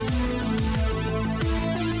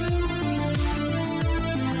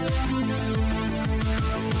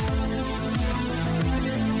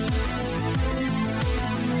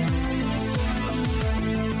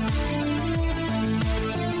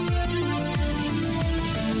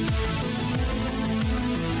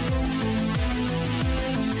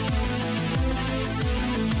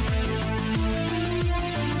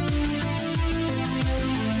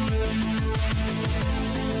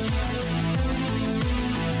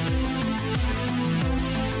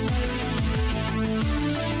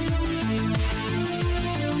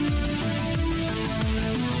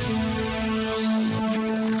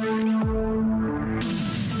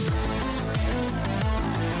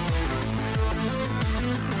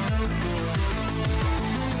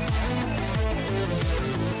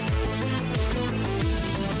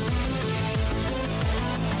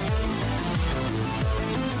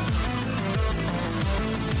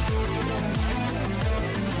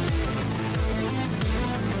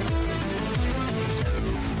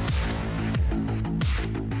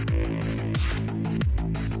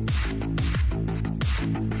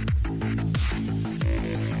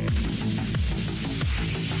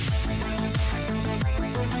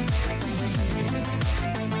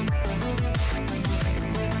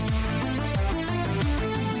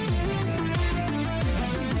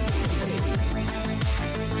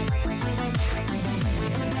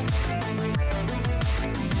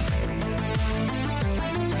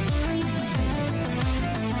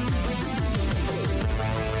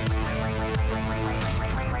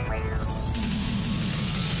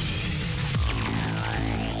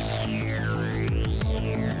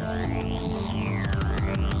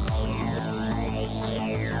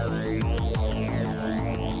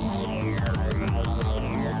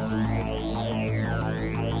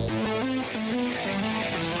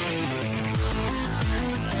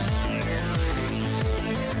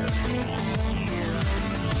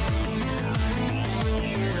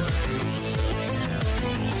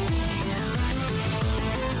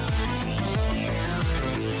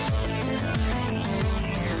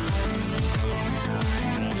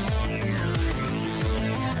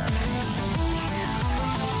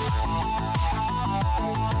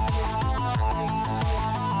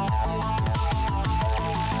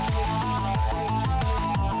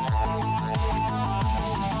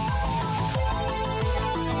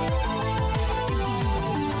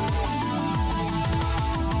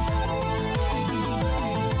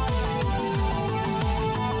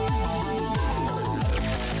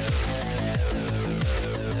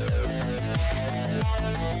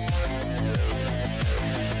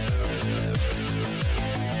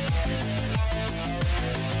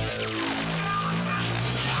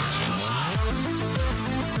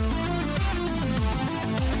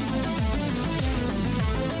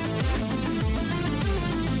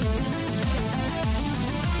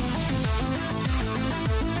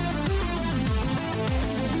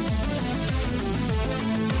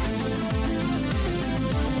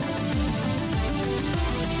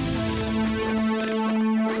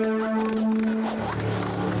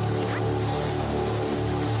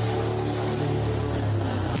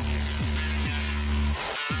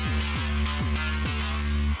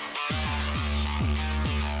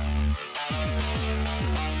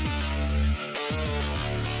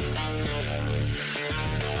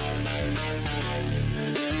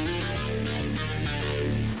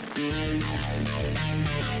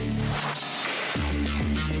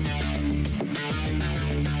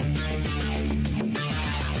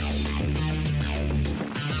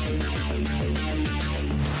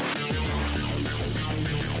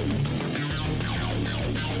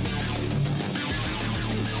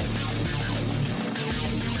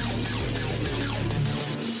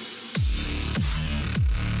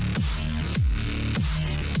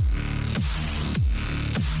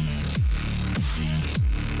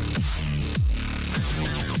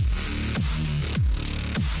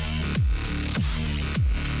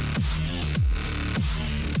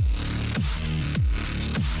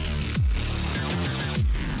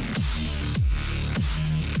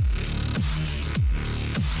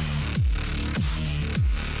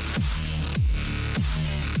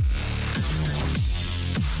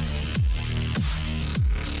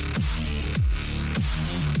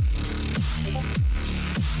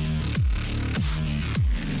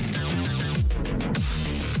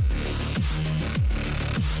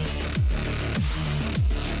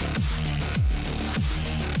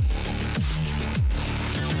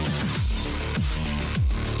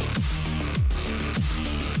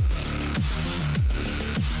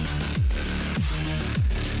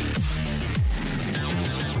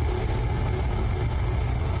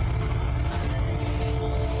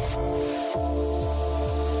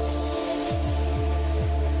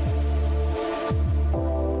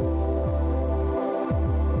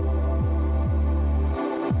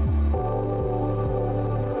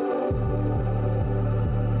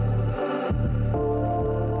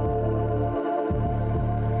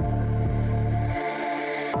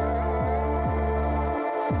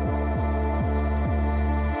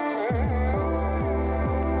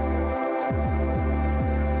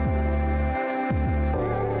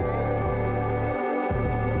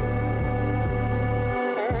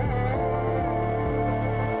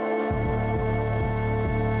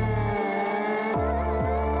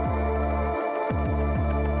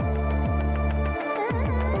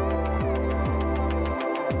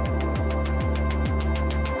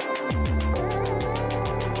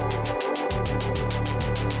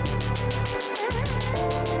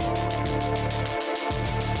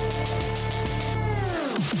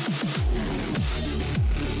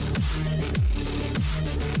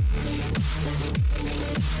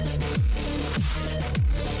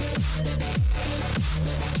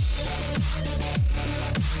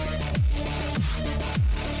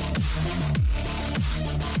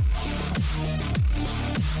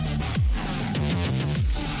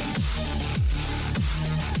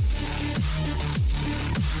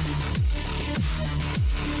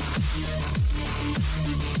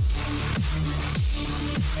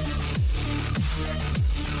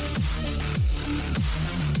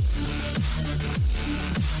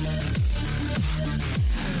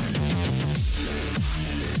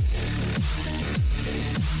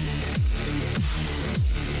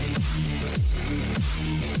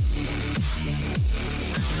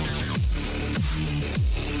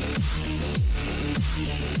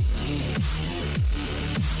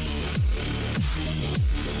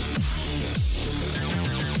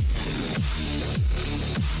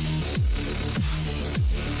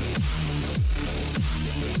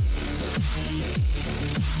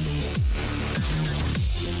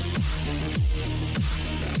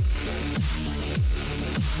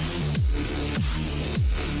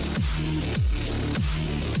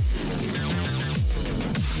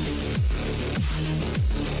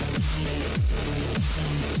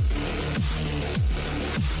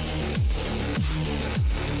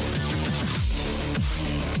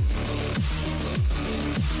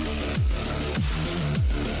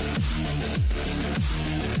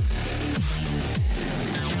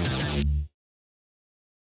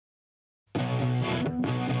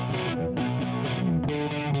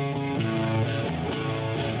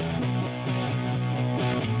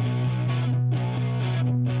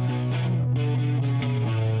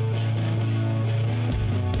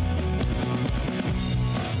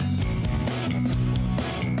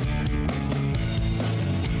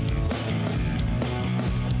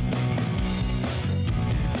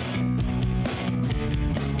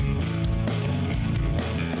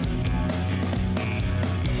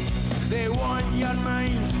your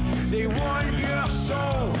mind, they want your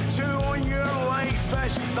soul. To own your life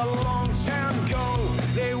is the long-term goal.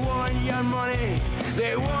 They want your money,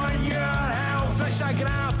 they want your health. It's a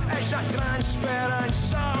grab, it's a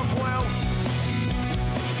transference of wealth.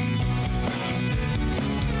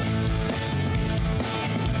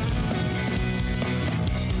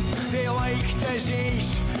 They like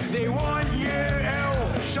disease, they want you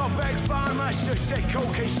ill. So big pharmaceutical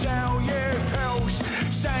can sell you pills.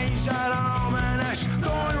 Signs are ominous,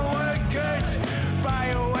 don't look good.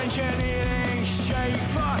 Bioengineering, shape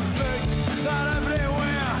for food. They're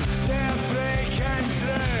everywhere, they're breaking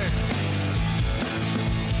through.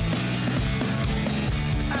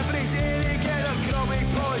 Every day they get their grubby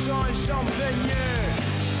paws on something new.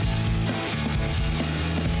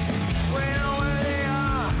 We know where they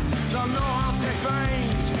are, they're not hard to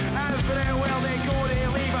find. Everywhere they go, they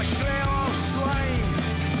leave a trail of slime.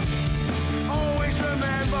 Always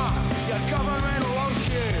remember, your government loves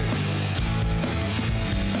you.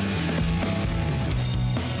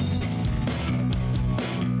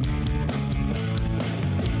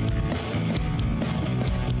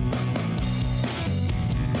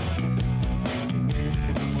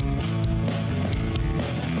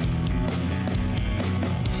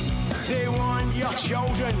 They want your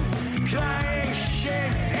children crying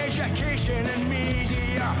shame. Education and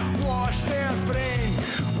media wash their brain.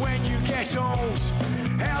 When you get old,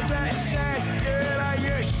 heard it said you're a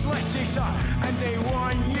useless eater, and they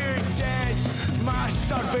want you dead. Mass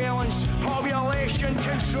surveillance, population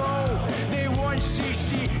control. They want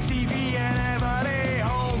CCTV in every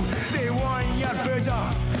home. They want your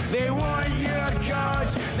Buddha, they want your God,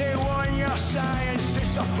 they want your science to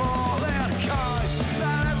support their cause.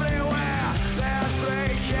 They're everywhere, they're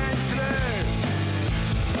breaking through.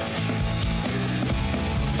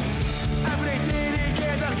 Every day they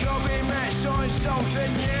get their grubby mitts on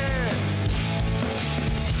something new.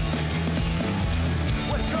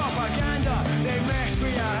 With propaganda, they mess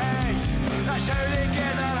with your head. That's how they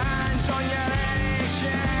get their hands on your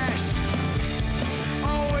NHS.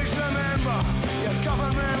 Always remember, your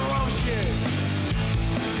government loves you.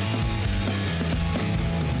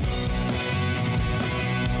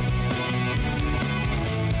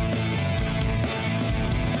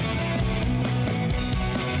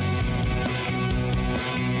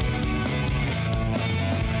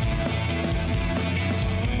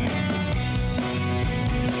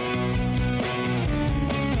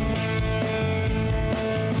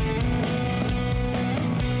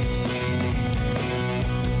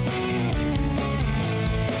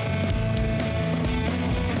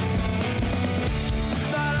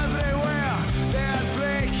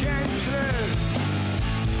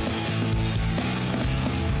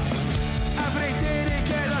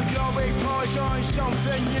 On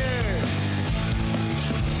something new.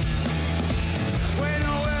 We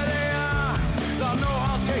know where they are, they're not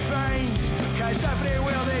hard to find, cause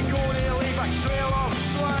everywhere they go they leave a trail of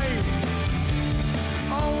slime.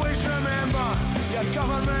 Always remember, your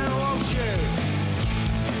government loves you.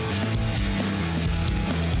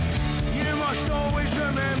 You must always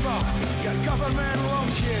remember, your government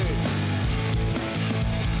loves you.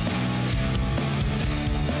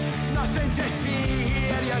 Nothing to see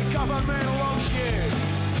here, your government loves you.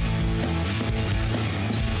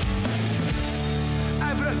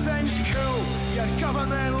 Everything's cool, your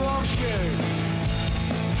government loves you.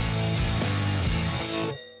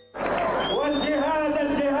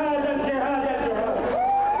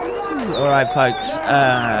 All right, folks.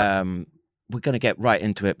 We're going to get right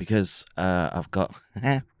into it because I've got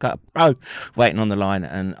a pro waiting on the line,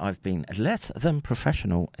 and I've been less than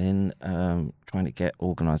professional in trying to get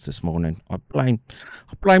organised this morning. I blame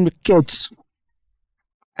the kids.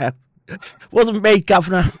 Wasn't me,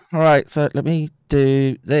 Governor. All right, so let me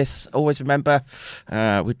do this. Always remember,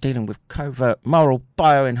 we're dealing with covert moral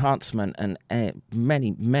bioenhancement and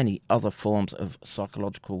many other forms of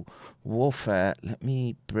psychological warfare. Let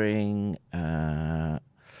me bring Mary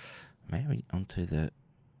onto the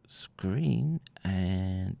screen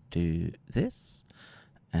and do this.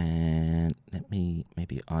 And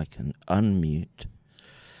maybe I can unmute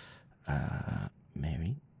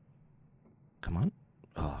Mary. Come on.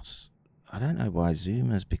 Oh, I don't know why Zoom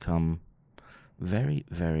has become very,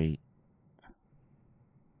 very...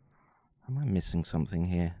 Am I missing something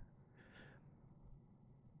here?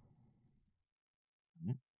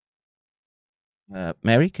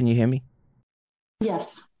 Mary, can you hear me?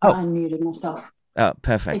 Yes, Oh. I unmuted myself. Oh,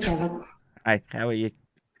 perfect. Hey, Kevin. Hi, how are you?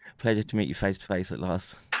 Pleasure to meet you face to face at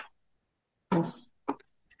last. Yes.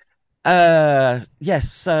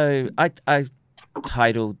 Yes, so I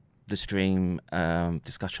titled the stream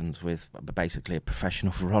discussions with basically a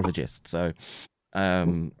professional virologist. So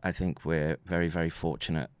I think we're very, very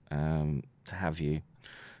fortunate to have you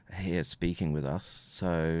here speaking with us.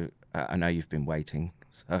 So I know you've been waiting.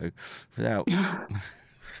 So without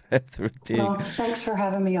further ado, Well, thanks for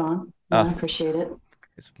having me on. oh, I appreciate it.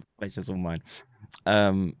 it's pleasure's all mine.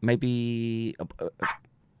 Maybe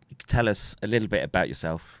you could tell us a little bit about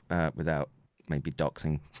yourself without maybe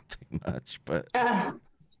doxing too much. But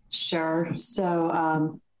Sure. So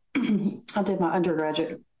I did my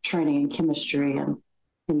undergraduate training in chemistry and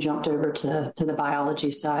jumped over to the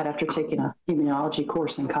biology side after taking a immunology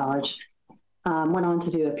course in college. Went on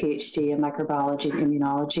to do a PhD in microbiology and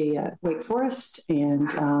immunology at Wake Forest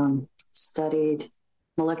and studied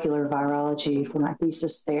molecular virology for my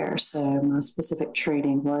thesis there. So my specific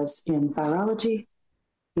training was in virology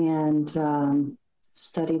and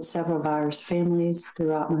studied several virus families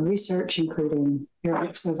throughout my research, including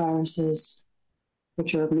viruses,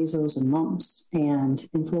 which are measles and mumps, and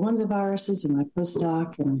influenza viruses in my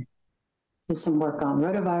postdoc, and did some work on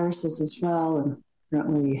rotaviruses as well, and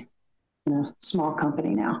currently in a small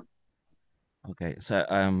company now. okay, so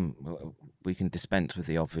we can dispense with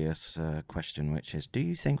the obvious question, which is, do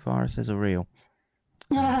you think viruses are real?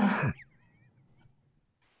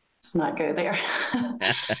 Let's not go there.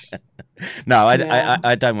 No, Yeah.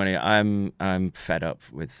 I don't want to. I'm fed up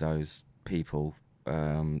with those people.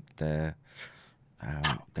 They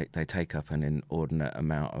they take up an inordinate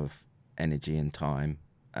amount of energy and time,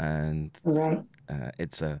 and Right.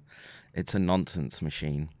 it's a nonsense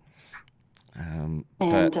machine. And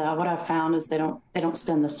But what I've found is they don't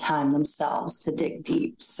spend this time themselves to dig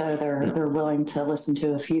deep. So they're willing to listen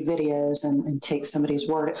to a few videos and take somebody's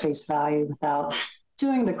word at face value without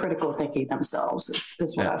doing the critical thinking themselves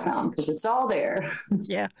is what yeah, I found because it's all there.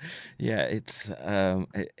 yeah, yeah. It's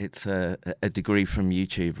a degree from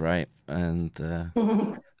YouTube, right? And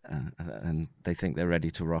they think they're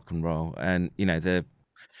ready to rock and roll. And you know the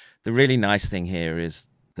really nice thing here is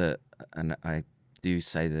that, and I do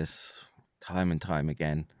say this time and time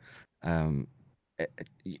again, um,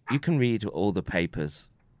 you can read all the papers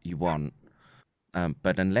you want,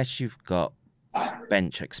 but unless you've got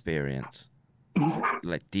bench experience,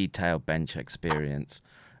 like detailed bench experience,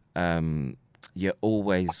 um, you're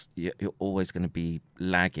always going to be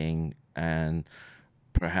lagging and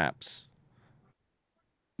perhaps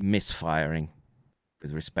misfiring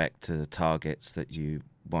with respect to the targets that you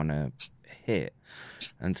want to hit.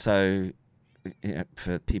 And so, you know,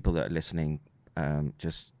 for people that are listening,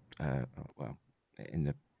 just well, in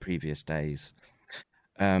the previous days,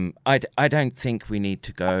 I don't think we need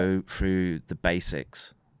to go through the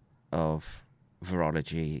basics of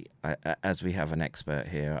virology. As we have an expert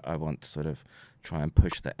here, I want to sort of try and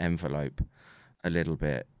push the envelope a little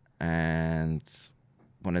bit. And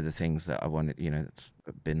one of the things that I wanted, you know, it's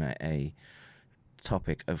been a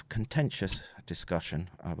topic of contentious discussion,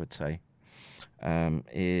 I would say,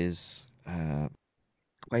 is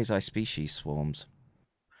quasi-species swarms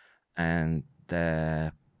and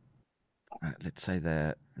their, let's say,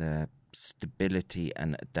 their stability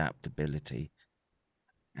and adaptability.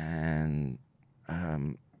 And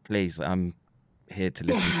please, I'm here to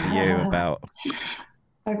listen to you about.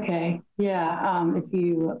 Okay. Yeah. If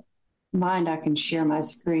you mind, I can share my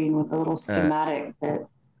screen with a little schematic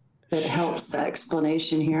that helps the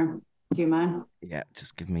explanation here. Do you mind? Yeah,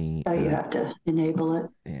 just give me. Oh, you have to enable it.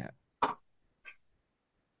 Yeah.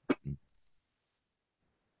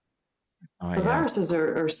 The viruses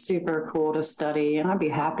are super cool to study, and I'd be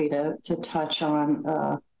happy to touch on.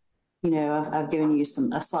 I've given you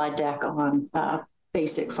a slide deck on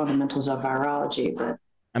basic fundamentals of virology, but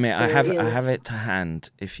I mean, I have it to hand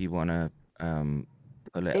if you want to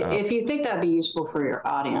pull it up. If you think that'd be useful for your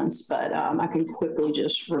audience, but I can quickly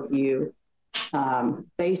just review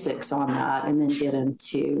basics on that and then get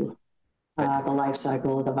into the life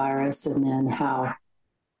cycle of the virus and then how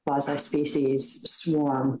quasi-species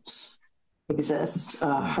swarms exist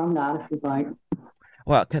from that, if you'd like.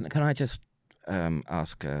 Well, can I just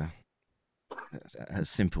ask a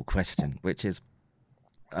simple question, which is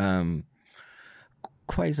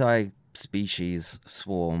quasi-species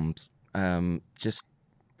swarms, just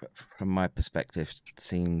from my perspective,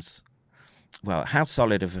 seems, well, how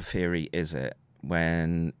solid of a theory is it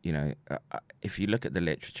when, you know, if you look at the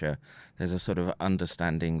literature, there's a sort of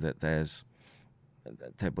understanding that there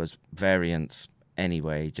was variance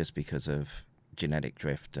anyway just because of genetic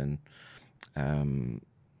drift and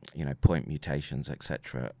you know, point mutations,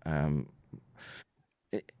 etc.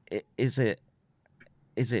 Is it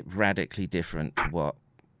radically different to what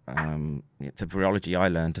the virology I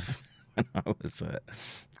learned when I was at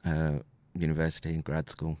university and grad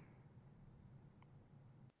school?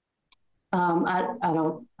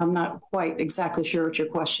 I'm not quite exactly sure what your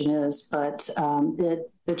question is, but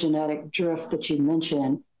the genetic drift that you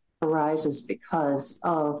mentioned arises because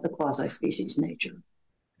of the quasi-species nature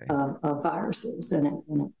of viruses, and it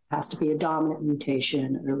has to be a dominant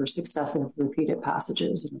mutation over successive repeated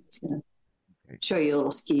passages. And it's going to show you a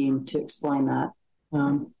little scheme to explain that.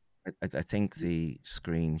 I think the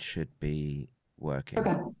screen should be working.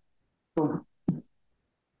 Okay, cool.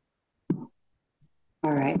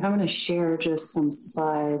 All right, I'm going to share just some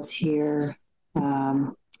slides here.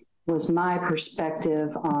 Was my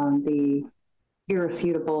perspective on the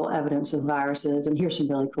irrefutable evidence of viruses, and here's some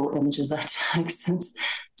really cool images I took since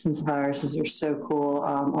viruses are so cool.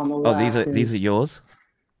 On the left, these are yours.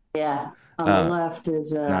 Yeah, on the left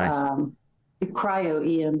is nice. A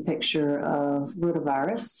cryo-EM picture of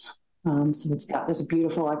rotavirus. So it's got this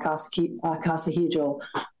beautiful icosahedral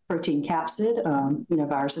protein capsid.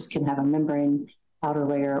 Viruses can have a membrane outer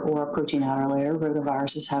layer or a protein outer layer.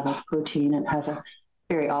 Rotaviruses have a protein. It has a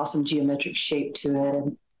very awesome geometric shape to it.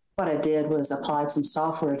 And what I did was applied some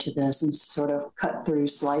software to this and sort of cut through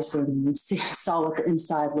slices and saw what the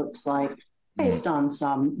inside looks like based on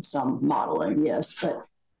some modeling, yes. But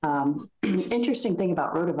interesting thing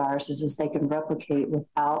about rotaviruses is they can replicate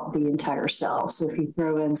without the entire cell. So if you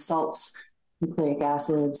throw in salts, nucleic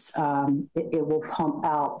acids, it will pump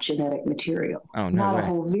out genetic material. Oh, no Not way. a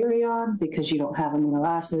whole virion because you don't have amino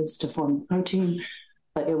acids to form the protein,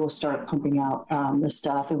 but it will start pumping out the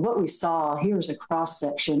stuff. And what we saw, here's a cross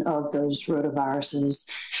section of those rotaviruses.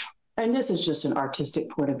 And this is just an artistic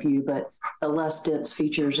point of view, but the less dense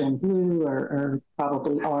features in blue are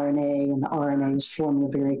probably RNA, and the RNA is forming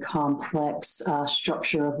a very complex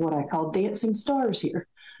structure of what I call dancing stars here.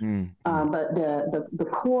 But the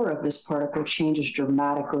core of this particle changes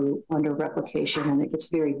dramatically under replication, and it gets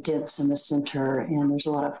very dense in the center, and there's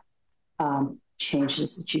a lot of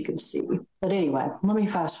changes that you can see. But anyway, let me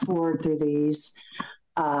fast forward through these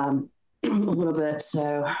a little bit.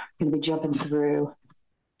 So I'm going to be jumping through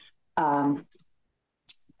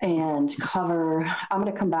and cover, I'm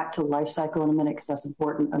going to come back to life cycle in a minute because that's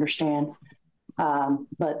important to understand.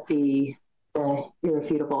 But the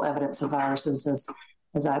irrefutable evidence of viruses,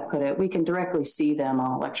 as I put it, we can directly see them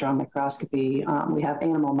on electron microscopy. We have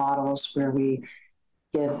animal models where we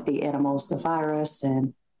give the animals the virus,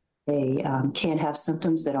 and they can have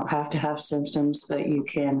symptoms. They don't have to have symptoms, but you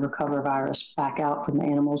can recover virus back out from the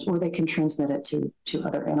animals, or they can transmit it to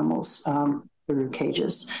other animals through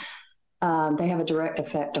cages. They have a direct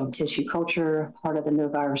effect on tissue culture. Part of the no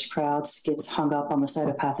virus crowds gets hung up on the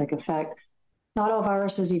cytopathic effect. Not all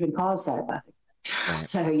viruses even cause cytopathic effect. Right.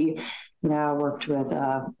 So I worked with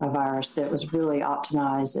a virus that was really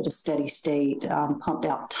optimized at a steady state, pumped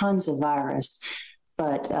out tons of virus,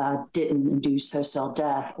 but didn't induce host cell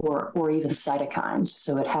death or even cytokines.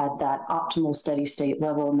 So it had that optimal steady state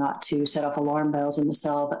level, not to set off alarm bells in the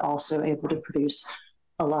cell, but also able to produce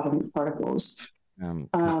a lot of new particles.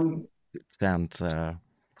 It sounds a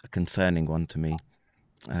concerning one to me.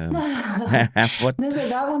 What?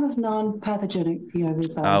 That one is non-pathogenic.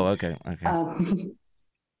 Oh, okay.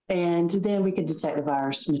 And then we could detect the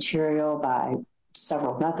virus material by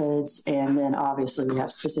several methods. And then obviously we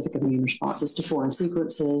have specific immune responses to foreign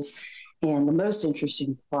sequences. And the most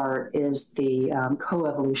interesting part is the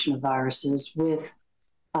coevolution of viruses with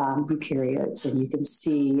eukaryotes. And you can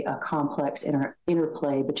see a complex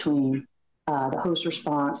interplay between the host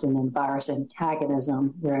response and then virus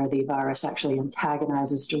antagonism, where the virus actually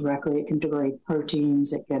antagonizes directly. It can degrade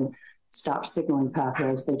proteins. It can stop signaling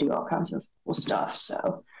pathways. They do all kinds of cool stuff.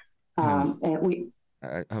 So, and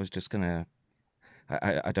I was just going to,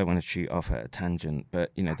 I don't want to shoot off at a tangent,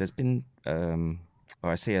 but, there's been,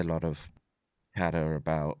 I see a lot of chatter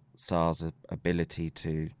about SARS' ability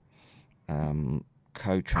to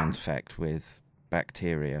co-transfect with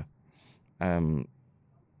bacteria.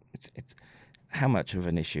 It's how much of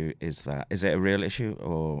an issue is that? Is it a real issue,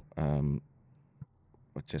 or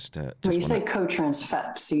just? When you say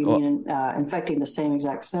co-transfect, so you mean infecting the same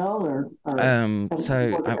exact cell, or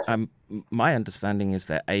my understanding is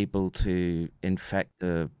they're able to infect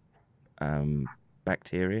the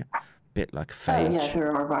bacteria, a bit like phage. Oh yeah,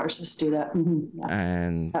 there are viruses do that. Mm-hmm. Yeah.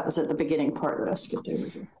 And that was at the beginning part that I skipped over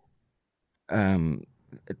here.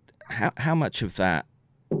 How much of that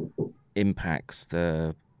impacts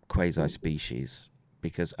the quasi-species?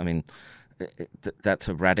 Because that's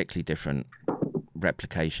a radically different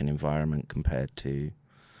replication environment compared to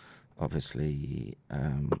obviously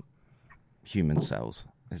human cells.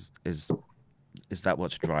 Is that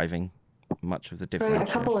what's driving much of the difference? Right,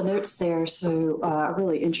 a couple of notes there. So a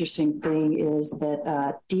really interesting thing is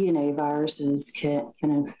that DNA viruses can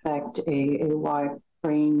infect a wide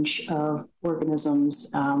range of organisms,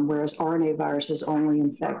 whereas RNA viruses only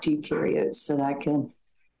infect eukaryotes. So that can,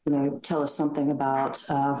 tell us something about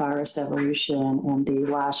virus evolution and the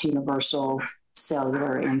last universal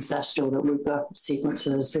cellular ancestral that Luca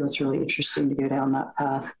sequences. So it's really interesting to go down that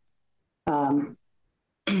path.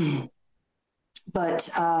 But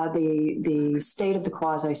the state of the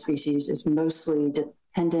quasi-species is mostly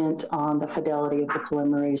dependent on the fidelity of the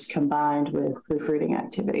polymerase combined with proofreading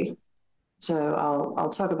activity. So I'll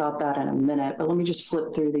talk about that in a minute, but let me just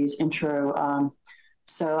flip through these intro.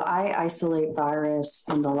 So I isolate virus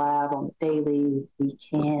in the lab on the daily. We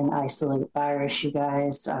can isolate virus, you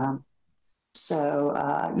guys. You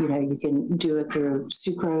can do it through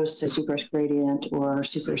sucrose, so sucrose gradient, or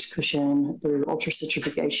sucrose cushion through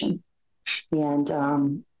ultracentrifugation. And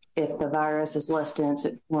if the virus is less dense,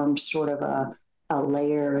 it forms sort of a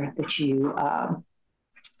layer that you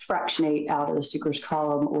fractionate out of the sucrose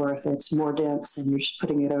column, or if it's more dense and you're just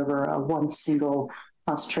putting it over one single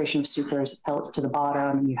concentration of sucrose, it pellets to the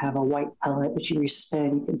bottom, and you have a white pellet that you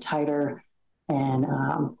respin. You can titer and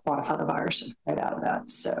quantify the virus right out of that.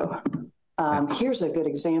 So here's a good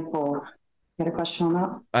example. You got a question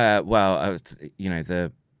on that? Well,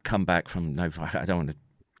 the comeback from no virus. I don't want to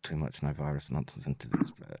too much no virus nonsense into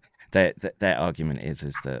this, but their argument is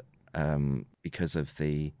that because of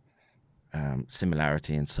the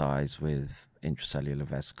similarity in size with intracellular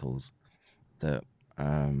vesicles, that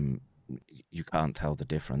you can't tell the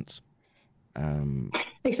difference.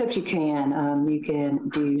 Except you can. You can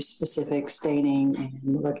do specific staining and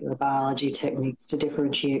molecular biology techniques to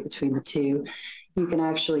differentiate between the two. You can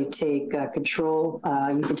actually take control.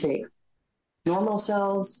 You can take normal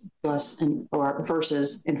cells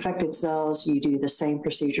versus infected cells. You do the same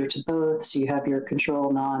procedure to both. So you have your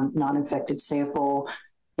control non-infected sample,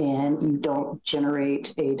 and you don't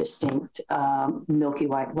generate a distinct milky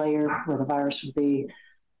white layer where the virus would be.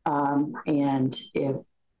 And if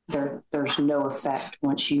there's no effect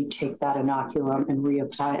once you take that inoculum and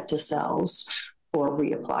reapply it to cells or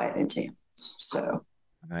reapply it into animals. So,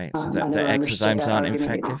 right. So the exosomes aren't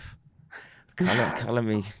infective. Color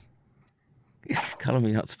me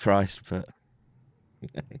not surprised, but.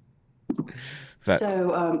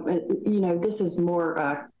 So, this is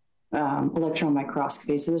more electron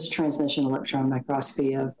microscopy. So this is transmission electron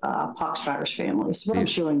microscopy of poxvirus families. What I'm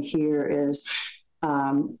showing here is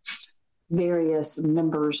various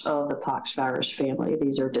members of the poxvirus family.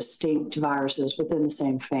 These are distinct viruses within the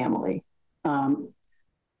same family.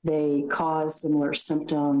 They cause similar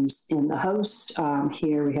symptoms in the host.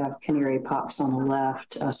 Here we have canary pox on the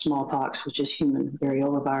left, smallpox, which is human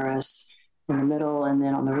variola virus in the middle. And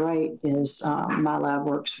then on the right is my lab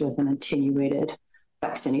works with an attenuated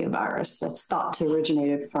vaccinia virus that's thought to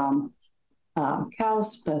originate from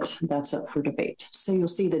cows, but that's up for debate. So you'll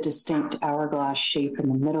see the distinct hourglass shape in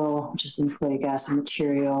the middle, which is the nucleic acid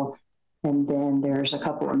material. And then there's a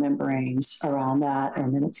couple of membranes around that,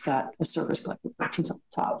 and then it's got a surface collecting proteins on the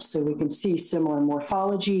top. So we can see similar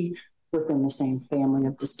morphology within the same family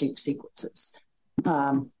of distinct sequences.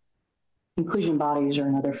 Inclusion bodies are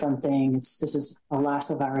another fun thing. This is a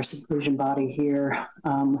lyssavirus inclusion body here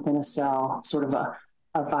within a cell, sort of a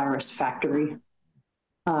virus factory.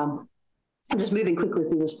 I'm just moving quickly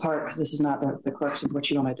through this part because this is not the crux of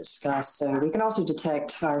what you want to discuss. So we can also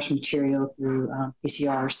detect virus material through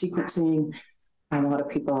PCR sequencing. A lot of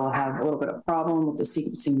people have a little bit of problem with the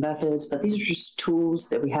sequencing methods, but these are just tools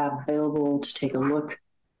that we have available to take a look.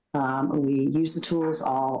 We use the tools.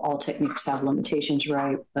 All techniques have limitations,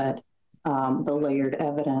 right? But the layered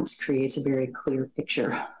evidence creates a very clear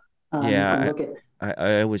picture.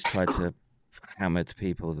 I always try to hammer to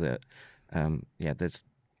people that, there's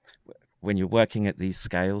when you're working at these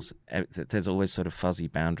scales, there's always sort of fuzzy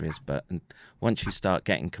boundaries, but once you start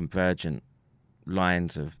getting convergent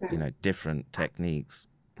lines of different techniques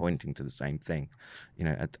pointing to the same thing,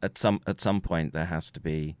 at some point there has to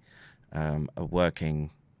be a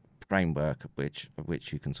working framework of which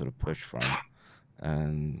you can sort of push from,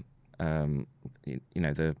 and I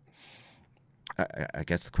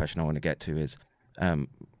guess the question I want to get to is,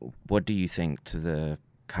 what do you think to the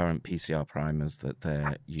current PCR primers that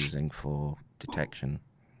they're using for detection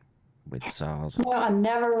with SARS? Well, I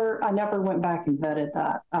never went back and vetted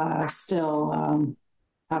that. I still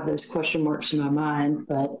have those question marks in my mind,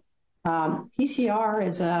 but PCR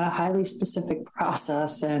is a highly specific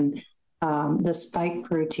process, and the spike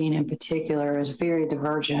protein in particular is very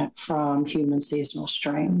divergent from human seasonal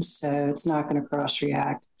strains. So it's not going to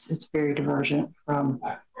cross-react. It's very divergent from,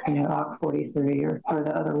 OC43 or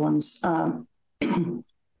the other ones.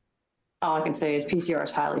 All I can say is PCR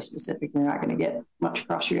is highly specific. You're not going to get much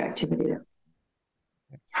cross-reactivity there.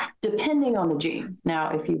 depending on the gene.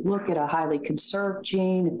 Now, if you look at a highly conserved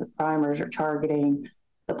gene, if the primers are targeting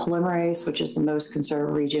the polymerase, which is the most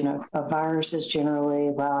conserved region of viruses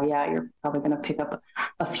generally, well, yeah, you're probably going to pick up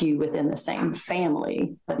a few within the same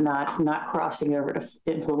family, but not crossing over to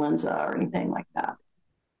influenza or anything like that.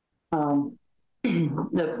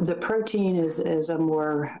 The protein is a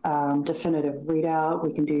more definitive readout.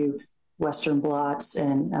 We can do Western blots,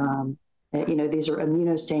 and these are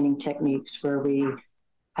immunostaining techniques where we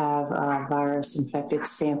have virus infected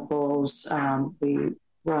samples. We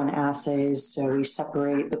run assays, so we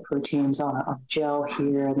separate the proteins on a gel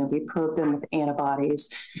here, and then we probe them with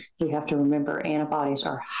antibodies. We have to remember antibodies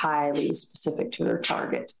are highly specific to their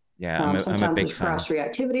target. Yeah, sometimes there's cross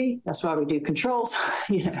reactivity. That's why we do controls.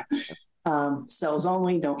 Cells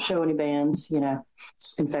only, don't show any bands.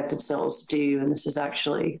 Infected cells do, and this is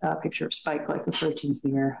actually a picture of spike glycoprotein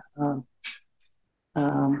here.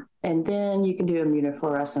 And then you can do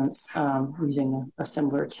immunofluorescence using a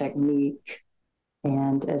similar technique,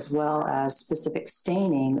 and as well as specific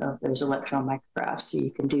staining of those electron micrographs. So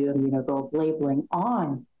you can do immunogold labeling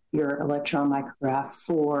on your electron micrograph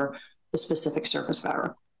for the specific surface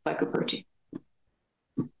viral glycoprotein.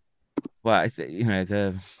 Well,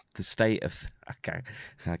 the state of, okay,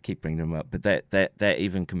 I keep bringing them up, but they're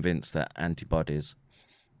even convinced that antibodies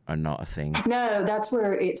are not a thing. No, that's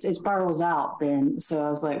where it spirals out then. So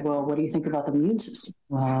I was like, well, what do you think about the immune system?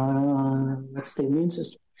 What's the immune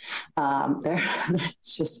system?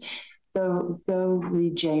 It's just go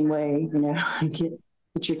read Janeway,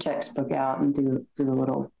 get your textbook out and do a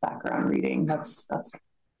little background reading. That's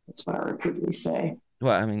what I repeatedly say.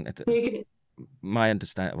 Well, I mean, my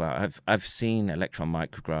understanding. Well, I've seen electron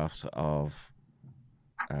micrographs of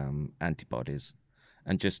antibodies,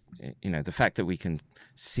 and just the fact that we can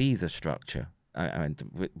see the structure,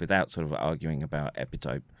 without sort of arguing about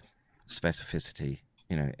epitope specificity,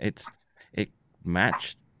 it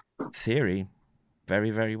matched theory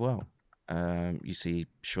very, very well. You see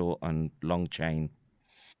short and long chain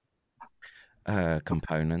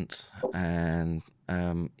components, and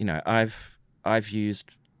I've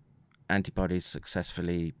used antibodies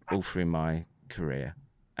successfully all through my career,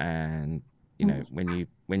 and when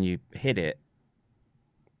you hit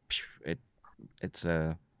it's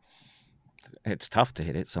tough to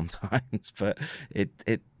hit it sometimes, but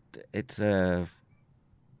it's a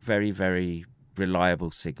very, very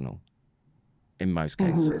reliable signal in most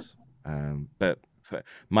cases. But for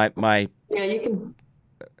my you can.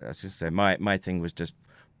 I was just say my thing was just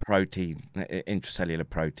protein, intracellular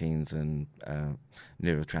proteins and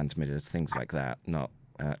neurotransmitters, things like that. Not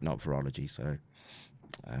virology. So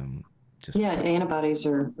antibodies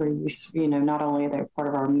are used. Not only they're part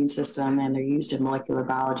of our immune system and they're used in molecular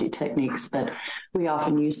biology techniques, but we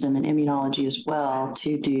often use them in immunology as well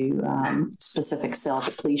to do specific cell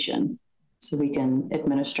depletion. So we can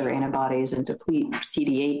administer antibodies and deplete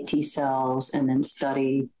CD8 T cells, and then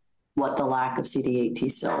study what the lack of CD8 T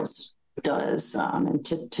cells does, and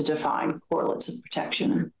to define correlates of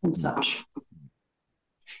protection and such.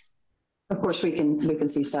 Of course, we can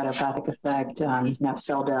see cytopathic effect. You can have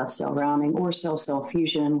cell death, cell rounding, or cell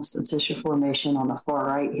fusion with syncytia formation on the far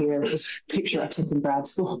right here. This is a picture I took in grad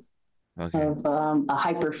school of a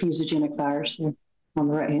hyperfusogenic virus on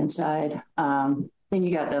the right-hand side. Then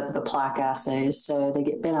you got the plaque assays. So they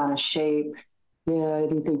get bent out of shape. Do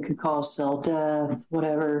you think could cause cell death,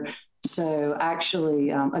 whatever. So actually,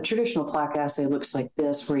 a traditional plaque assay looks like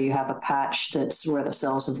this, where you have a patch that's where the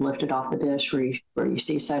cells have lifted off the dish, where you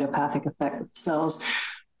see cytopathic effect of the cells.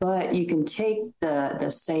 But you can take the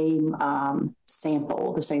same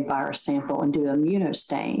sample, the same virus sample, and do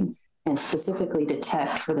immunostain and specifically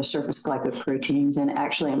detect for the surface glycoproteins. And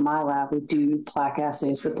actually, in my lab, we do plaque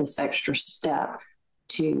assays with this extra step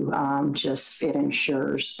to it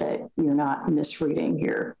ensures that you're not misreading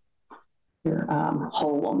your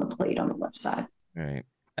hole on the plate on the left side. Right.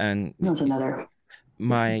 And that's another.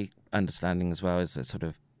 My understanding as well is that sort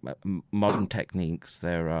of modern techniques,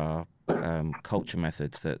 there are culture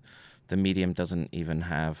methods that the medium doesn't even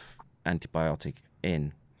have antibiotic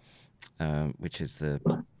in, which is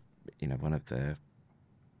one of the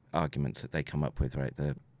arguments that they come up with, right?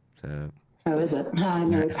 Oh, is it? I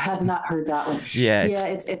had not heard that one. Yeah,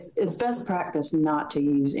 it's best practice not to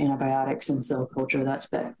use antibiotics in cell culture. That's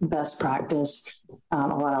best practice. A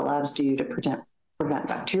lot of labs do to prevent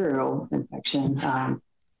bacterial infection,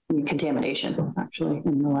 contamination, actually,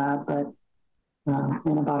 in the lab. But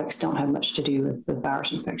antibiotics don't have much to do with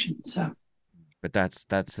virus infection. So, But that's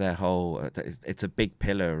their whole. It's a big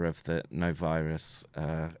pillar of the no virus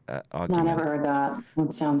No, I argument. never heard that.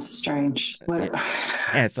 That sounds strange. Yeah, What?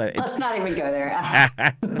 yeah. So Let's not even go there.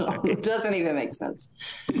 okay. It doesn't even make sense.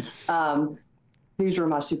 Um, These were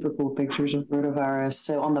my super cool pictures of rotavirus.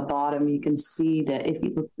 So on the bottom, you can see that if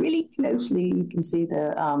you look really closely, you can see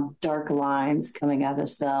the dark lines coming out of the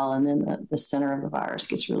cell, and then the center of the virus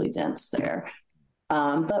gets really dense there.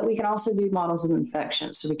 But we can also do models of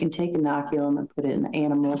infection. So we can take inoculum and put it in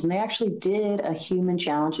animals. And they actually did a human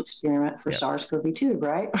challenge experiment for SARS-CoV-2,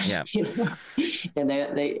 right? Yeah. And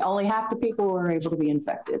they only half the people were able to be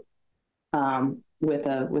infected with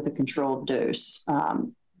a controlled dose.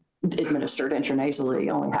 Administered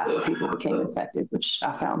intranasally, only half the people became infected, which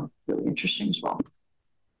I found really interesting as well.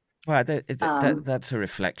 Well, that's a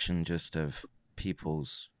reflection just of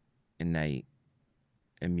people's innate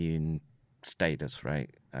immune status,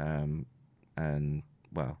 right? And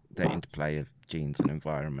well, the interplay of genes and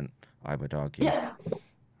environment, I would argue. Yeah.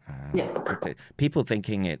 People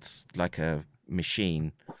thinking it's like a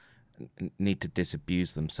machine need to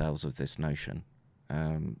disabuse themselves of this notion.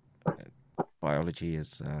 Biology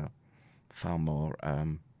is far more, how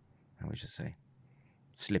would you say,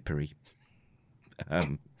 slippery.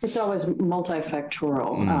 It's always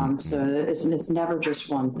multifactorial. So it's never just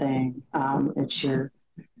one thing. It's your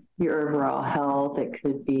overall health. It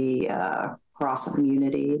could be cross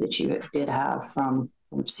immunity that you did have from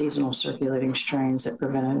seasonal circulating strains that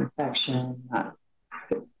prevented infection.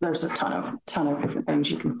 There's a ton of different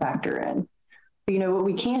things you can factor in. But, what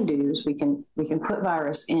we can do is we can put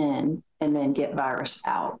virus in and then get virus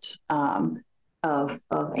out of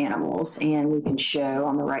animals, and we can show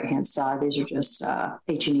on the right hand side. These are just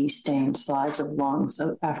H&E stained slides of lungs.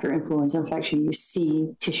 So after influenza infection, you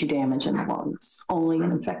see tissue damage in the lungs, only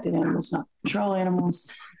in infected animals, not control animals.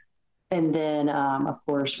 And then, of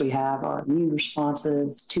course, we have our immune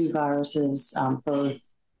responses to viruses, both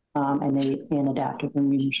innate and adaptive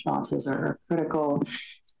immune responses are critical.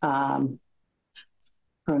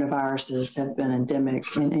 Coronaviruses have been endemic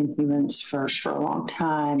in humans for a long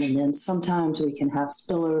time. And then sometimes we can have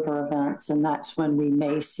spillover events, and that's when we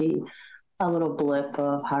may see a little blip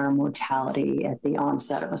of higher mortality at the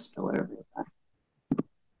onset of a spillover event.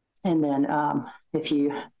 And then I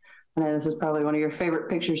know this is probably one of your favorite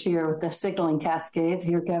pictures here with the signaling cascades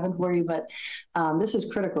here, Kevin, for you, but this is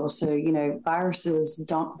critical. So, viruses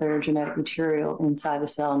dump their genetic material inside the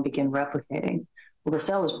cell and begin replicating. Well, the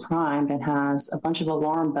cell is primed and has a bunch of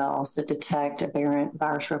alarm bells that detect aberrant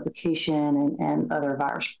virus replication and other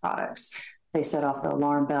virus products. They set off the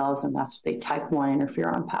alarm bells, and that's the type 1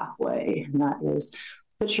 interferon pathway. And that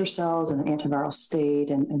puts your cells in an antiviral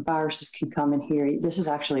state, and viruses can come in here. This is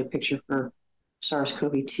actually a picture for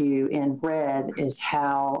SARS-CoV-2. In red is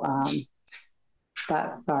how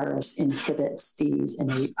that virus inhibits these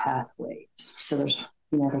innate pathways. So there's,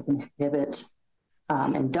 they can inhibit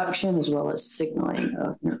induction as well as signaling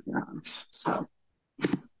of interferons. So,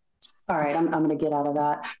 all right, I'm going to get out of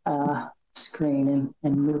that screen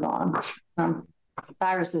and move on.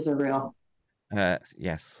 Viruses are real.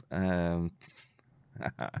 Yes. So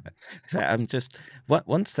I'm just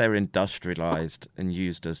once they're industrialized and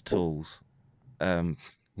used as tools,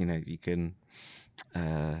 you can.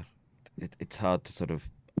 It's hard to sort of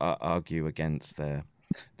argue against their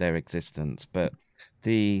existence, but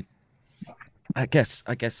I guess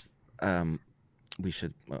we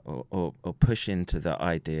should or push into the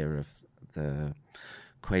idea of the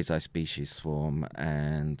quasi-species swarm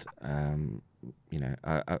and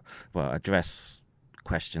address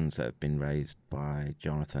questions that have been raised by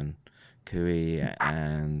Jonathan Cooey,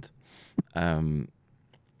 and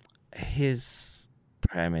his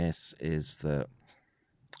premise is that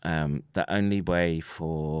the only way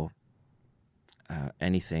for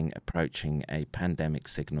anything approaching a pandemic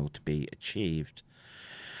signal to be achieved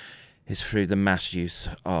is through the mass use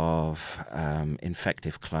of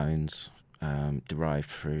infective clones derived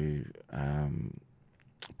through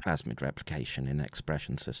plasmid replication in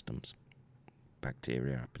expression systems,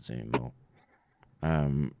 bacteria, I presume. Or,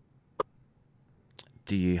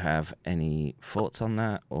 do you have any thoughts on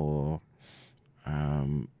that, or?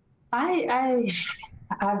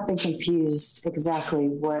 I've been confused exactly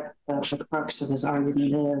what the crux of his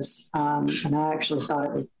argument is, and I actually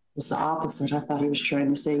thought it was the opposite. I thought he was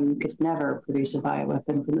trying to say you could never produce a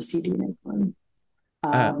bioweapon from a cDNA clone.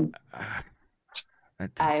 I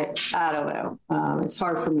don't know. It's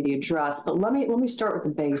hard for me to address, but let me start with the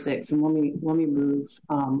basics, and let me move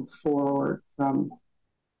forward from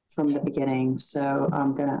the beginning. So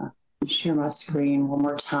I'm gonna share my screen one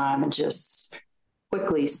more time and just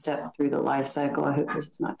quickly step through the life cycle. I hope this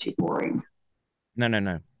is not too boring.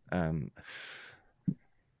 No.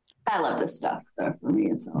 I love this stuff. So for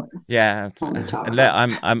me, it's always Yeah, fun to talk and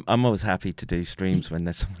about. I'm always happy to do streams when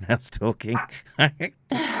there's someone else talking.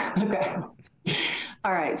 Okay.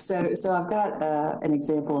 All right. So I've got an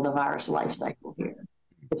example of the virus life cycle here.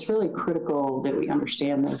 It's really critical that we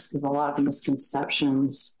understand this because a lot of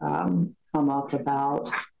misconceptions come up about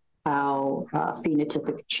how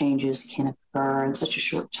phenotypic changes can occur in such a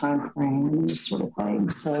short time frame and this sort of thing.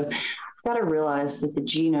 So got to realize that the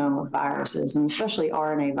genome of viruses, and especially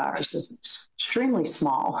RNA viruses, is extremely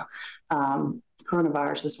small.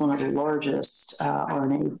 Coronavirus is one of the largest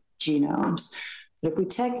RNA genomes. But if we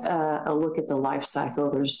take a look at the life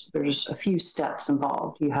cycle, there's a few steps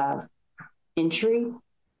involved. You have entry.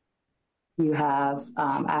 You have,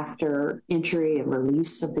 after entry and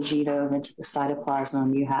release of the genome into the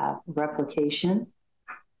cytoplasm, you have replication.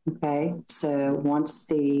 Okay, so once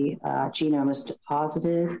the genome is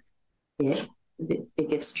deposited, it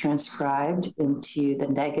gets transcribed into the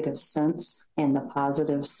negative sense and the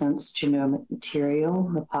positive sense genomic material.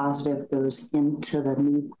 The positive goes into the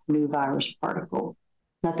new virus particle.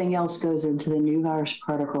 Nothing else goes into the new virus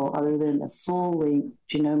particle other than the full-length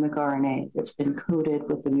genomic RNA that's been coded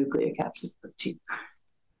with the nucleocapsid protein.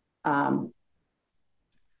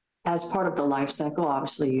 As part of the life cycle,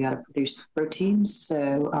 obviously, you got to produce proteins.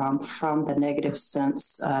 So from the negative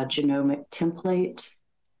sense genomic template,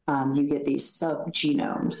 you get these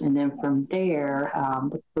subgenomes, and then from there,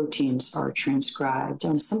 the proteins are transcribed,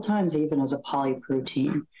 sometimes even as a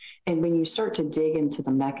polyprotein. And when you start to dig into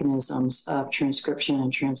the mechanisms of transcription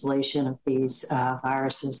and translation of these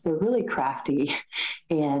viruses, they're really crafty,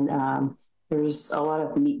 and there's a lot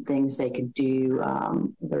of neat things they can do.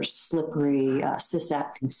 There's slippery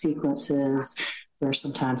cis-acting sequences. There's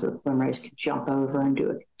sometimes the polymerase can jump over and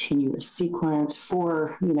do a continuous sequence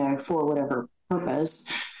for whatever purpose.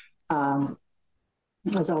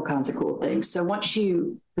 There's all kinds of cool things. So once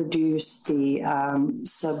you produce the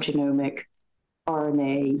subgenomic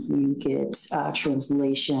RNA, you get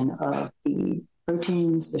translation of the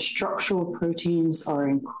proteins. The structural proteins are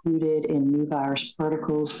included in new virus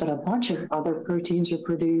particles, but a bunch of other proteins are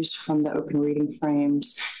produced from the open reading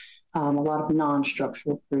frames. A lot of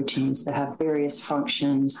non-structural proteins that have various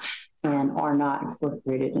functions and are not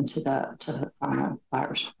incorporated into the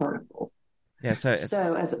virus particle. Yeah,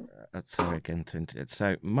 sorry again to interrupt.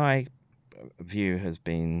 So my view has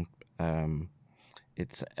been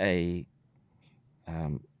it's a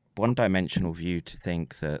one-dimensional view to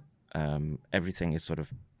think that everything is sort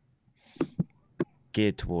of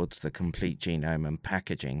geared towards the complete genome and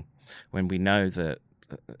packaging, when we know that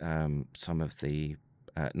some of the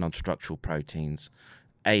non-structural proteins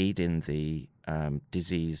aid in the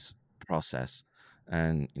disease process,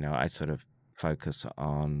 and I sort of focus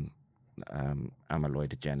on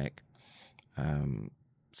amyloidogenic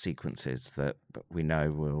sequences that we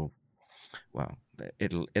know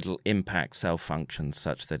it'll impact cell functions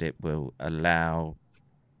such that it will allow,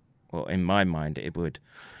 or in my mind, it would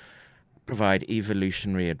provide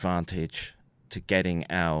evolutionary advantage to getting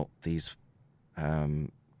out these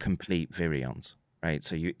complete virions, right?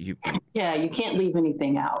 So you can't leave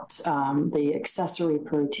anything out. The accessory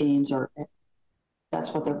proteins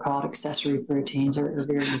that's what they're called. Accessory proteins are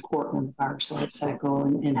very important in the virus life cycle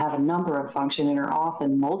and have a number of functions and are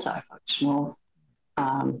often multifunctional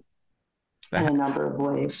in a number of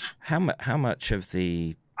ways. How much of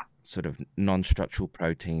the sort of non-structural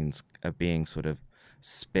proteins are being sort of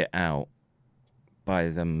spit out by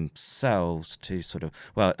themselves to sort of,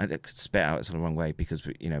 well, spit out is the wrong way, because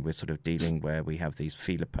we're sort of dealing where we have these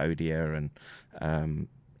philopodia, and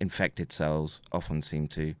infected cells often seem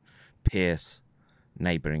to pierce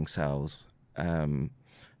neighboring cells, and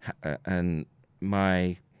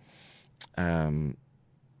my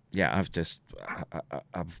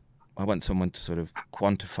I want someone to sort of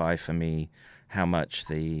quantify for me how much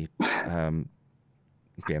the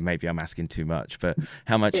maybe I'm asking too much, but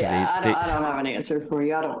how much I don't have an answer for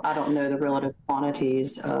you. I don't know the relative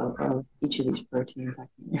quantities of each of these proteins. I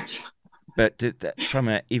can answer that. But from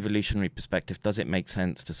an evolutionary perspective, does it make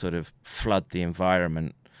sense to sort of flood the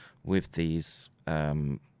environment with these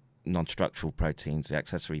non-structural proteins, the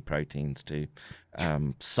accessory proteins, to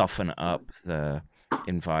soften up the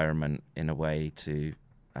environment in a way to,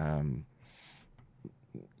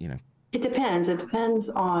 It depends. It depends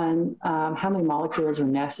on how many molecules are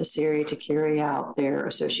necessary to carry out their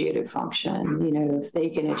associated function. If they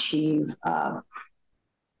can achieve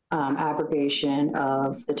abrogation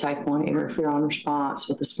of the type 1 interferon response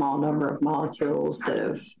with a small number of molecules that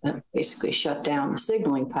have basically shut down the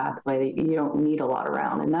signaling pathway, that you don't need a lot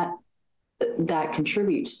around. And that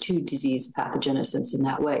contributes to disease pathogenesis in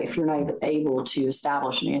that way. If you're not able to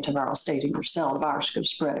establish an antiviral state in your cell, the virus is going to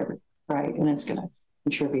spread everywhere, right? And it's going to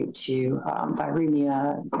contribute to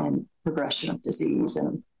viremia and progression of disease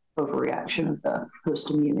and overreaction of the host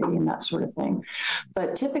immunity and that sort of thing.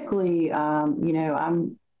 But typically, I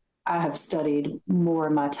have studied more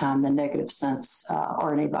in my time the negative sense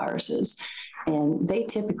RNA viruses, and they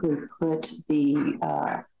typically put the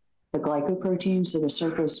glycoprotein, so the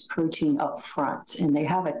surface protein up front, and they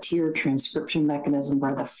have a tiered transcription mechanism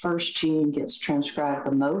where the first gene gets transcribed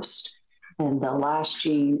the most and the last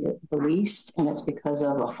gene the least, and it's because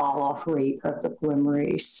of a fall-off rate of the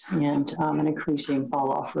polymerase and an increasing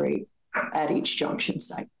fall-off rate at each junction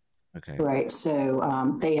site. Okay. Right, so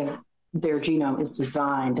their genome is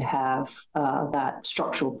designed to have that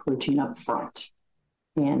structural protein up front,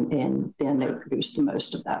 and then they produce the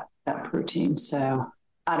most of that protein. So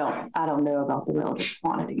I don't know about the relative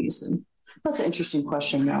quantities, and that's an interesting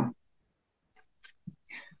question, though.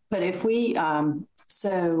 But if we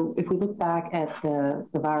look back at the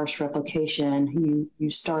virus replication, you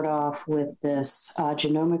start off with this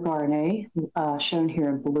genomic RNA shown here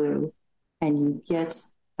in blue, and you get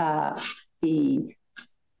the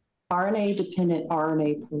RNA-dependent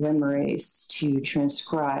RNA polymerase to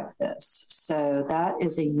transcribe this. So that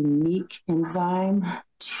is a unique enzyme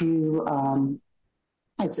to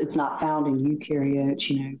it's not found in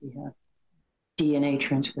eukaryotes. We have DNA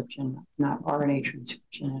transcription, not RNA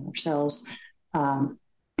transcription in our cells.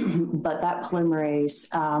 But that polymerase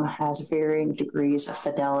has varying degrees of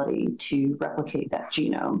fidelity to replicate that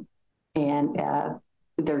genome. And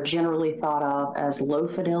they're generally thought of as low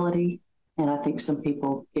fidelity. And I think some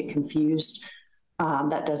people get confused.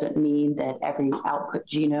 That doesn't mean that every output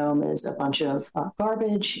genome is a bunch of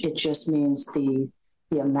garbage. It just means the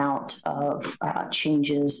amount of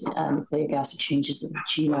changes, nucleic acid changes in the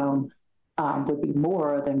genome would be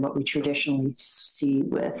more than what we traditionally see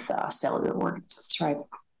with cellular organisms, right?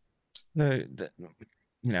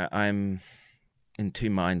 No, I'm in two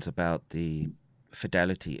minds about the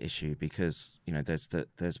fidelity issue, because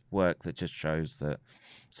there's work that just shows that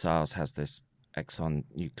SARS has this exon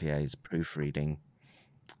nuclease proofreading,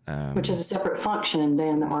 which is a separate function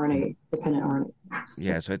than the RNA-dependent RNA.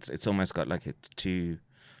 Yeah, so it's almost got like it's two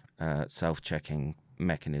self-checking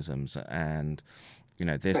mechanisms, and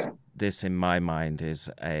this in my mind is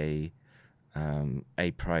a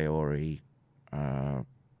priori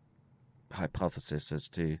hypothesis as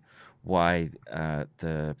to why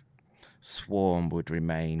the swarm would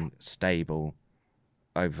remain stable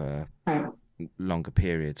over longer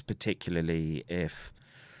periods, particularly if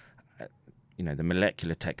the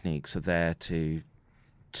molecular techniques are there to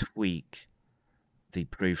tweak the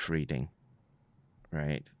proofreading,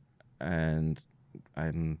 right? And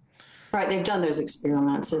right, they've done those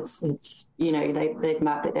experiments. It's they've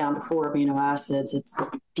mapped it down to 4 amino acids. It's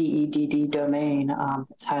the DEDD domain.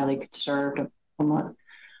 It's highly conserved among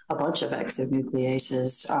a bunch of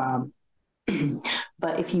exonucleases.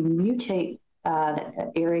 But if you mutate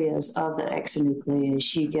the areas of the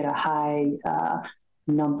exonuclease, you get a high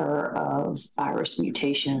number of virus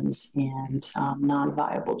mutations and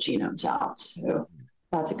non-viable genomes out. So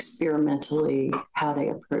that's experimentally how they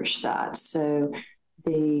approach that. So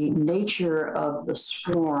the nature of the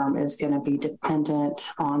swarm is going to be dependent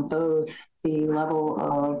on both the level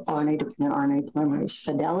of RNA-dependent RNA polymerase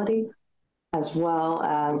fidelity, as well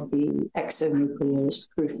as the exonuclease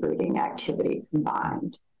proofreading activity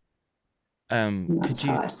combined.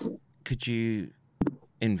 Could you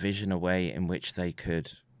envision a way in which they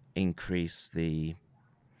could increase the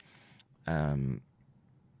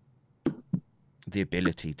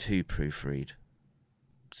ability to proofread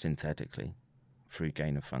synthetically through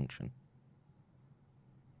gain of function?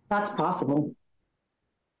 That's possible.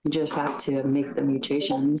 You just have to make the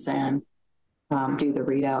mutations and do the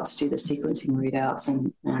readouts, do the sequencing readouts,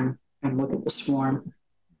 and look at the swarm.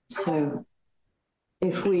 So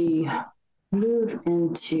if we move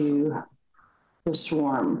into the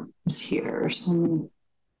swarms here, so let me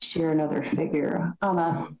share another figure.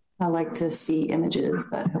 I like to see images.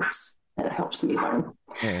 That helps me learn.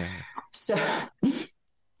 Yeah.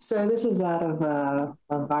 So this is out of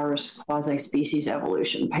a virus quasi-species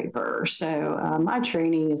evolution paper. So my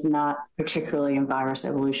training is not particularly in virus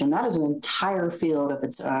evolution. That is an entire field of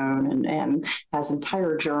its own and has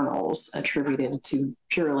entire journals attributed to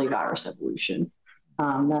purely virus evolution.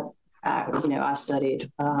 I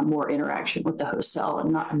studied more interaction with the host cell,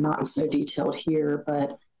 and not so detailed here,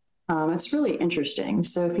 but it's really interesting.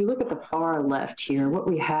 So if you look at the far left here, what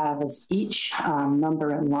we have is each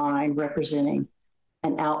number and line representing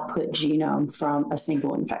an output genome from a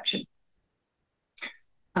single infection.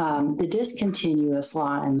 The discontinuous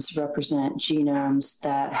lines represent genomes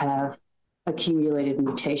that have accumulated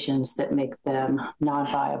mutations that make them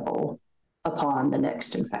non-viable upon the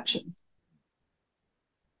next infection.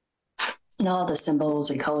 And all the symbols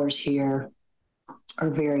and colors here are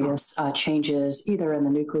various changes either in the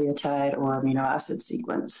nucleotide or amino acid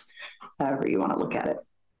sequence, however you want to look at it.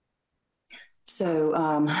 So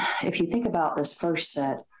if you think about this first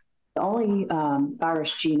set, the only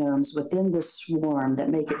virus genomes within this swarm that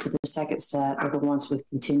make it to the second set are the ones with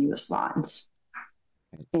continuous lines.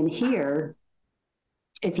 And here,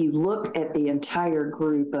 if you look at the entire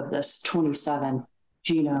group of this 27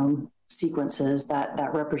 genome sequences,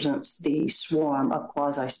 that represents the swarm of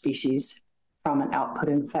quasi-species from an output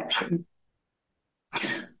infection.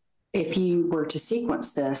 If you were to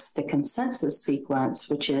sequence this, the consensus sequence,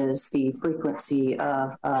 which is the frequency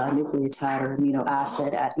of a nucleotide or amino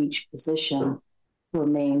acid at each position,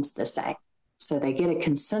 remains the same. So they get a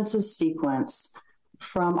consensus sequence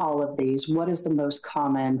from all of these. What is the most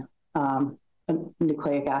common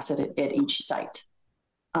nucleic acid at each site?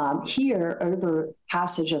 Here, over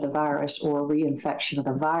passage of the virus or reinfection of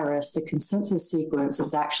the virus, the consensus sequence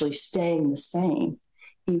is actually staying the same,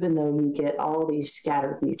 even though you get all these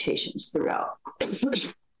scattered mutations throughout.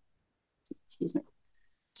 Excuse me.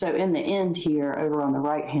 So in the end here, over on the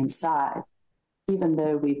right-hand side, even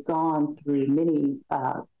though we've gone through many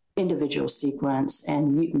individual sequence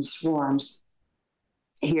and mutant swarms,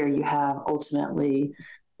 here you have ultimately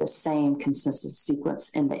the same consensus sequence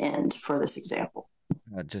in the end for this example.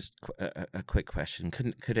 Just a quick question.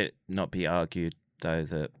 Could it not be argued, though,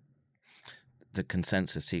 that the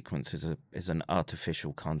consensus sequence is an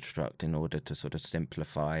artificial construct in order to sort of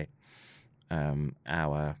simplify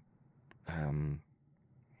our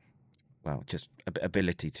just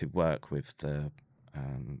ability to work with the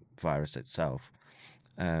virus itself?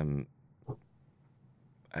 I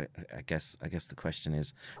guess the question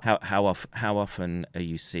is how often are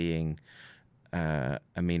you seeing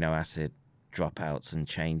amino acid dropouts and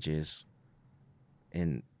changes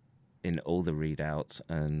in all the readouts,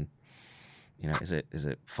 and is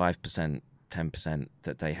it 5%, 10%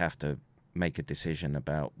 that they have to make a decision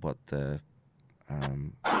about what the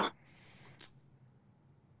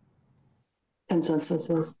consensus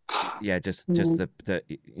is? Yeah, just the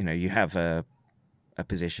you have a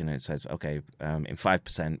position and it says, okay, in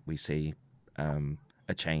 5% we see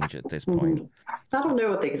a change at this point. I don't know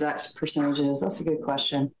what the exact percentage is. That's a good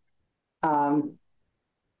question. I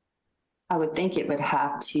would think it would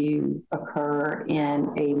have to occur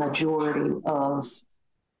in a majority of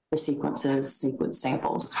the sequence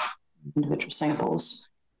samples, individual samples.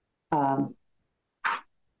 That's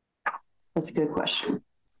a good question.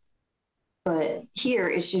 But here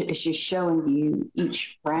it's just showing you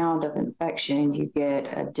each round of infection, you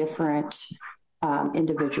get a different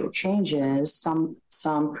individual changes, some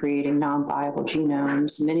creating non-viable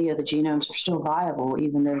genomes. Many of the genomes are still viable,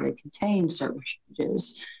 even though they contain certain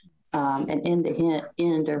changes. And in the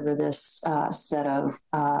end, over this set of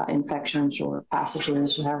infections or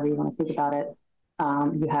passages, however you want to think about it,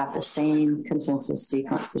 you have the same consensus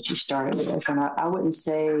sequence that you started with. And I wouldn't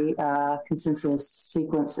say consensus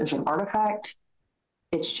sequence is an artifact.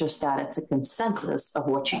 It's just that it's a consensus of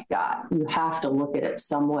what you got. You have to look at it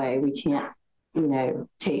some way. We can't,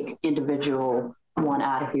 take individual one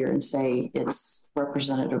out of here and say it's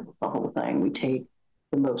representative of the whole thing. We take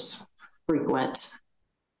the most frequent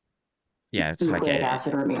it's nucleic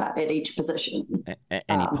acid or amino at each position.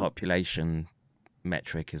 Any population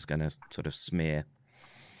metric is going to sort of smear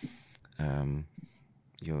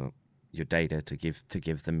your data to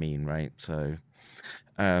give the mean, right? So,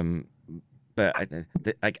 but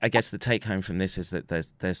I guess the take home from this is that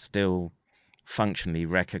there's still functionally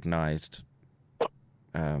recognized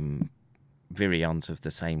virions of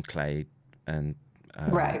the same clade and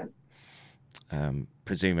right.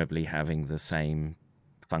 Presumably having the same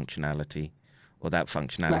functionality, or that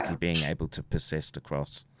functionality right. being able to persist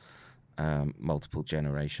across multiple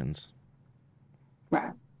generations.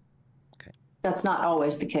 Right. Okay. That's not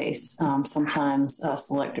always the case. Sometimes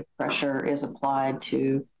selective pressure is applied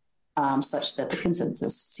to such that the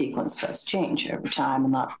consensus sequence does change over time,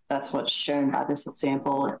 and that's what's shown by this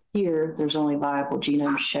example. Here, there's only viable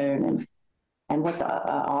genomes shown, and what the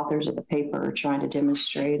authors of the paper are trying to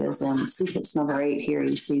demonstrate is in sequence number 8 here,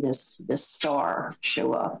 you see this star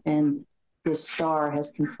show up, and this star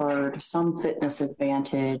has conferred some fitness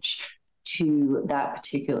advantage to that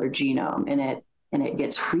particular genome, and it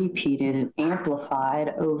gets repeated and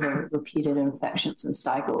amplified over repeated infections and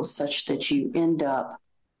cycles, such that you end up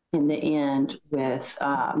in the end with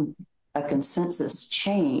a consensus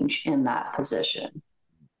change in that position.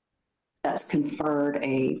 that's conferred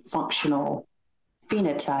a functional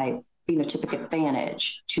phenotypic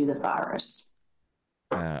advantage to the virus.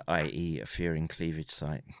 I.e. a furin cleavage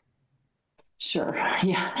site. Sure.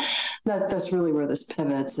 Yeah, that's really where this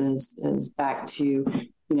pivots is back to,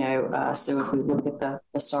 so if we look at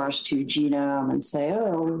the SARS-2 genome and say,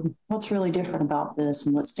 oh, what's really different about this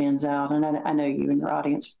and what stands out? And I know you and your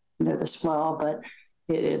audience know this well, but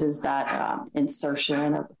it is that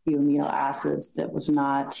insertion of a few amino acids that was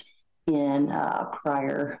not in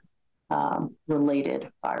prior related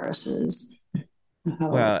viruses.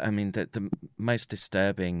 Well, I mean, the most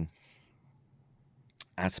disturbing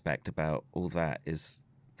aspect about all that is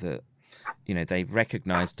that, they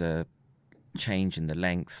recognized a change in the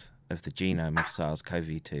length of the genome of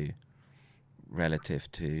SARS-CoV-2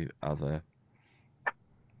 relative to other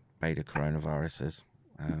beta coronaviruses.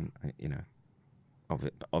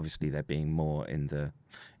 Obviously there being more in the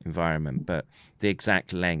environment, but the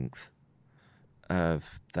exact length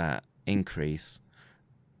of that increase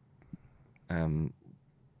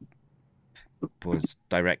was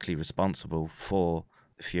directly responsible for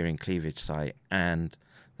the furin cleavage site and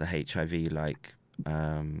the HIV-like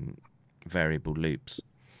variable loops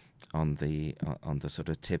on the sort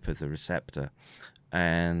of tip of the receptor.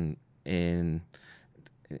 And in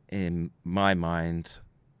my mind,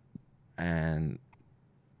 and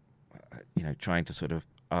trying to sort of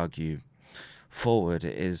argue forward,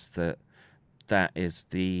 is that is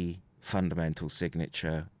the fundamental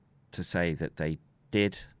signature to say that they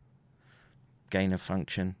did gain of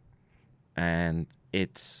function, and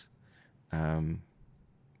it's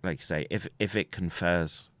like you say, if it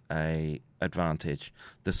confers a advantage,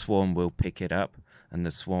 the swarm will pick it up and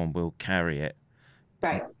the swarm will carry it.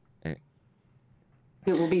 Right. It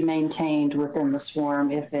will be maintained within the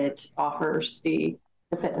swarm if it offers the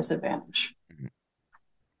fitness advantage.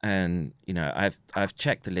 And I've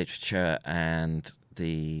checked the literature, and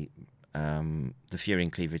the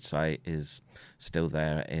furin cleavage site is still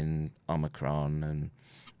there in Omicron,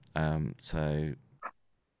 and so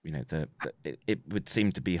it would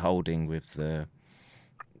seem to be holding with the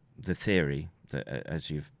theory that as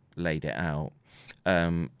you've laid it out.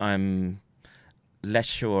 I'm less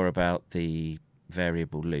sure about the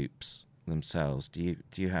variable loops themselves. Do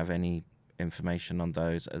you have any information on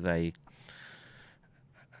those? Are they?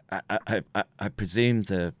 I presume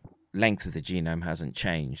the length of the genome hasn't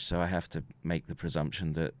changed, so I have to make the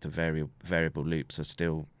presumption that the variable loops are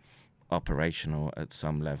still operational at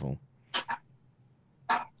some level.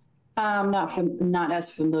 I'm not as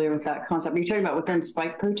familiar with that concept. Are you talking about within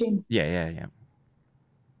spike protein? Yeah.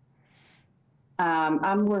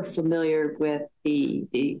 I'm more familiar with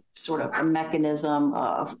the sort of a mechanism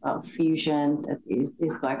of fusion that these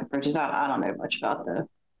glycoproteins. I don't know much about the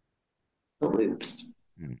loops.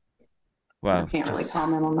 Well, I can't really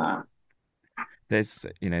comment on that. There's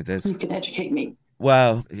you can educate me.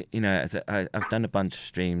 Well, I've done a bunch of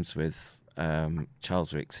streams with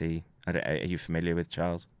Charles Rixey. Are you familiar with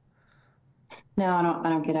Charles? No, I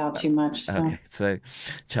don't get out too much. So. Okay, so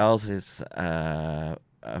Charles is a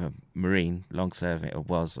Marine, long-serving, or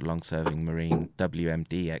was a long-serving Marine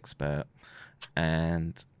WMD expert,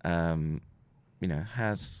 and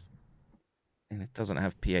has doesn't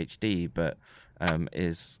have PhD, but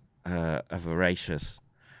is a voracious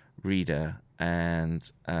reader,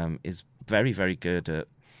 and is very, very good at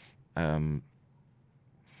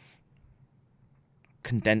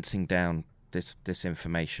condensing down this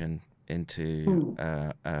information into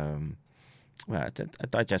a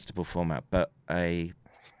digestible format, but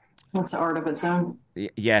that's the art of its own.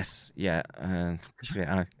 Yes, yeah. I'm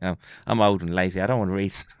old and lazy. I don't want to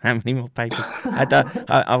read how many more papers.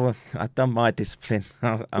 I've done my discipline.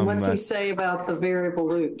 What's he say about the variable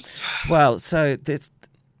loops? Well, so this,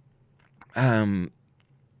 it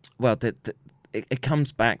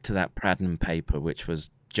comes back to that Pradhan paper, which was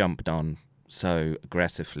jumped on so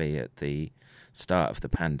aggressively at the start of the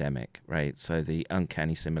pandemic, right? So the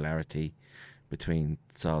uncanny similarity between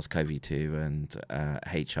SARS-CoV-2 and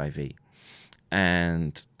HIV,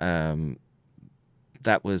 and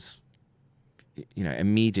that was,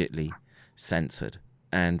 immediately censored.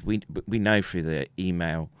 And we know through the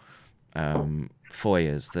email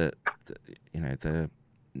foyers that the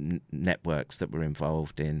networks that were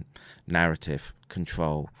involved in narrative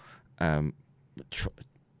control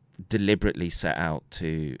deliberately set out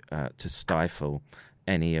to stifle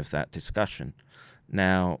any of that discussion.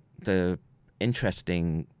 Now, the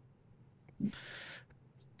interesting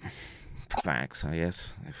facts, I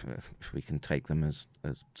guess, if we can take them as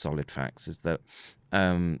solid facts, is that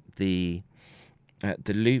the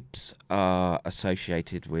loops are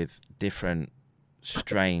associated with different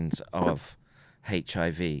strains of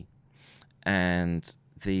HIV, And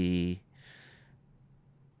the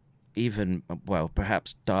even, well,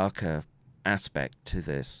 perhaps darker aspect to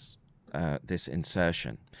this this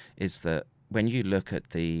insertion is that when you look at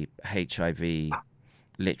the HIV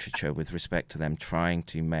literature with respect to them trying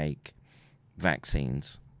to make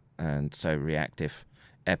vaccines, and so reactive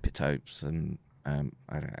epitopes, and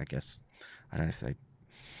I guess I don't know if they.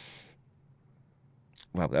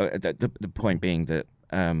 Well, the point being that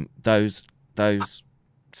those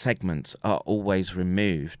segments are always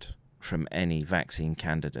removed from any vaccine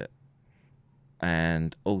candidate,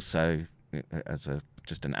 and also as a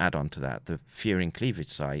just an add-on to that, the furin cleavage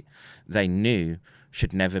site they knew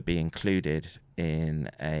should never be included in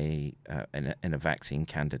a vaccine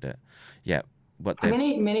candidate. Yeah, what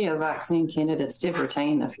many of the vaccine candidates did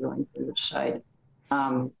retain the furin cleavage site,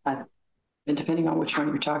 depending on which one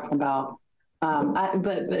you're talking about.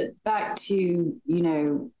 But back to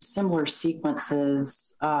similar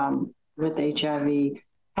sequences with HIV.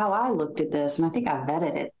 How I looked at this, and I think I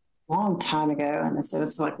vetted it a long time ago, and so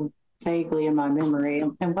it's like vaguely in my memory.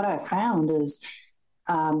 And what I found is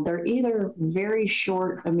they're either very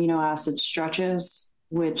short amino acid stretches,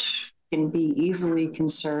 which can be easily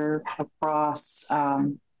conserved across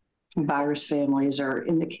virus families, or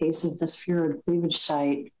in the case of this furin cleavage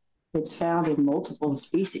site, it's found in multiple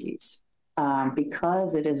species.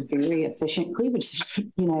 Because it is very efficient cleavage,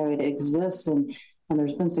 it exists, and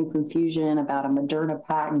there's been some confusion about a Moderna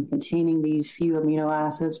patent containing these few amino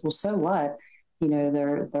acids. Well, so what?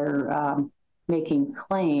 They're making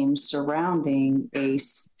claims surrounding a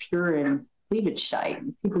furin cleavage site.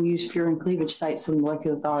 People use furin cleavage sites in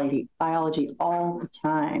molecular biology all the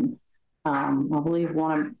time. I believe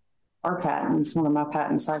one of my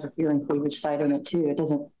patents has a furin cleavage site in it too. It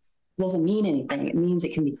doesn't mean anything. It means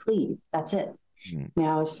it can be cleaved. That's it.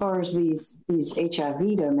 Now, as far as these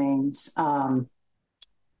HIV domains, I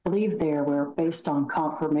believe they were based on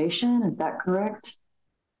conformation. Is that correct?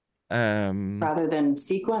 Rather than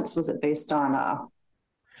sequence, was it based on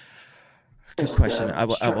good question. The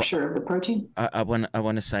structure of the protein? I want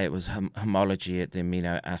to say it was homology at the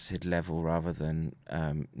amino acid level rather than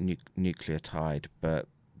nucleotide, but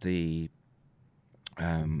the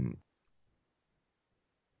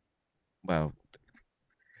well,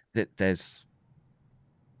 there's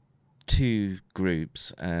two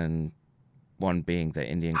groups, and one being the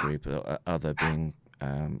Indian group, other being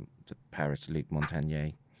the Paris Luc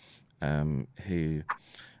Montagnier, who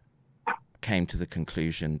came to the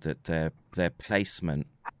conclusion that their placement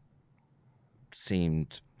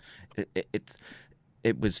seemed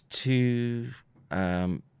it was too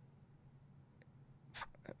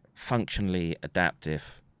functionally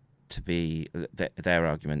adaptive to be their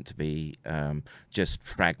argument to be just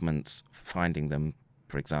fragments, finding them,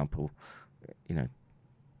 for example,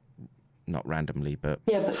 not randomly, but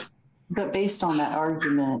but based on that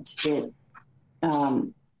argument,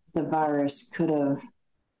 the virus could have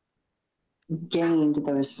gained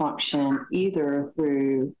those function either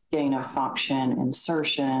through gain of function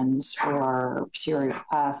insertions or serial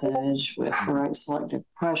passage with right selective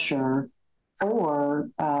pressure, or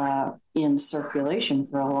in circulation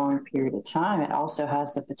for a long period of time. It also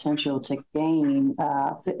has the potential to gain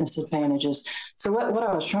fitness advantages. So what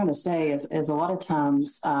I was trying to say is a lot of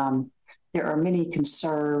times there are many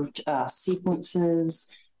conserved sequences,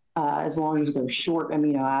 as long as they're short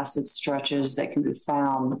amino acid stretches that can be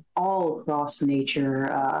found all across nature,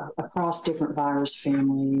 across different virus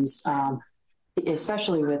families,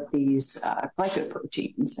 especially with these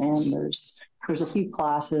glycoproteins. And there's a few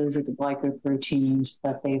classes of the glycoproteins,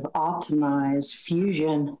 but they've optimized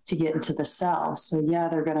fusion to get into the cell. So yeah,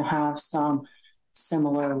 they're going to have some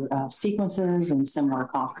similar sequences and similar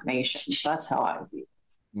conformations. That's how I view it.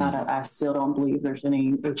 I still don't believe there's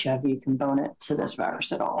any HIV component to this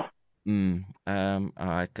virus at all.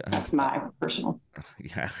 That's my personal.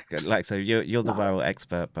 Yeah, like so you're the viral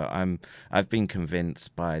expert, but I've been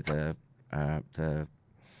convinced by the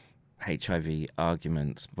HIV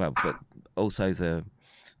arguments. Well, but also the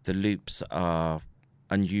loops are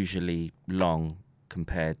unusually long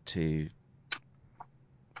compared to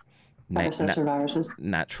viruses,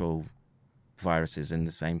 natural viruses in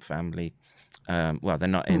the same family. Well, they're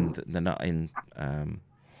not in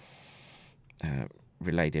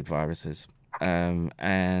related viruses,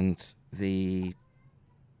 and the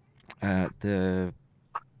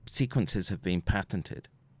sequences have been patented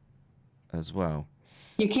as well.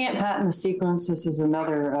 You can't patent the sequence. This is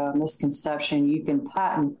another misconception. You can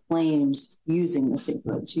patent claims using the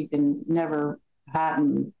sequence. You can never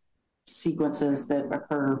patent sequences that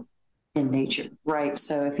occur in nature, right?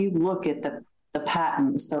 So if you look at the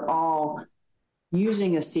patents, they're all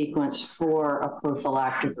using a sequence for a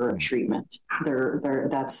prophylactic or a treatment.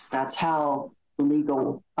 That's how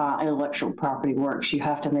legal intellectual property works. You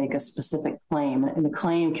have to make a specific claim, and the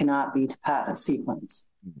claim cannot be to patent a sequence.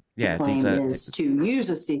 Yeah, the claim is to use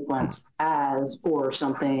a sequence as for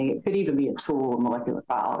something. It could even be a tool in molecular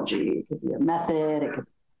biology. It could be a method. It could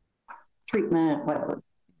be treatment, whatever.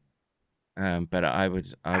 But I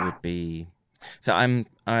would be. So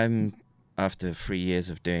I'm after 3 years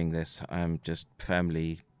of doing this, I'm just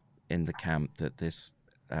firmly in the camp that this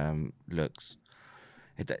looks.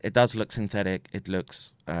 It does look synthetic. It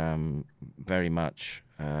looks very much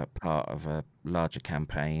part of a larger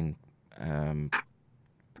campaign,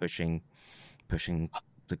 pushing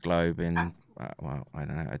the globe in well, I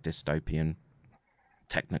don't know, a dystopian,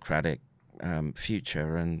 technocratic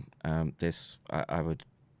future, and this I would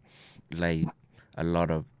lay a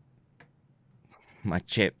lot of my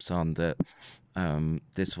chips on that.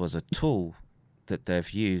 This was a tool that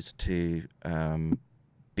they've used to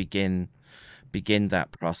begin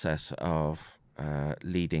that process of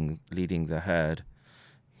leading the herd,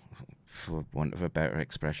 for want of a better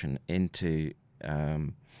expression, into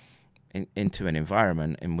an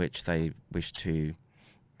environment in which they wish to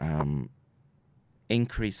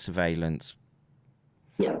increase surveillance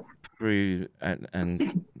through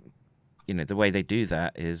and you know, the way they do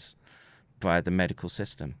that is via the medical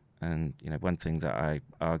system. And you know, one thing that I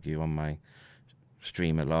argue on my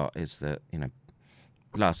stream a lot is that, you know,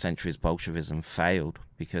 last century's Bolshevism failed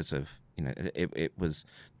because of, you know, it was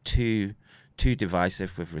too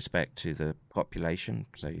divisive with respect to the population.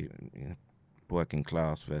 So you know, working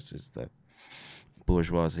class versus the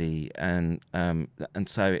bourgeoisie, and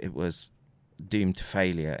so it was doomed to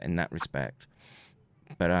failure in that respect.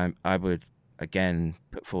 But I would again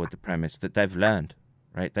put forward the premise that they've learned,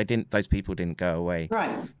 right? Those people didn't go away.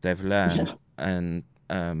 Right. They've learned, and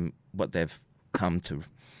what they've come to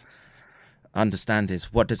understand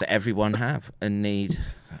is, what does everyone have and need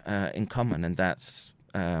in common, and that's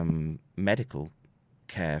medical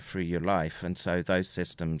care through your life. And so those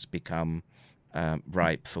systems become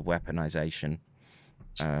ripe for weaponization,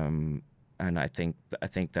 and I think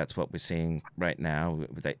that's what we're seeing right now.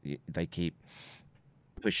 They keep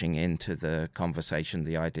pushing into the conversation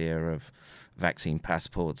the idea of vaccine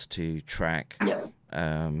passports to track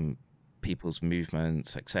people's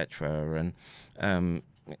movements, etc. And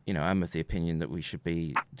you know, I'm of the opinion that we should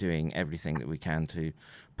be doing everything that we can to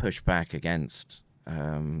push back against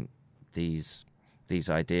these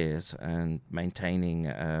ideas and maintaining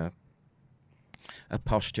a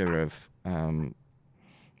posture of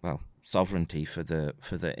sovereignty for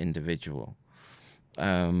the individual.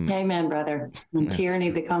 Amen, brother. When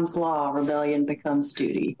tyranny becomes law, rebellion becomes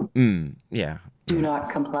duty. Yeah. Do not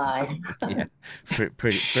comply. Yeah,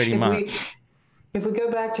 pretty much. If we go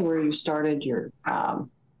back to where you started your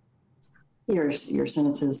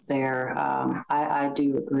sentences there, I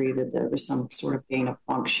do agree that there was some sort of gain of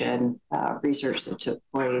function research that took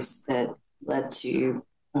place that led to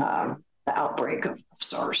the outbreak of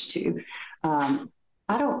SARS-2.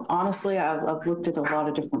 I don't, honestly, I've looked at a lot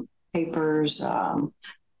of different papers,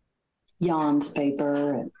 Jan's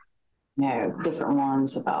paper, and you know, different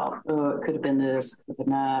ones about, oh, it could have been this, could have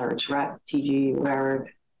been that, or it's rat TG, whatever.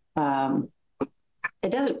 It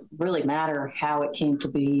doesn't really matter how it came to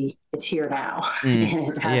be. It's here now, and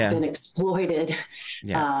it has been exploited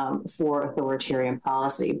for authoritarian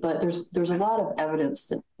policy. But there's a lot of evidence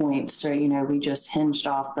that points to, you know, we just hinged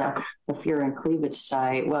off the fear and cleavage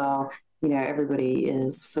site. Well, you know, everybody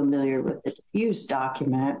is familiar with the diffuse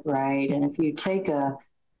document, right? And if you take a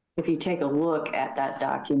look at that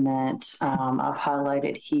document, I've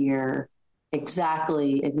highlighted here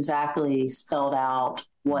exactly spelled out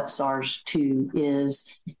what SARS-2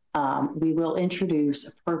 is. We will introduce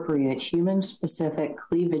appropriate human-specific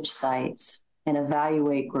cleavage sites and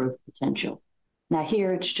evaluate growth potential. Now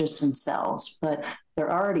here it's just in cells, but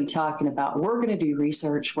they're already talking about, we're going to do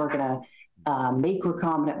research, we're going to make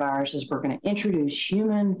recombinant viruses, we're going to introduce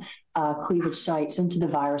human cleavage sites into the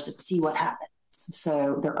virus and see what happens.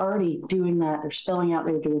 So they're already doing that. They're spelling out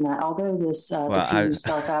they're doing that. Although this diffuse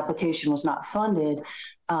dark application was not funded,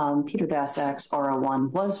 Peter Daszak's R01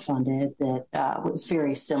 was funded that was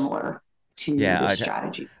very similar to this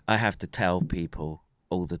strategy. I have to tell people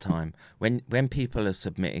all the time, when people are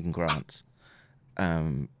submitting grants,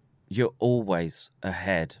 you're always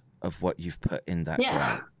ahead of what you've put in that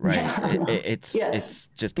grant, right? Yeah. It's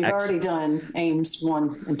just you've already done aims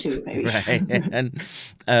 1 and 2, maybe. Right.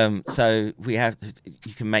 And so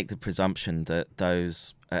you can make the presumption that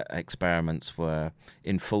those experiments were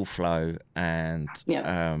in full flow and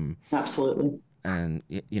absolutely.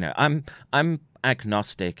 I'm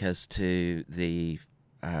agnostic as to the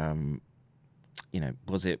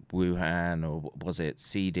was it Wuhan or was it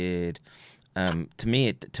seeded? To me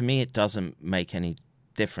it doesn't make any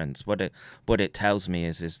difference. What it tells me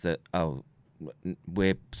is that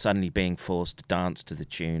we're suddenly being forced to dance to the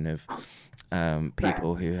tune of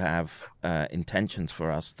people who have intentions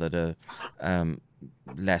for us that are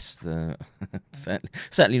less than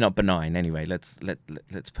certainly not benign. Anyway, let's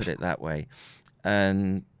put it that way.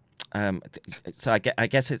 And so I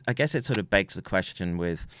guess it sort of begs the question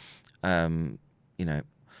with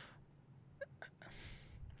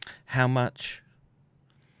how much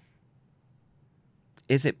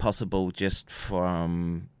is it possible just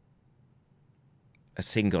from a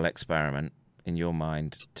single experiment in your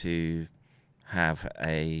mind to have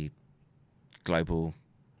a global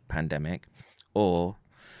pandemic, or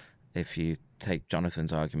if you take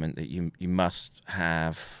Jonathan's argument that you must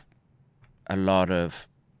have a lot of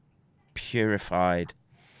purified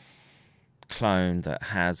clone that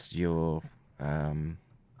has your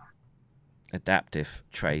adaptive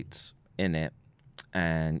traits in it,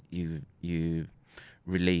 and you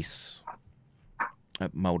release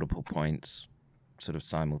at multiple points sort of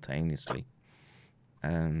simultaneously.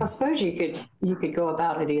 I suppose you could go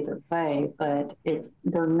about it either way, but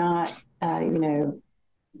they're not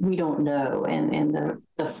we don't know, and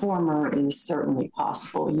the former is certainly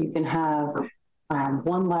possible. You can have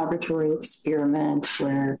one laboratory experiment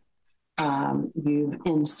where you've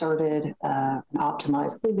inserted an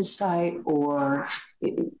optimized cleavage site, or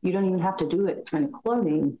you don't even have to do it in a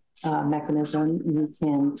cloning mechanism. You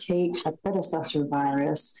can take a predecessor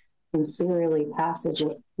virus and serially passage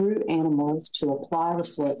it through animals to apply the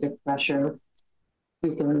selective pressure.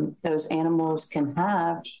 Those animals can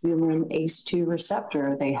have human ACE2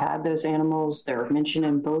 receptor. They had those animals. They're mentioned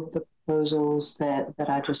in both the proposals that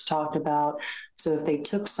I just talked about. So if they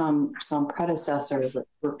took some predecessor that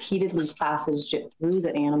repeatedly passaged it through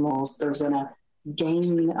the animals, there's going to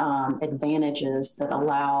gain advantages that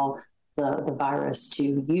allow the virus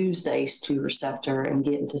to use the ACE2 receptor and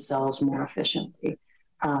get into cells more efficiently.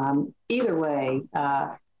 Either way,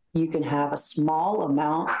 you can have a small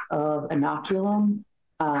amount of inoculum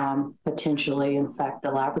potentially infect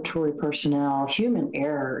the laboratory personnel. Human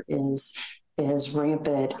error is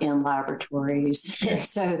rampant in laboratories.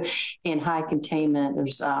 So in high containment,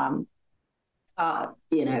 there's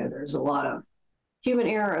there's a lot of human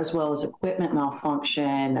error as well as equipment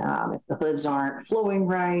malfunction. If the hoods aren't flowing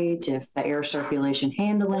right, if the air circulation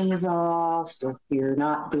handling is off, if you're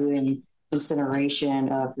not doing incineration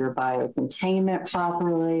of your biocontainment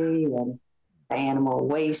properly, and the animal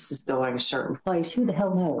waste is going a certain place. Who the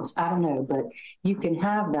hell knows? I don't know, but you can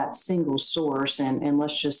have that single source, and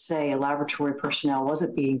let's just say a laboratory personnel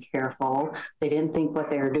wasn't being careful. They didn't think what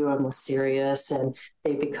they were doing was serious, and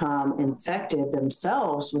they become infected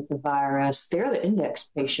themselves with the virus. They're the index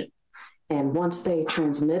patient. And once they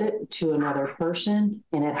transmit it to another person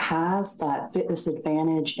and it has that fitness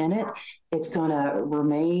advantage in it, it's going to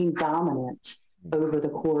remain dominant over the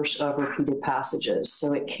course of repeated passages.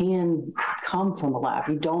 So it can come from a lab.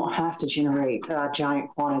 You don't have to generate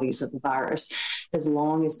giant quantities of the virus, as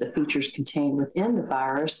long as the features contained within the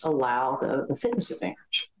virus allow the fitness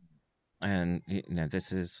advantage. And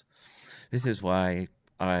this is why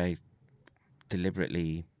I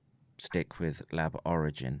deliberately stick with lab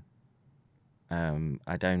origin.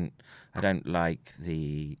 I don't like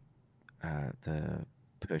the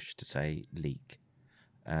push to say leak.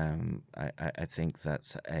 I think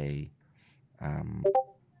that's a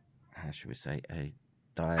how should we say, a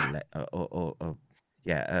dialect or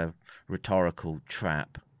a rhetorical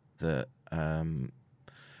trap that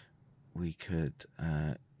we could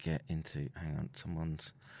get into. Hang on,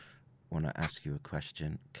 someone's want to ask you a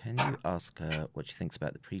question. Can you ask her what she thinks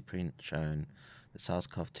about the preprint showing that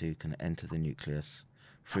SARS-CoV-2 can enter the nucleus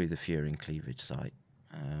through the furin cleavage site?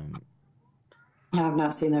 I've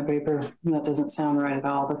not seen that paper. That doesn't sound right at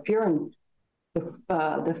all. The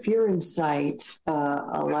furin site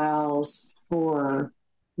allows for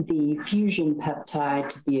the fusion peptide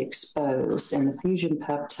to be exposed, and the fusion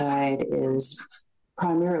peptide is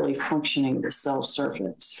primarily functioning the cell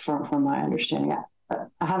surface, from my understanding.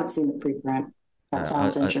 I haven't seen the preprint. That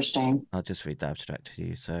sounds interesting. I'll just read the abstract to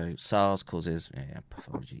you. So SARS causes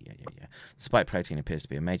pathology. Yeah. The spike protein appears to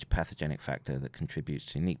be a major pathogenic factor that contributes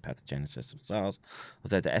to unique pathogenesis of SARS.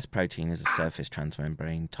 Although the S protein is a surface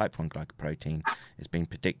transmembrane, type 1 glycoprotein is being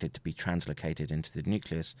predicted to be translocated into the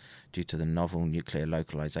nucleus due to the novel nuclear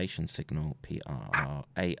localization signal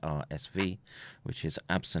ARSV, which is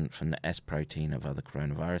absent from the S protein of other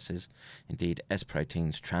coronaviruses. Indeed, S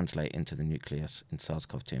proteins translate into the nucleus in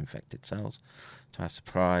SARS-CoV-2 infected cells. To our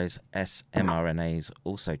surprise, S-mRNAs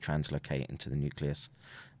also translocate into the nucleus.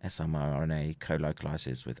 S-mRNA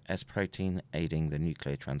co-localizes with S protein, aiding the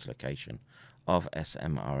nuclear translocation of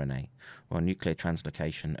S-mRNA. While nuclear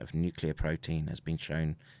translocation of nuclear protein has been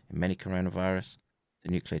shown in many coronavirus,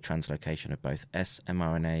 the nuclear translocation of both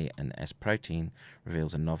S-mRNA and S protein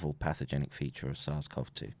reveals a novel pathogenic feature of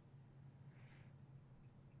SARS-CoV-2.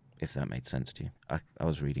 If that made sense to you. I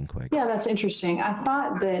was reading quick. Yeah, that's interesting. I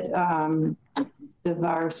thought that the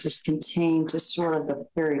virus was contained to sort of the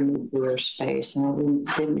perinuclear space, and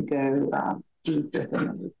it didn't go deep within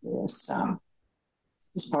the nucleus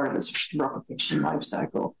as part of its replication life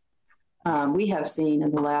cycle. We have seen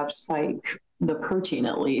in the lab spike, the protein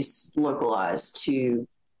at least, localized to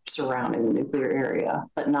surrounding the nuclear area,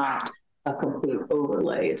 but not a complete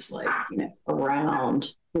overlay. It's like,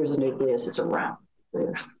 around, here's a nucleus, it's around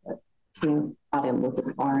this. But, I didn't look at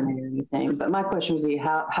the RNA or anything. But my question would be,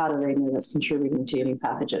 how do they know that's contributing to any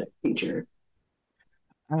pathogenic feature?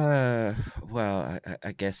 Well,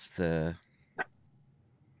 I guess the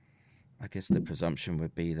presumption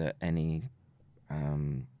would be that any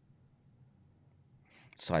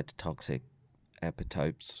cytotoxic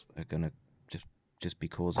epitopes are going to just be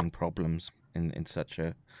causing problems in such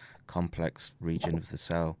a complex region of the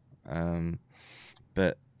cell.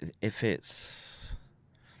 But if it's,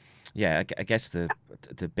 I guess the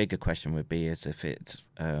bigger question would be is if it's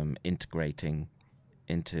integrating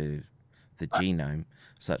into the genome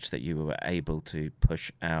such that you were able to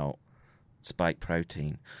push out spike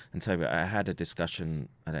protein. And so I had a discussion,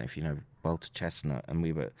 I don't know if you know Walter Chestnut, and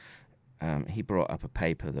we were he brought up a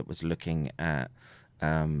paper that was looking at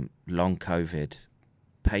long COVID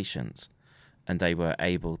patients, and they were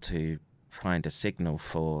able to find a signal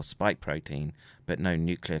for spike protein but no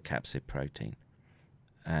nuclear capsid protein.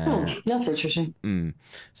 That's interesting.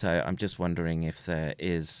 So I'm just wondering if there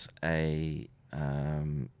is a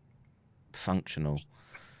functional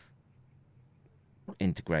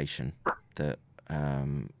integration that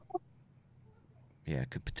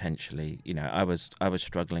could potentially, I was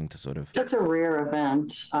struggling to sort of. It's a rare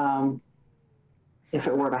event. If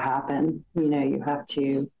it were to happen, you have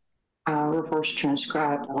to reverse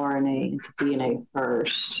transcribe the RNA into DNA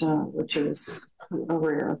first, which is a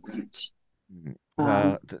rare event.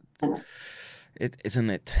 Well, isn't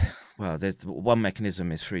it? Well, there's one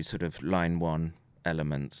mechanism is through sort of line 1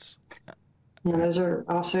 elements. Those are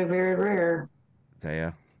also very rare. They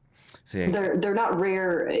are. See, they're not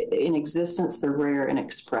rare in existence; they're rare in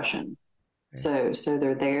expression. Yeah. So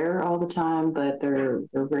they're there all the time, but they're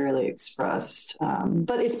rarely expressed.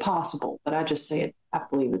 But it's possible. But I just say it. I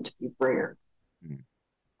believe it to be rare.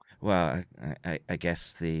 Well, I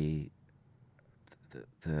guess the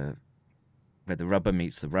where the rubber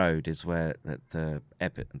meets the road is where the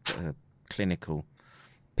clinical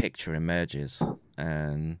picture emerges,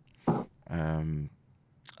 and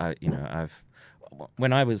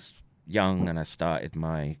when I was young and I started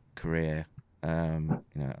my career, I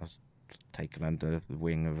was taken under the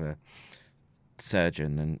wing of a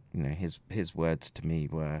surgeon, and his words to me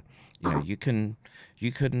were, you can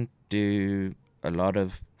do a lot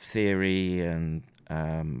of theory and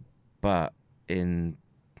but in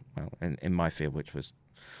my field, which was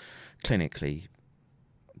clinically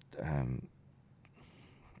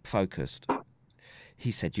focused,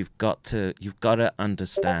 he said you've got to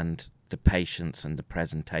understand the patients and the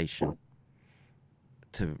presentation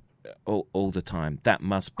to all the time. That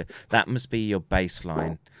must be your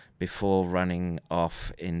baseline before running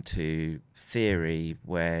off into theory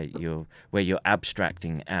where you're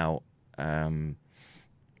abstracting out data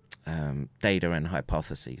and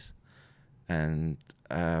hypotheses. And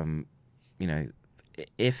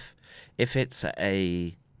if it's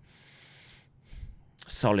a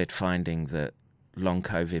solid finding that long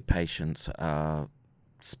COVID patients are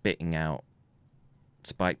spitting out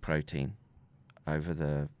spike protein over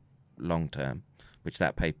the long term, which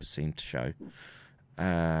that paper seemed to show,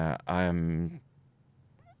 I'm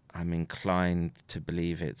inclined to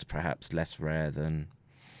believe it's perhaps less rare than.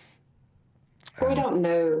 We don't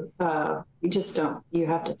know. You just don't. You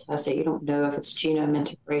have to test it. You don't know if it's genome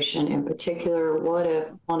integration in particular. What if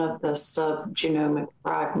one of the subgenomic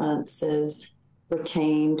fragments is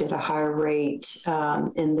retained at a higher rate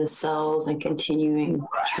in the cells and continuing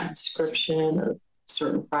transcription of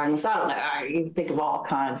certain fragments. I don't know. You can think of all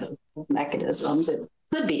kinds of mechanisms. It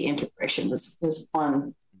could be integration is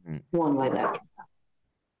one way that can happen.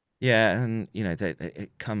 Yeah, and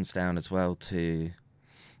it comes down as well to,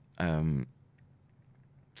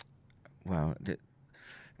 well,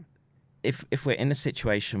 if we're in a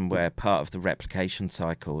situation where part of the replication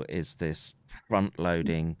cycle is this front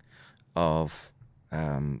loading of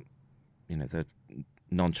the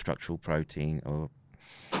non-structural protein, or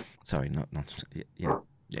sorry,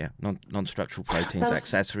 non-structural proteins,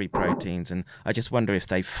 accessory proteins, and I just wonder if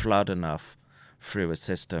they flood enough through a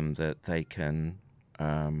system that they can,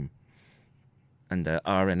 and the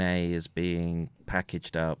RNA is being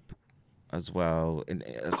packaged up as well, in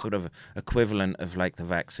a sort of equivalent of like the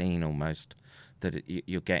vaccine almost, that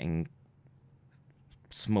you're getting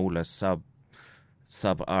smaller sub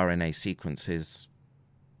RNA sequences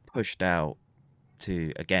pushed out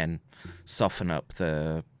to again soften up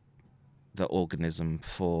the organism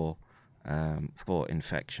for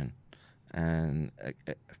infection. And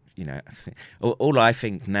all I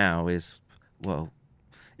think now is, well,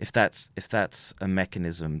 if that's a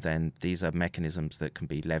mechanism, then these are mechanisms that can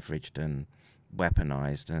be leveraged and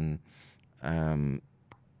weaponized. And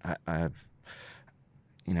I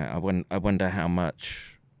wonder how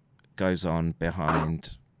much goes on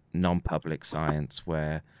behind non-public science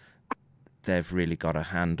where they've really got a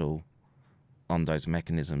handle on those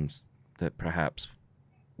mechanisms that perhaps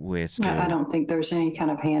we're still... I don't think there's any kind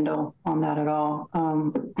of handle on that at all.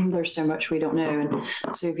 There's so much we don't know. And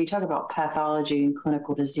so if you talk about pathology and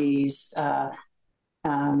clinical disease,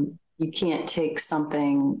 you can't take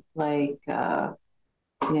something like, a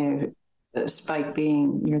spike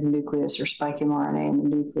being near the nucleus or spike mRNA in the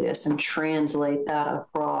nucleus and translate that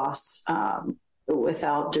across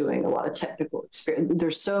without doing a lot of technical experience.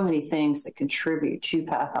 There's so many things that contribute to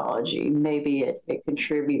pathology. Maybe it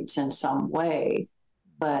contributes in some way,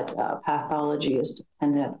 but pathology is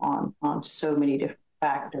dependent on so many different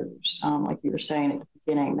factors. Like you were saying at the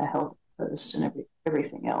beginning, the health post and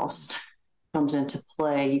everything else comes into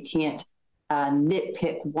play. You can't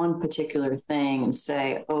nitpick one particular thing and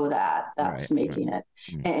say, oh, that's making it.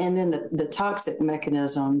 And then the toxic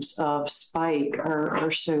mechanisms of spike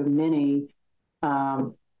are so many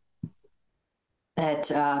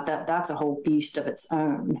that's a whole beast of its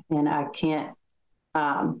own. And I can't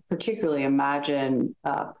particularly imagine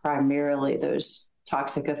primarily those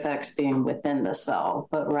toxic effects being within the cell,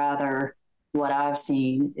 but rather what I've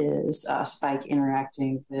seen is spike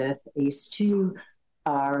interacting with ACE2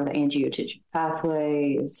 or the angiotensin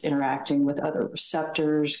pathway. It's interacting with other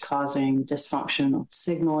receptors, causing dysfunctional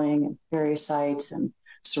signaling in pericytes and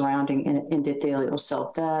surrounding endothelial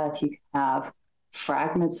cell death. You can have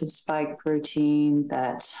fragments of spike protein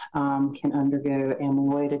that can undergo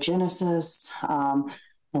amyloidogenesis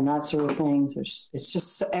and that sort of thing. It's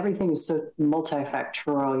just everything is so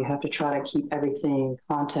multifactorial. You have to try to keep everything in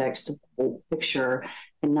context of the whole picture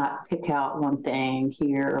and not pick out one thing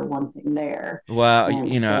here or one thing there. Well,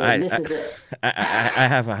 and I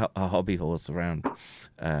have a hobby horse around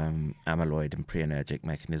amyloid and prenergic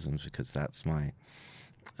mechanisms because that's my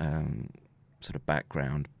sort of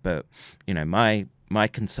background. But my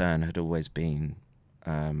concern had always been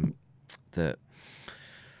that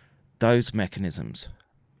those mechanisms,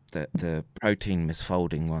 that the protein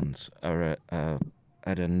misfolding ones, are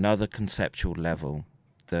at another conceptual level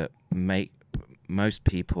that make most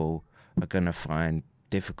people are going to find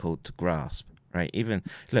difficult to grasp, right? Even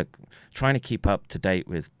trying to keep up to date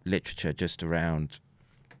with literature just around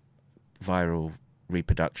viral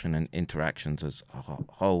reproduction and interactions as a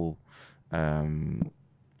whole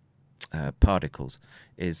particles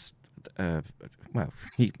is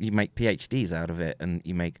you make PhDs out of it, and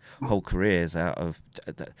you make whole careers out of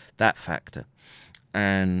that factor.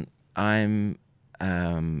 And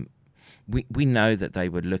we know that they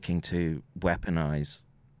were looking to weaponize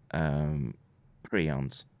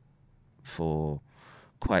prions for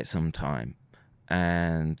quite some time,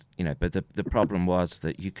 and but the problem was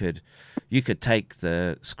that you could take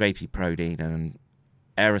the scrapey protein and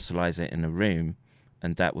aerosolize it in a room,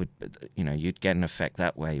 and that would you'd get an effect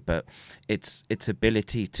that way, but its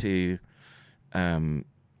ability to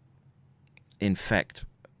infect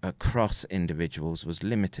across individuals was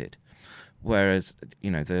limited. Whereas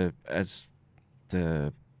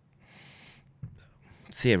the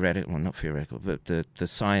theoretical, well, not theoretical, but the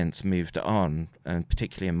science moved on, and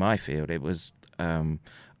particularly in my field, it was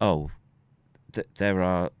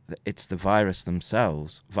it's the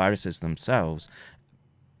viruses themselves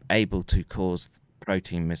able to cause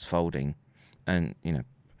protein misfolding, and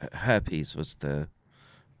herpes was the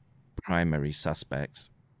primary suspect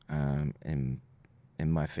in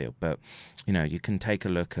my field. But you can take a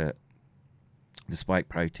look at the spike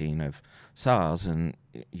protein of SARS, and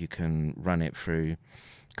you can run it through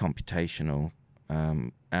computational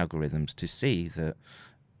algorithms to see that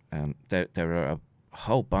there are a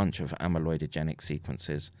whole bunch of amyloidogenic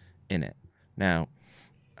sequences in it. Now,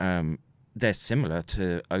 they're similar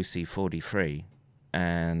to OC43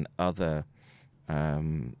 and other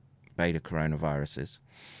beta coronaviruses,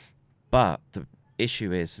 but the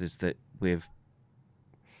issue is that we've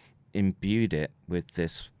imbued it with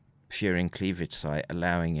this furin cleavage site,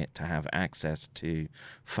 allowing it to have access to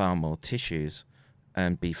far more tissues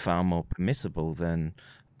and be far more permissible than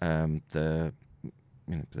the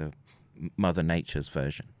Mother Nature's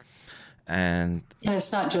version. And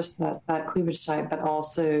it's not just that cleavage site, but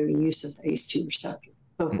also use of the ACE2 receptor.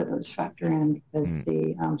 Both of those factor in as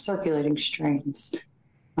the circulating strains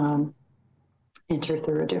enter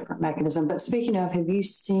through a different mechanism. But speaking of, have you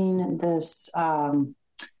seen this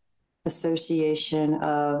association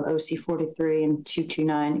of OC43 and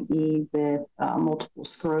 229E with multiple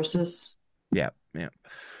sclerosis? Yeah.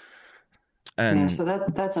 So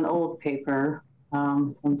that's an old paper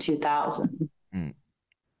from 2000.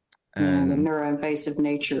 And the neuroinvasive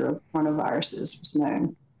nature of coronaviruses was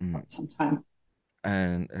known for some time.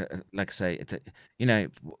 And like I say,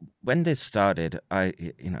 when this started, I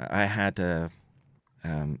had a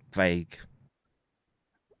vague,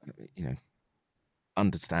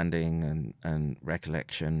 understanding and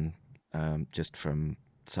recollection just from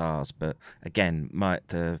SARS. But again,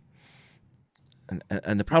 the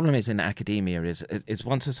problem is in academia is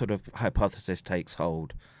once a sort of hypothesis takes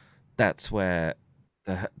hold, that's where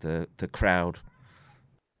the crowd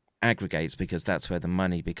aggregates, because that's where the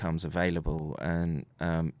money becomes available. And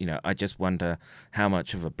I just wonder how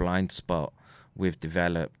much of a blind spot we've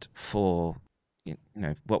developed for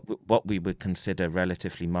what we would consider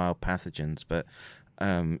relatively mild pathogens. But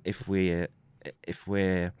if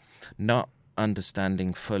we're not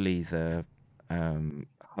understanding fully the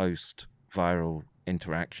host viral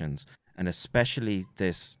interactions, and especially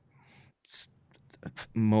this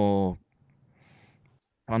more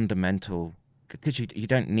fundamental, because you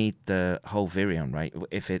don't need the whole virion, right?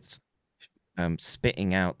 If it's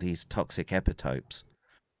spitting out these toxic epitopes,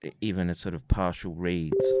 even as sort of partial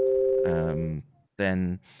reads,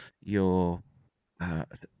 then you're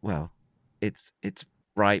it's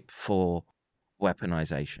ripe for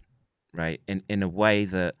weaponization, right? In a way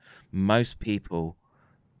that most people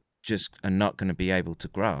just are not going to be able to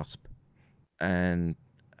grasp. And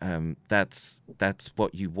that's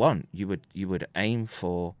what you want. You would aim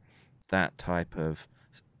for that type of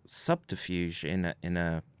subterfuge in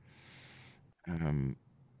an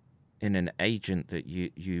agent that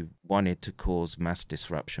you wanted to cause mass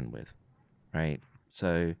disruption with, right?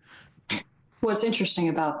 So what's interesting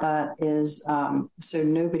about that is so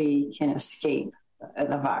nobody can escape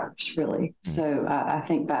the virus, really. So I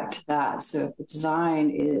think back to that. So if the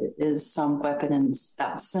design is some weapon in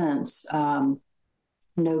that sense,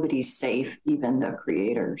 nobody's safe, even the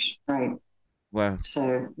creators, right? Well,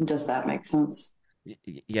 so does that make sense?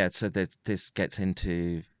 Yeah. So this gets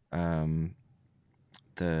into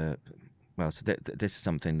this is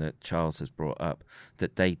something that Charles has brought up,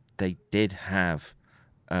 that they did have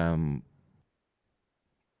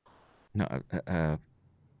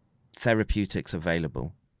therapeutics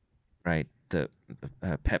available, right? The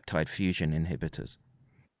peptide fusion inhibitors,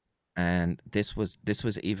 and this was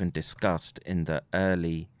even discussed in the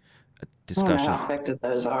early discussion. I don't know how effective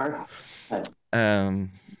those are, but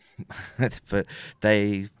but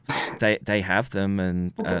they have them,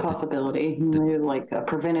 and it's a possibility. Like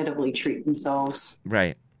preventatively treat themselves,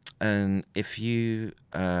 right? And if you're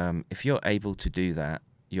able to do that,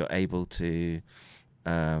 you're able to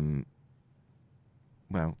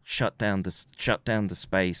shut down the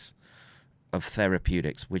space of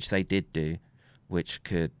therapeutics, which they did do, which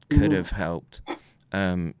could have helped.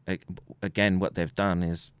 Again, what they've done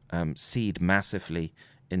is seed massively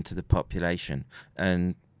into the population,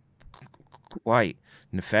 and quite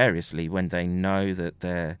nefariously, when they know that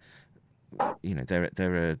there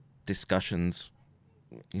are discussions.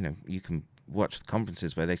 You can watch the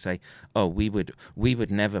conferences where they say, "Oh, we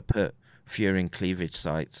would never put furin cleavage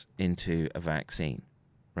sites into a vaccine,"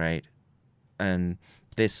 right? And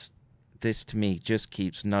this to me just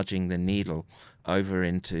keeps nudging the needle over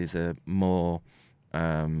into the more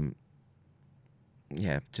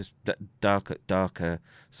just the darker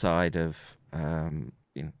side of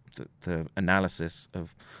the analysis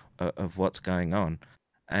of what's going on.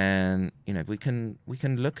 And we can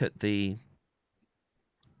look at the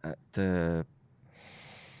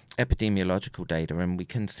epidemiological data, and we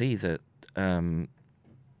can see that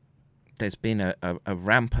there's been a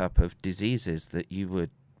ramp up of diseases that you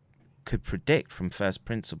could predict from first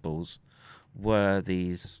principles were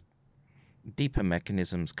these deeper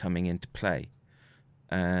mechanisms coming into play.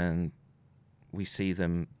 And we see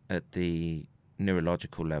them at the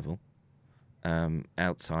neurological level,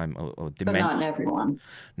 Alzheimer's or dementia. But not in everyone.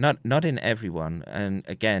 Not in everyone. And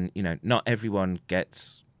again, not everyone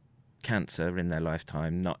gets cancer in their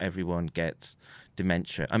lifetime. Not everyone gets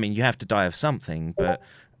dementia. I mean, you have to die of something, but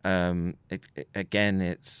again,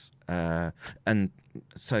 it's and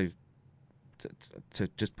so to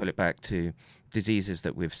just pull it back to diseases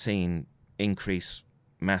that we've seen increase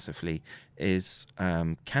massively is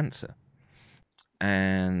cancer,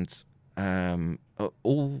 and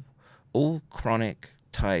all chronic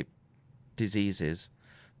type diseases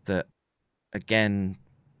that again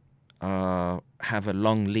have a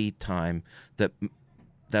long lead time, that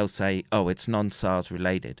they'll say, oh, it's non-SARS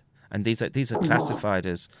related, and these are classified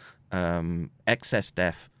as excess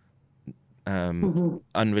death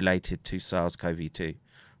unrelated to SARS-CoV-2.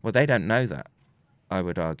 Well, they don't know that, I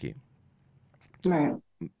would argue. Right.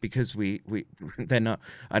 Because they're not.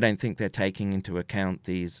 I don't think they're taking into account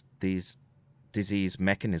these disease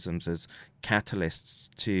mechanisms as catalysts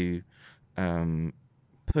to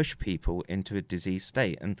push people into a disease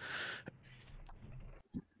state. And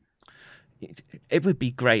it would be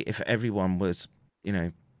great if everyone was,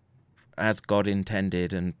 as God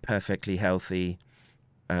intended and perfectly healthy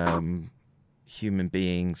human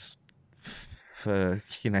beings for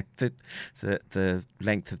the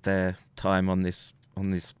length of their time on this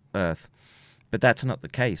earth, but that's not the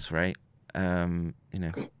case, right? I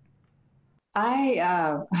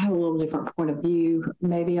have a little different point of view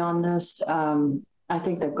maybe on this. I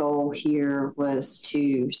think the goal here was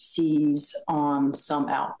to seize on some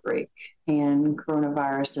outbreak, and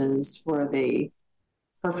coronaviruses were the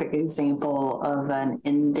perfect example of an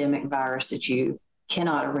endemic virus that you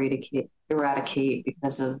cannot eradicate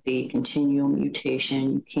because of the continual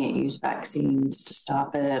mutation. You can't use vaccines to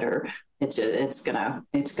stop it, or it's gonna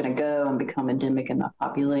go and become endemic in the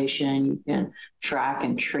population. You can track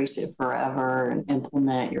and trace it forever and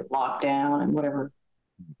implement your lockdown and whatever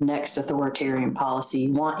next authoritarian policy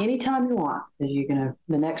you want anytime you want, because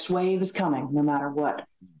the next wave is coming no matter what.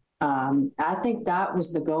 I think that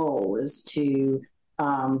was the goal, is to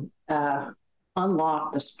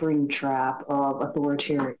unlock the spring trap of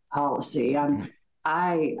authoritarian policy.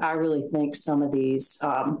 I really think some of these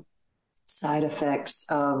side effects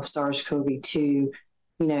of SARS-CoV-2,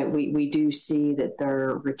 we do see that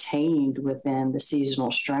they're retained within the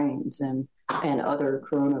seasonal strains and other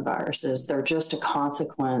coronaviruses. They're just a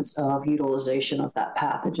consequence of utilization of that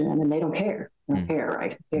pathogen, and they don't care. They don't care,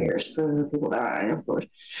 right? Who cares? For the people dying, of course.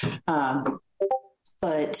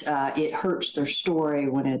 But it hurts their story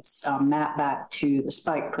when it's mapped back to the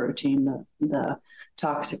spike protein, the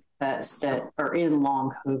toxic effects that are in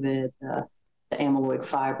long COVID, the amyloid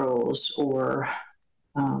fibrils, or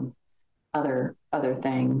other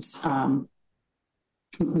things,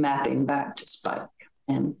 mapping back to spike.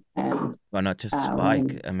 And well, not just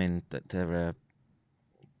spike. I mean, there are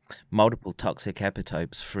multiple toxic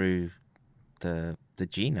epitopes through the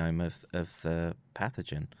genome of the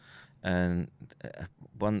pathogen. And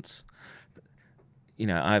once,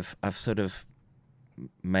 I've sort of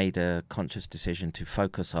made a conscious decision to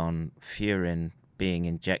focus on furin being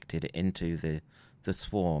injected into the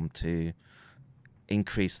swarm to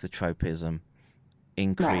increase the tropism,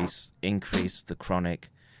 increase the chronic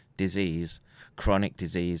disease. Chronic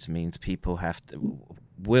disease means people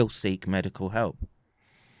will seek medical help.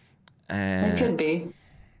 It could be.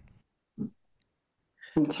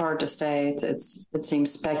 It's hard to say. It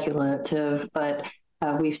seems speculative, but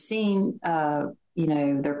we've seen,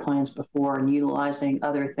 their plans before in utilizing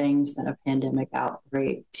other things than a pandemic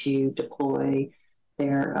outbreak to deploy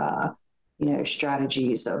their,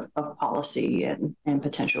 strategies of policy and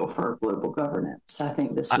potential for global governance. I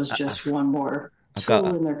think this was just one more tool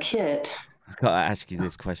in their kit. I've got to ask you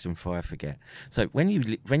this question before I forget. So when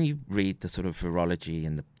you read the sort of virology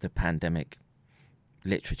and the pandemic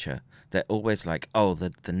literature, they're always like, oh,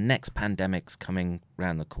 the next pandemic's coming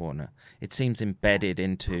around the corner. It seems embedded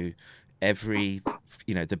into every,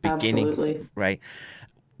 the beginning. Absolutely. Right?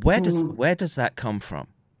 Where does that come from?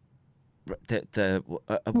 At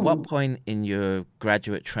what point in your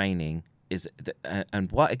graduate training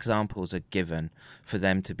and what examples are given for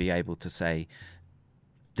them to be able to say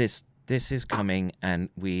this is coming, and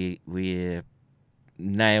we're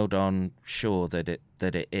nailed on sure that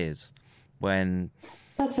it is? When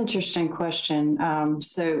That's an interesting question.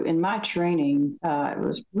 So in my training, it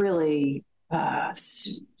was really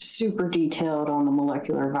super detailed on the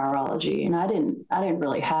molecular virology, and I didn't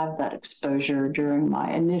really have that exposure during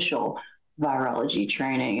my initial virology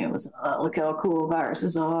training. It was, look how cool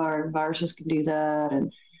viruses are, viruses can do that,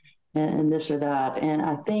 and this or that. And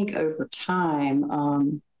I think over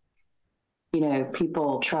time,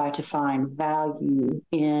 people try to find value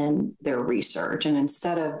in their research, and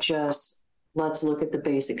instead of just let's look at the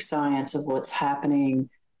basic science of what's happening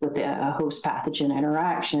with the host pathogen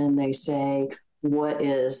interaction, they say, what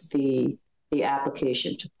is the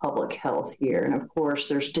application to public health here? And of course,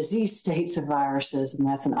 there's disease states of viruses, and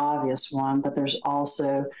that's an obvious one, but there's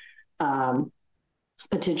also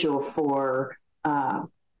potential for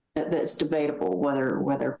that's debatable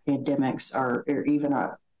whether pandemics are even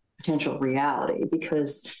a potential reality,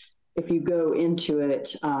 because if you go into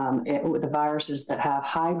it with the viruses that have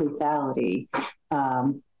high lethality,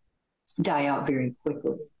 die out very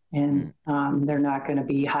quickly, and they're not going to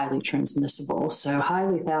be highly transmissible. So high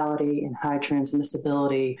lethality and high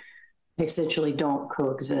transmissibility essentially don't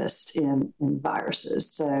coexist in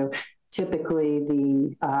viruses. So typically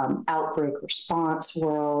the outbreak response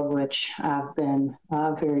world, which I've been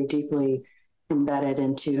very deeply embedded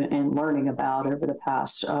into and learning about over the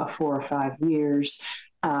past 4 or 5 years,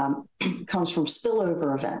 comes from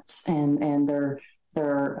spillover events, and they're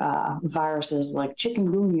viruses like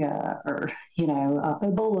chikungunya or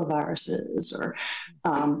Ebola viruses or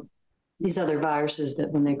these other viruses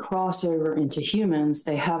that when they cross over into humans,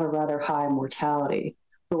 they have a rather high mortality.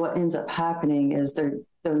 But what ends up happening is they're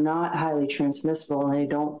not highly transmissible, and they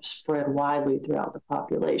don't spread widely throughout the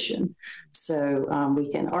population. So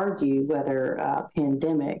we can argue whether a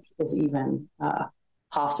pandemic is even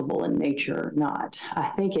possible in nature or not. I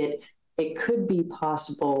think it could be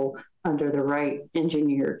possible under the right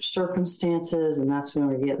engineered circumstances, and that's when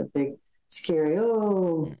we get the big scary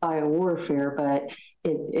biowarfare. But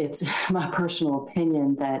it's my personal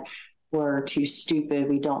opinion that we're too stupid.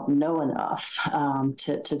 We don't know enough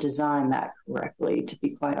to design that correctly, to be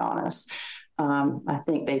quite honest. I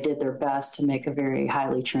think they did their best to make a very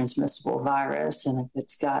highly transmissible virus, and if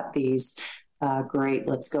it's got these great,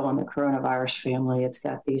 let's go on the coronavirus family, it's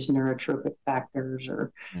got these neurotropic factors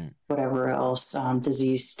or whatever else,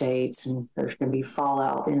 disease states, and there's going to be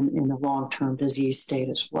fallout in the long-term disease state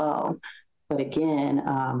as well. But again,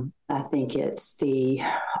 I think it's the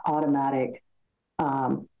automatic,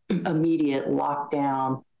 immediate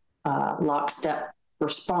lockdown, lockstep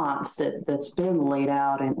response that's been laid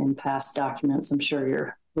out in past documents. I'm sure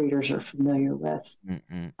your readers are familiar with.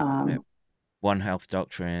 One Health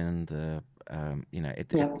doctrine,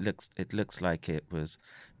 it looks like it was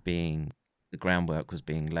the groundwork was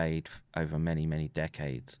being laid over many, many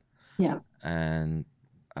decades. Yeah. And,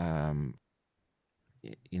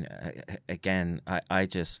 again, I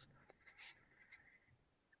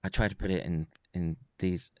try to put it in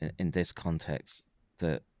this context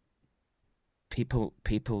that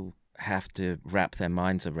people have to wrap their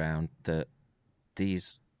minds around that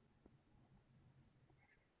these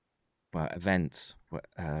events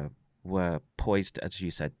were poised, as you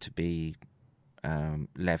said, to be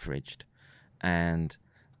leveraged, and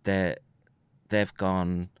they've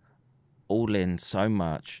gone all in so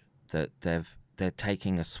much that they're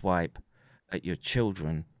taking a swipe at your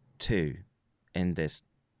children too in this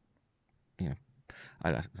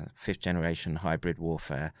fifth generation hybrid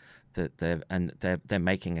warfare, that they're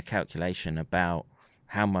making a calculation about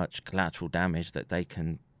how much collateral damage that they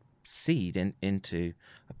can seed into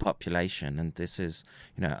a population. And this is,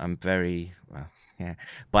 I'm very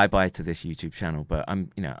bye to this YouTube channel, but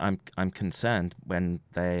I'm concerned when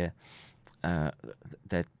they're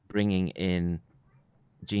bringing in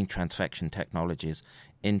gene transfection technologies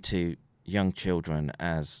into young children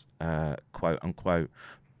as quote unquote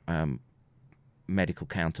medical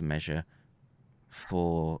countermeasure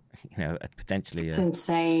for potentially it's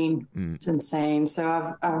insane. It's insane. So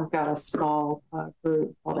I've got a small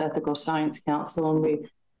group called Ethical Science Council, and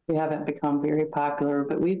we haven't become very popular,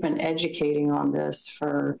 but we've been educating on this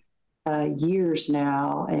for years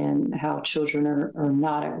now, and how children are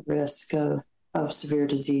not at risk of severe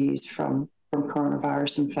disease from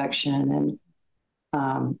coronavirus infection,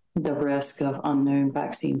 and the risk of unknown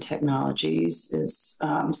vaccine technologies is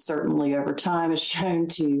certainly over time is shown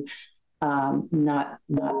to not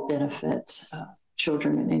benefit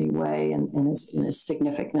children in any way, and is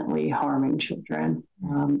significantly harming children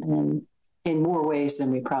and in more ways than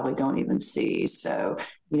we probably don't even see. So,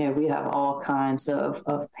 we have all kinds of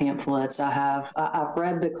pamphlets. I've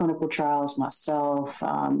read the clinical trials myself.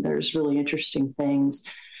 There's really interesting things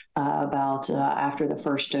about after the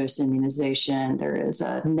first dose immunization, there is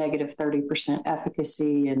a negative 30%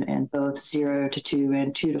 efficacy in both 0 to 2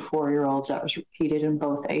 and 2 to 4-year-olds. That was repeated in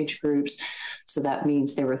both age groups. So that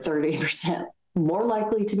means they were 30% more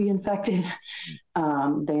likely to be infected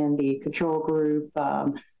than the control group.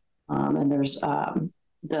 And there's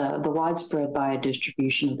the widespread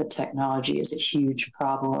biodistribution of the technology is a huge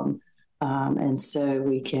problem. And so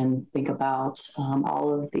we can think about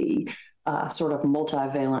all of the sort of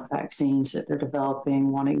multivalent vaccines that they're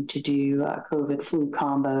developing, wanting to do COVID flu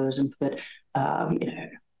combos and put,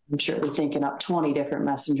 I'm sure they're thinking up 20 different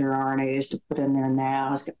messenger RNAs to put in there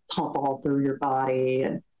now. It's going to pump all through your body.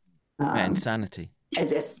 And insanity. It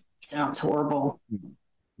just sounds horrible.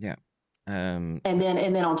 Yeah. And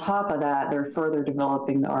then on top of that, they're further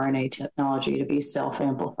developing the RNA technology to be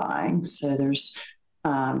self-amplifying. So there's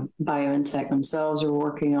BioNTech themselves are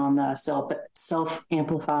working on the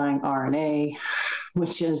self-amplifying RNA,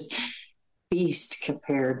 which is beast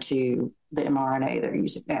compared to the mRNA they're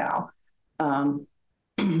using now. And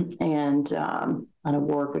an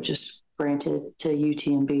award was just granted to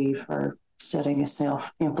UTMB for studying a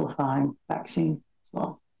self-amplifying vaccine as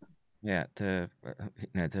well. Yeah, the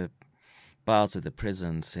bars of the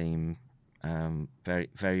prison seem very,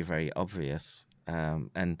 very, very obvious.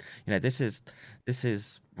 And this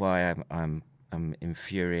is why I'm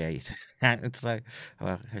infuriated. And so,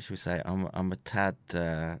 well, how should we say? I'm a tad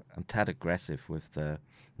aggressive with the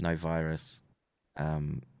no virus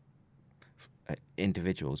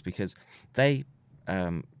individuals, because they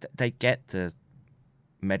get the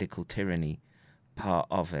medical tyranny part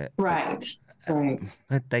of it. Right.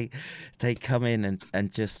 They come in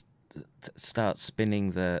and just start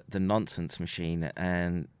spinning the nonsense machine,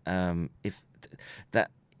 and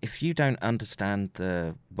if you don't understand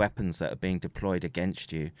the weapons that are being deployed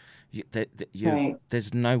against you,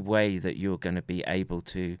 there's no way that you're going to be able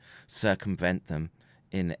to circumvent them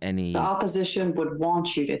in any. The opposition would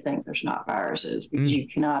want you to think there's not viruses because you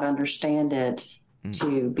cannot understand it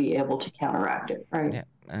to be able to counteract it, right? Yeah,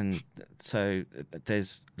 and so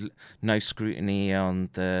there's no scrutiny on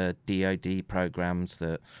the DoD programs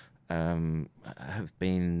that have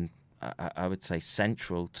been, I would say,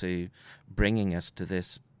 central to bringing us to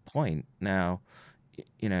this point. Now,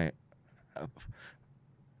 it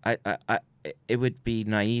would be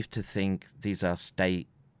naive to think these are state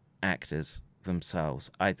actors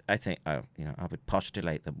themselves. I think, I would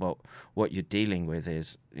postulate that what you're dealing with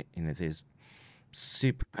is, these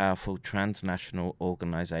super powerful transnational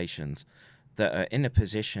organizations that are in a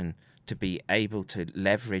position to be able to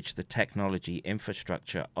leverage the technology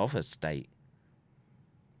infrastructure of a state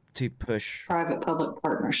to push private-public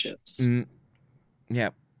partnerships. Yeah.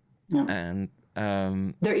 And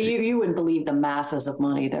you wouldn't believe the masses of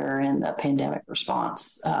money that are in the pandemic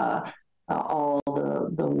response. All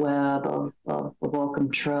the web of the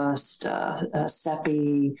Wellcome Trust,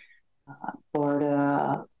 CEPI,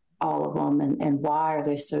 Florida, all of them, and why are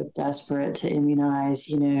they so desperate to immunize,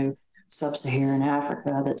 sub-Saharan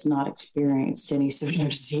Africa that's not experienced any severe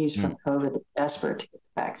disease from COVID, desperate to get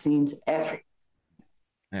vaccines everywhere.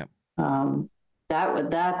 Yeah.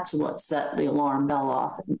 That's what set the alarm bell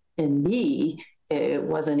off in me. It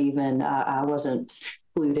wasn't even, I wasn't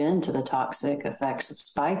clued into the toxic effects of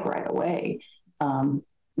spike right away.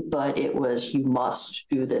 But it was, you must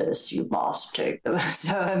do this, you must take them.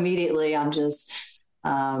 So immediately I'm just,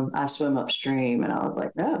 I swim upstream, and I was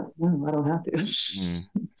like, no, I don't have to.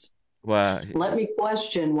 Well, let me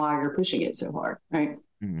question why you're pushing it so hard, right?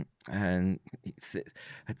 And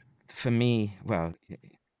for me, well,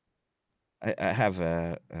 I have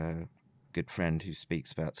a good friend who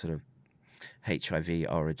speaks about sort of HIV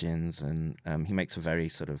origins, and he makes a very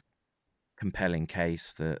sort of compelling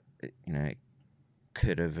case that it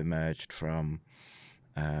could have emerged from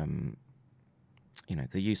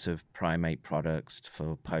the use of primate products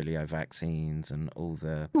for polio vaccines and all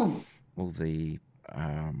the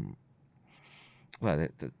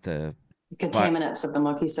contaminants of the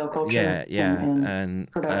monkey cell culture,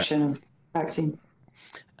 and production of vaccines,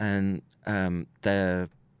 and the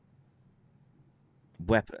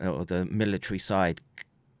weapon or the military side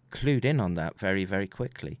clued in on that very, very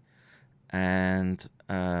quickly, and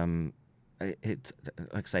it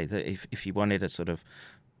like I say, that if you wanted a sort of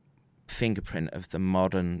fingerprint of the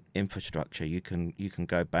modern infrastructure, you can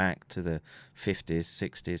go back to the 50s,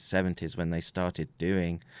 60s, 70s when they started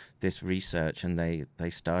doing this research, and they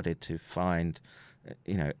started to find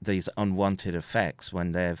these unwanted effects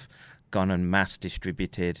when they've gone and mass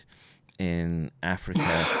distributed in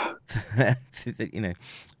Africa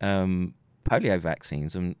polio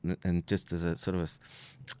vaccines, and just as a sort of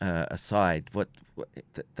aside, what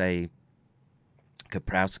they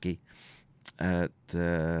Kaprowski, I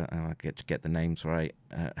get the names right,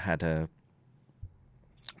 had a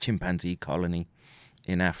chimpanzee colony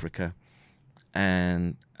in Africa,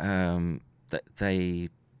 and they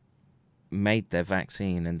made their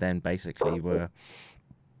vaccine, and then basically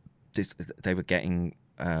they were getting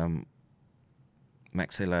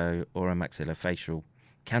maxillofacial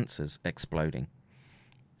cancers exploding,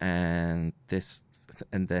 and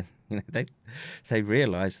then they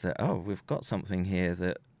realized that, oh, we've got something here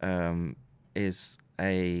that is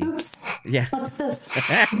a Oops. yeah What's this?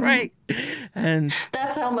 right, and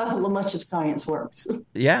That's how much of science works.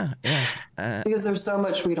 yeah Because there's so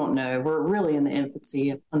much we don't know. We're really in the infancy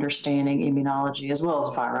of understanding immunology as well as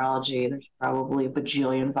virology. There's probably a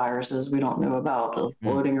bajillion viruses we don't know about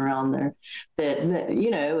floating around there that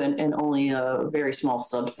and only a very small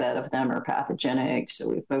subset of them are pathogenic. So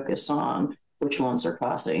we focus on which ones are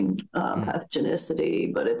causing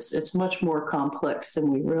pathogenicity, but it's much more complex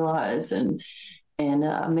than we realize. And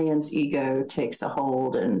man's ego takes a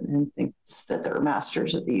hold and thinks that they're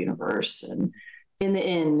masters of the universe. And in the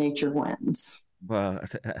end, nature wins. Well,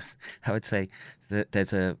 I would say that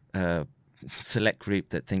there's a select group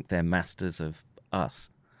that think they're masters of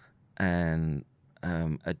us and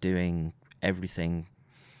are doing everything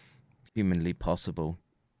humanly possible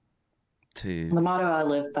to. The motto I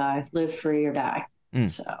live by: live free or die.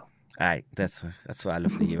 So. That's why I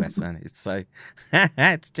love the US, man. It's so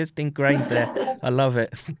it's just ingrained there. I love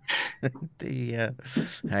it.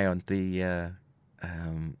 Hang on,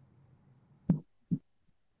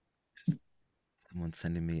 someone's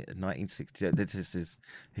sending me a 1960. This is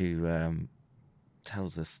who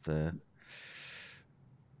tells us the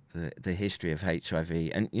history of HIV,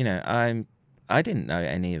 and I didn't know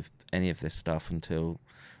any of this stuff until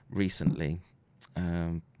recently.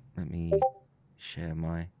 Let me share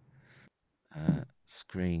my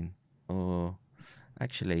screen, or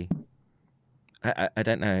actually, I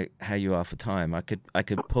don't know how you are for time. I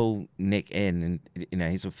could pull Nick in, and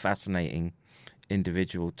he's a fascinating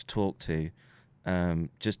individual to talk to.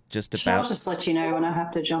 Just about. I'll just let you know when I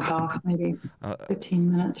have to jump off, maybe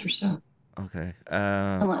 15 minutes or so. Okay.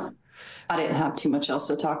 I didn't have too much else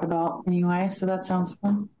to talk about anyway, so that sounds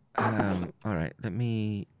fun. All right. Let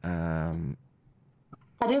me.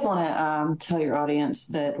 I did want to tell your audience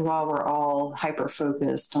that while we're all hyper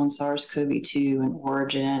focused on SARS-CoV-2 and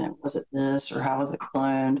origin, and was it this or how was it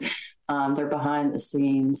cloned, they're behind the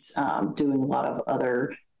scenes doing a lot of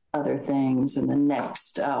other things. And the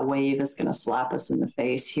next wave is going to slap us in the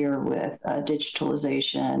face here with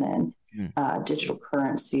digitalization and digital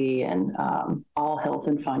currency and all health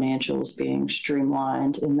and financials being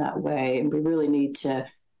streamlined in that way. And we really need to,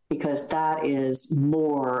 because that is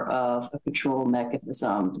more of a control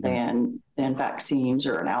mechanism than vaccines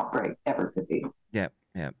or an outbreak ever could be. Yeah.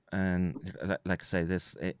 And like I say,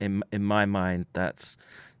 this in my mind, that's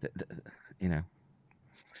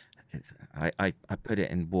I put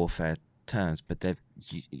it in warfare terms, but they've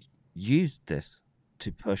used this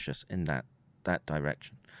to push us in that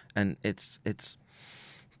direction, and it's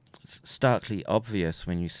starkly obvious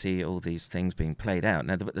when you see all these things being played out.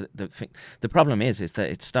 Now, the problem is that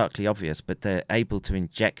it's starkly obvious, but they're able to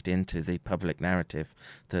inject into the public narrative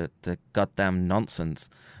the goddamn nonsense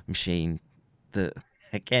machine. The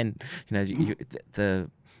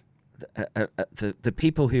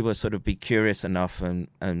people who will sort of be curious enough and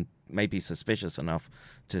maybe suspicious enough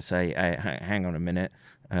to say, hey, hang on a minute,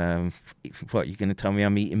 what, you're going to tell me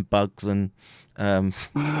I'm eating bugs? And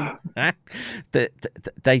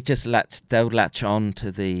they just latch on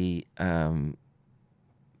to the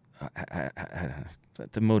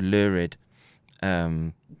more lurid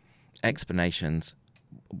explanations.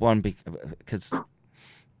 One, because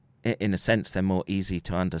in a sense they're more easy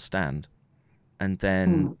to understand, and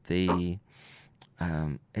then it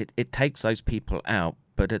takes those people out,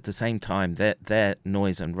 but at the same time their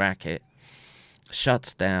noise and racket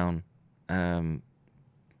shuts down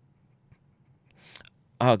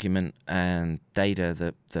argument and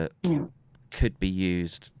data that could be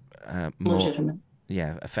used more legitimate.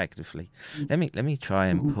 Effectively. Let me try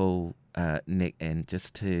and pull Nick in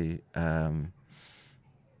just to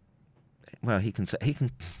well, he can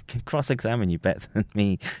cross-examine you better than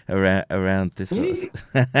me around this sort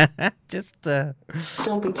of just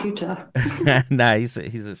don't be too tough. No, he's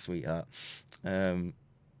a sweetheart. I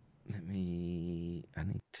need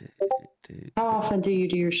to do. How often do you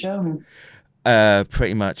do your show?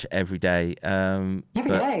 Pretty much every day. Every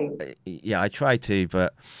day? Yeah, I try to,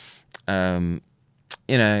 but I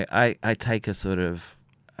take a sort of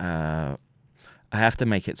I have to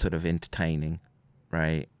make it sort of entertaining,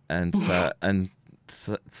 right? And so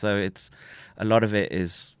it's a lot of it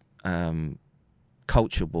is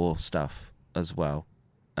culture war stuff as well.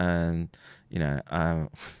 And, you know,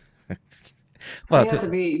 well, you have to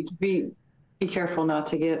be careful not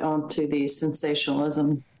to get onto the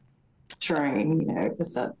sensationalism train, you know,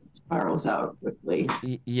 because that spirals out quickly.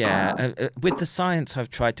 Yeah, with the science, I've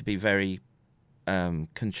tried to be very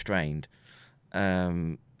constrained,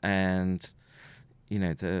 and you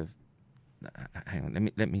know, hang on,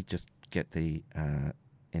 let me just get the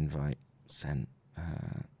invite sent.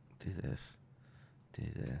 Do this, do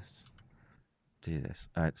this, do this.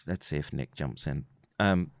 Let's see if Nick jumps in.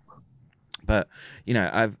 But you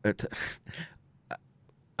know,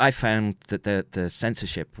 I found that the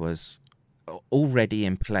censorship was already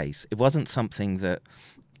in place. It wasn't something that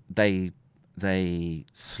they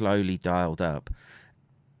slowly dialed up.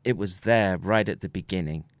 It was there right at the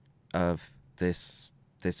beginning of this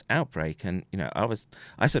outbreak, and you know,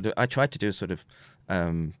 I tried to do a sort of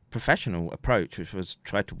professional approach, which was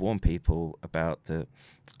try to warn people about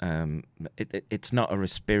it's not a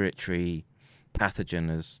respiratory pathogen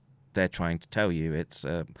as they're trying to tell you. It's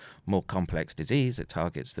a more complex disease. It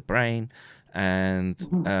targets the brain, and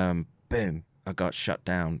boom, I got shut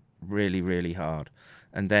down really, really hard.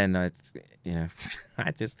 And then you know,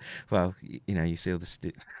 you see all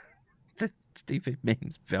the the stupid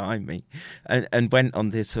memes behind me, and went on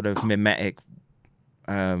this sort of mimetic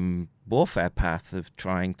warfare path of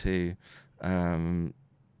trying to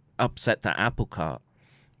upset the apple cart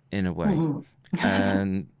in a way.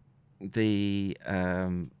 And the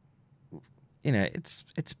you know,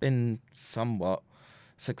 it's been somewhat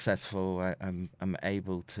successful. I'm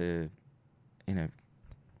able to, you know,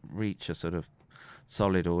 reach a sort of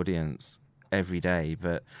solid audience every day,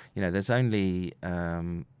 but you know, there's only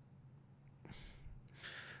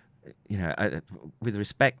you know, with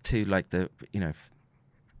respect to like the, you know,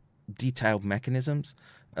 detailed mechanisms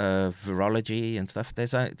of virology and stuff,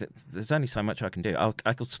 there's only so much I can do.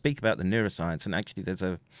 I could speak about the neuroscience, and actually there's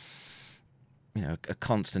a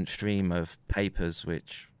constant stream of papers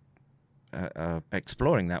which are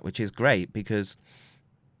exploring that, which is great because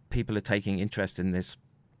people are taking interest in this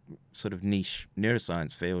sort of niche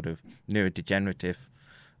neuroscience field of neurodegenerative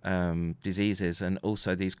diseases, and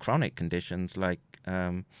also these chronic conditions like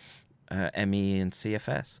ME and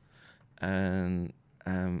CFS. And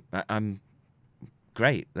I'm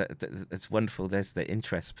great. It's wonderful. There's the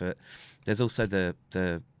interest, but there's also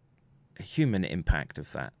the human impact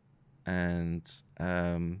of that. And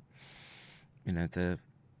you know,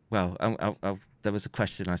 there was a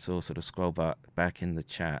question I saw sort of scroll back in the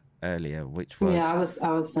chat earlier, which was, yeah,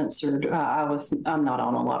 I was censored. I'm not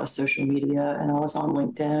on a lot of social media, and I was on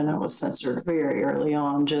LinkedIn, and I was censored very early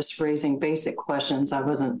on, just raising basic questions. I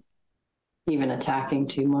wasn't even attacking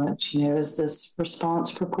too much. You know, is this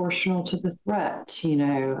response proportional to the threat? You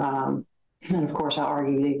know, and of course I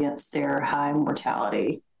argued against their high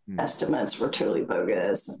mortality estimates were totally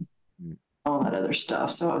bogus and all that other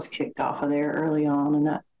stuff. So I was kicked off of there early on, and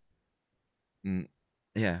that.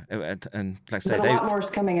 Yeah, and like I say, but a lot more is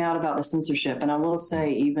coming out about the censorship, and I will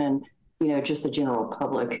say, even, you know, just the general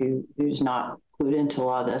public who's not clued into a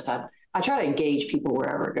lot of this, I try to engage people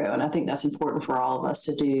wherever I go, and I think that's important for all of us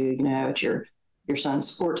to do. You know, at your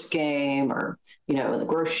son's sports game, or, you know, in the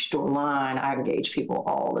grocery store line, I engage people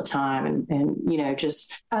all the time, and you know,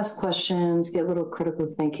 just ask questions, get a little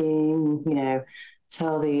critical thinking, you know,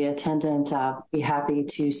 tell the attendant I'll be happy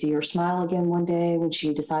to see her smile again one day when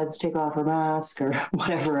she decides to take off her mask or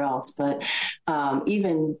whatever else. But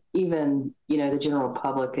even you know, the general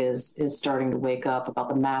public is starting to wake up about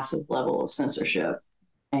the massive level of censorship,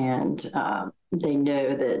 and they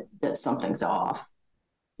know that something's off,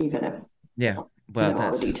 even if well, you know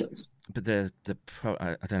all the details. But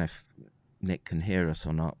I don't know if Nick can hear us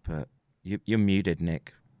or not, but you're muted,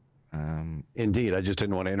 Nick. Indeed, I just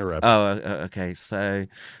didn't want to interrupt. Oh, okay. So,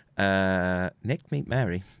 Nick meet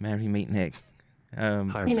Mary. Mary meet Nick.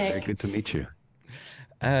 Hi, Nick. Good to meet you.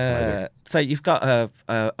 So you've got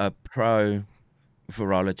a pro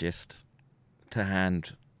virologist to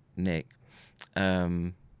hand, Nick.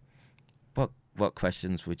 What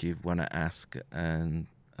questions would you want to ask? And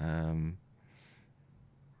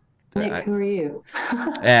Nick, who are you?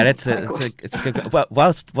 Yeah, it's a good. Well,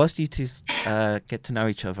 whilst you two get to know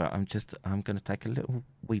each other, I'm going to take a little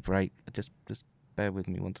wee break. Just bear with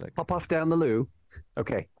me 1 second. Pop off down the loo.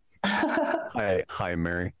 Okay. Hi,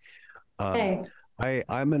 Mary. Hey.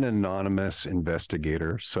 I'm an anonymous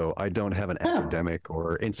investigator, so I don't have an academic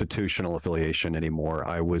or institutional affiliation anymore.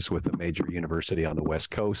 I was with a major university on the West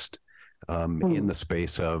Coast in the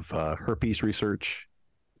space of herpes research,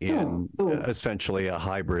 in essentially a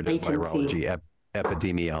hybrid of virology,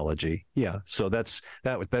 epidemiology. Yeah. So that's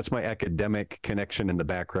my academic connection in the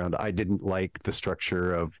background. I didn't like the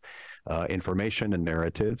structure of information and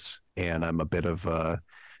narratives, and I'm a bit of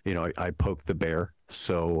I poked the bear.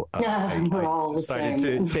 So we're all decided the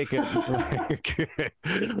same. to take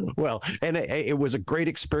it. Well, and it was a great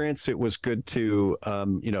experience. It was good to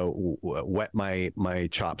wet my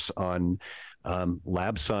chops on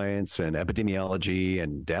lab science and epidemiology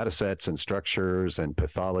and data sets and structures and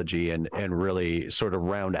pathology and really sort of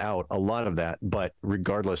round out a lot of that. But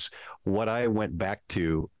regardless, what I went back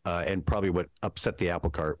to and probably what upset the apple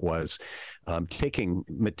cart was taking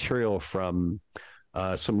material from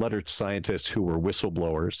some lettered scientists who were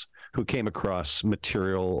whistleblowers who came across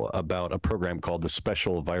material about a program called the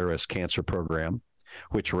Special Virus Cancer Program,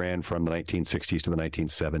 which ran from the 1960s to the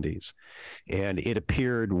 1970s. And it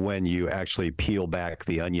appeared when you actually peel back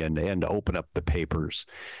the onion and open up the papers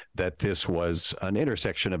that this was an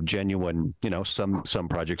intersection of genuine, some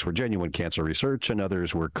projects were genuine cancer research and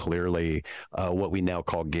others were clearly what we now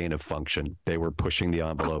call gain of function. They were pushing the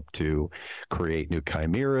envelope to create new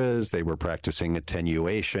chimeras. They were practicing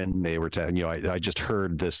attenuation. They were, I just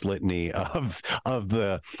heard this litany of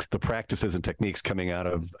the practices and techniques coming out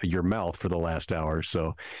of your mouth for the last hour.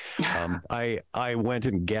 So I went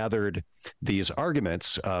and gathered these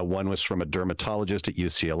arguments. One was from a dermatologist at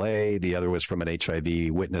UCLA. The other was from an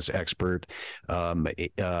HIV witness expert.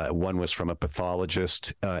 One was from a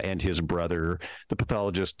pathologist and his brother. The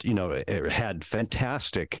pathologist, had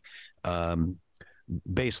fantastic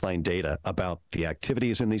baseline data about the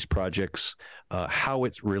activities in these projects, how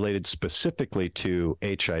it's related specifically to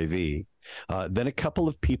HIV. Then a couple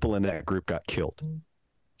of people in that group got killed.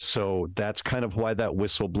 So that's kind of why that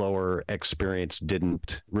whistleblower experience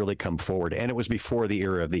didn't really come forward. And it was before the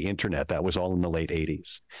era of the internet. That was all in the late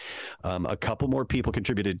 80s. A couple more people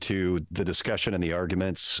contributed to the discussion and the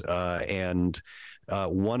arguments. And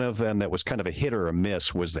one of them that was kind of a hit or a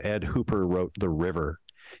miss was Ed Hooper wrote The River.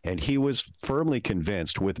 And he was firmly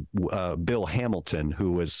convinced with Bill Hamilton,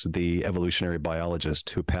 who was the evolutionary biologist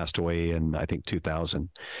who passed away in, I think, 2000,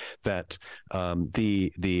 that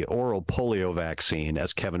the oral polio vaccine,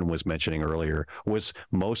 as Kevin was mentioning earlier, was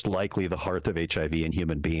most likely the hearth of HIV in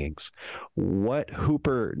human beings. What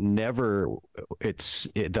Hooper never,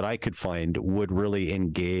 that I could find, would really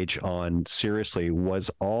engage on seriously was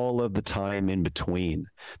all of the time in between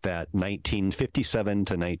that 1957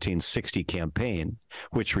 to 1960 campaign,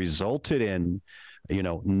 which resulted in,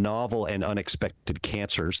 novel and unexpected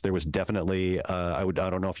cancers. There was definitely, I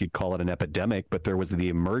don't know if you'd call it an epidemic, but there was the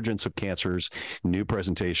emergence of cancers, new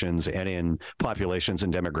presentations, and in populations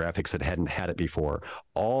and demographics that hadn't had it before,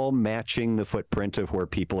 all matching the footprint of where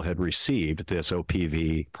people had received this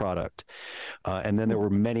OPV product. And then there were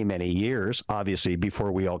many, many years, obviously,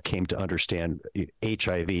 before we all came to understand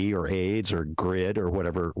HIV or AIDS or GRID or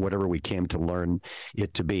whatever we came to learn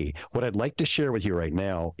it to be. What I'd like to share with you right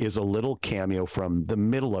now is a little cameo from the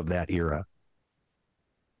middle of that era.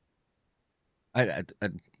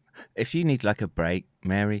 If you need like a break,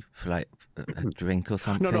 Mary, for like a drink or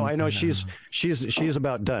something. No, I know she's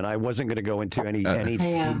about done. I wasn't going to go into any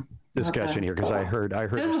deep discussion here because I heard.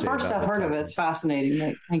 This is the first I've heard of it. It's fascinating,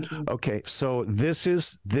 Nick. Thank you. Okay, so this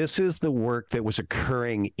is the work that was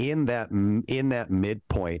occurring in that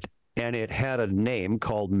midpoint, and it had a name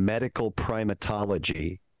called medical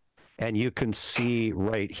primatology, and you can see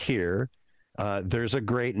right here. There's a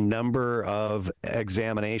great number of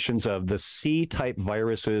examinations of the C-type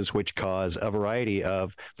viruses, which cause a variety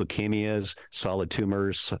of leukemias, solid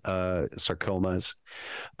tumors, sarcomas,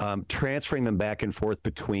 transferring them back and forth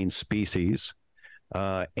between species,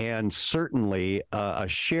 and certainly a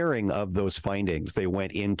sharing of those findings. They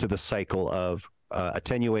went into the cycle of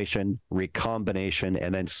attenuation, recombination,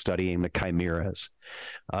 and then studying the chimeras.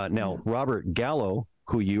 Now, Robert Gallo,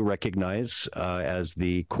 who you recognize as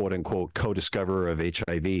the quote-unquote co-discoverer of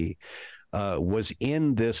HIV, was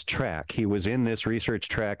in this track. He was in this research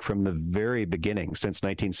track from the very beginning, since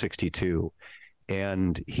 1962.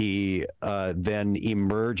 And he then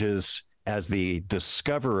emerges as the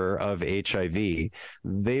discoverer of HIV.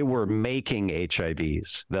 They were making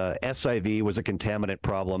HIVs. The SIV was a contaminant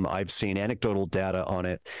problem. I've seen anecdotal data on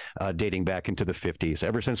it dating back into the 50s.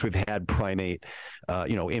 Ever since we've had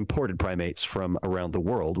imported primates from around the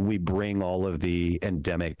world, we bring all of the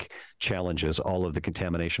endemic challenges, all of the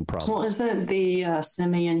contamination problems. Well, isn't the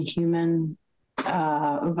simian human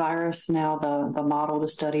virus now the model to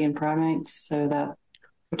study in primates? So that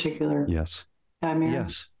particular chimera?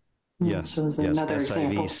 Yes. Yes. So there's another SIV,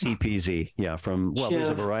 example. CPZ. Yeah. There's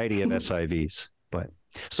a variety of SIVs, but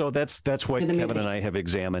so that's what Kevin and I have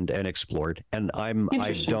examined and explored. And I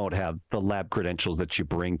don't have the lab credentials that you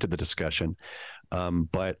bring to the discussion.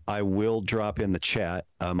 But I will drop in the chat.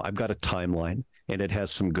 I've got a timeline, and it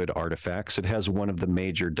has some good artifacts. It has one of the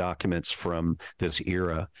major documents from this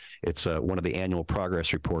era. It's one of the annual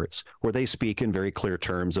progress reports where they speak in very clear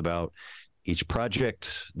terms about each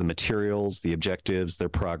project, the materials, the objectives, their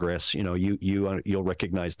progress. You know, you'll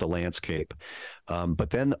recognize the landscape. But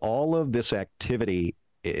then all of this activity,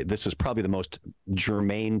 this is probably the most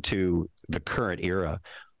germane to the current era.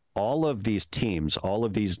 All of these teams, all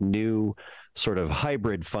of these new sort of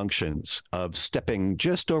hybrid functions of stepping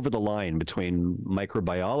just over the line between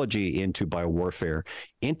microbiology into biowarfare,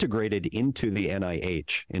 integrated into the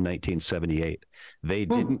NIH in 1978. They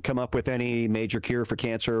didn't come up with any major cure for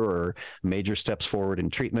cancer or major steps forward in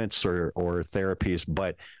treatments or therapies,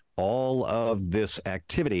 but all of this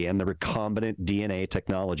activity and the recombinant DNA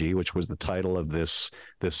technology, which was the title of this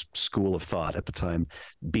school of thought at the time,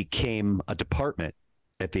 became a department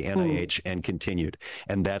at the NIH and continued.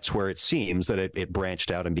 And that's where it seems that it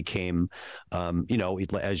branched out and became,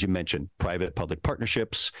 as you mentioned, private-public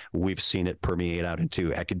partnerships. We've seen it permeate out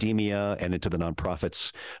into academia and into the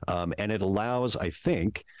nonprofits. And it allows, I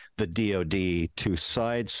think, the DoD to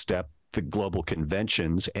sidestep the global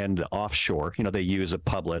conventions and offshore. You know, they use a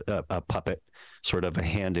puppet, sort of a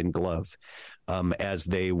hand in glove, as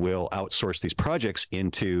they will outsource these projects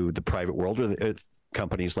into the private world or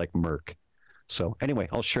companies like Merck. So anyway,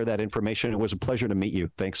 I'll share that information. It was a pleasure to meet you.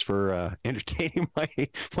 Thanks for entertaining my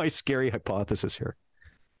scary hypothesis here.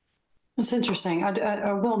 It's interesting.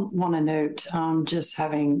 I will want to note, just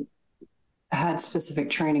having had specific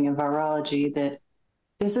training in virology, that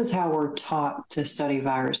this is how we're taught to study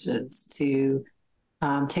viruses, to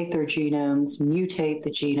take their genomes, mutate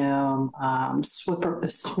the genome, swap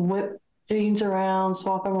genes around,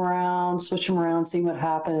 swap them around, switch them around, see what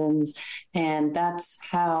happens. And that's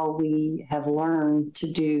how we have learned to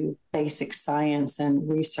do basic science and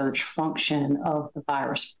research function of the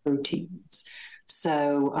virus proteins.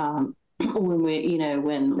 So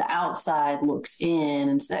when the outside looks in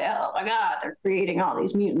and say, oh my God, they're creating all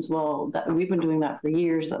these mutants. Well, we've been doing that for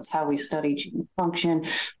years. That's how we study gene function.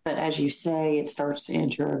 But as you say, it starts to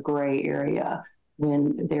enter a gray area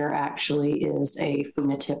when there actually is a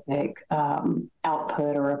phenotypic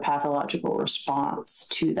output or a pathological response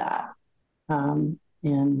to that. I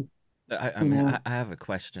have a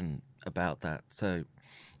question about that. So,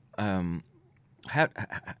 how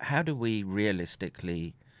do we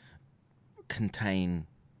realistically contain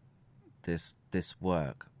this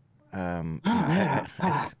work? Where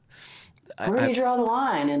do you draw the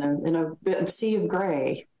line in a sea of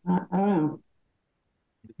gray? I don't know.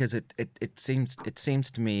 Because it seems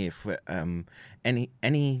to me if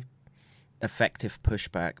any effective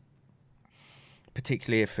pushback,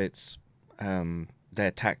 particularly if it's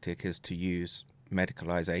their tactic is to use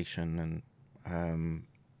medicalization and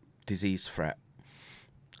disease threat,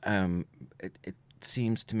 it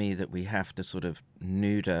seems to me that we have to sort of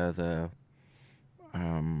neuter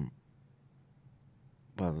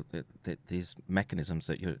these mechanisms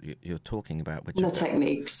that you're talking about, which the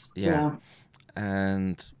techniques. Yeah.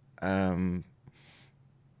 And that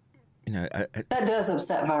does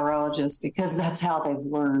upset virologists because that's how they've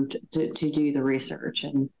learned to do the research,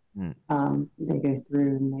 and they go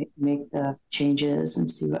through and make the changes and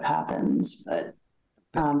see what happens. But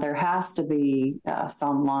there has to be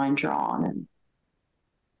some line drawn. And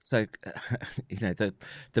so, the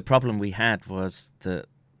problem we had was that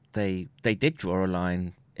they did draw a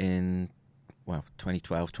line in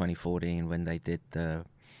 2012, 2014 when they did the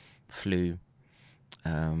flu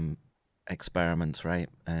experiments, right?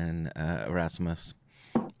 And Erasmus,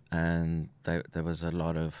 and there was a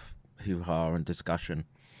lot of hoo-ha and discussion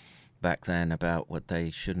back then about what they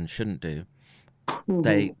should and shouldn't do.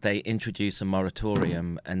 They introduce a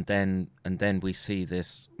moratorium, and then we see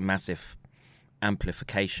this massive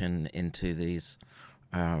amplification into these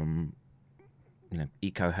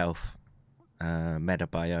eco-health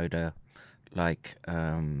metabiota like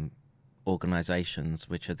organizations,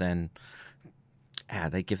 which are then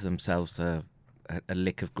they give themselves a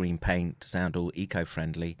lick of green paint to sound all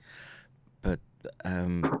eco-friendly, but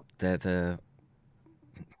they're the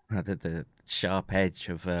sharp edge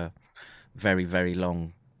of a very, very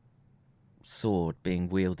long sword being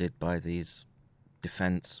wielded by these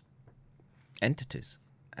defense entities.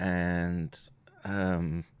 And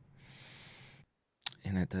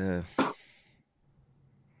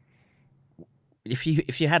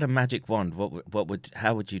if you had a magic wand,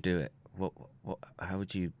 how would you do it? How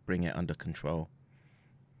would you bring it under control?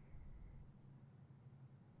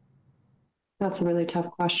 That's a really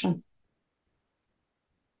tough question.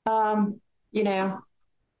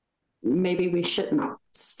 maybe we shouldn't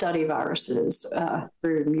study viruses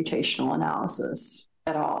through mutational analysis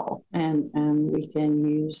at all, and we can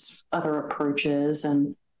use other approaches,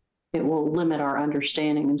 and it will limit our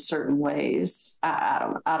understanding in certain ways.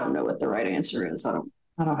 I don't know what the right answer is. I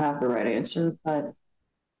don't have the right answer, but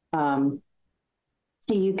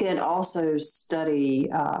you could also study.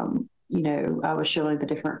 I was showing the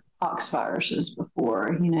different pox viruses before,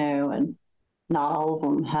 and not all of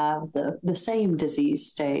them have the same disease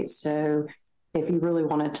state. So if you really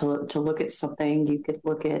wanted to look at something, you could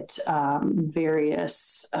look at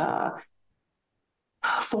various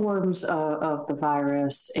forms of the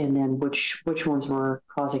virus, and then which ones were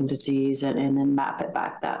causing disease, and then map it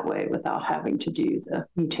back that way without having to do the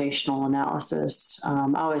mutational analysis.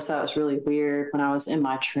 I always thought it was really weird when I was in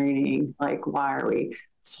my training, like, why are we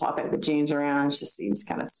swapping the genes around? It just seems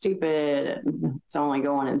kind of stupid, and it's only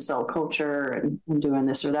going in cell culture and doing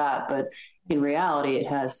this or that. But in reality, it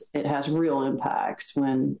has real impacts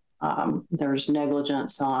when there's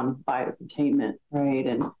negligence on biocontainment, right?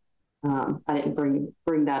 And I didn't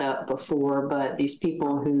bring that up before, but these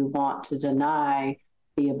people who want to deny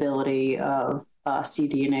the ability of a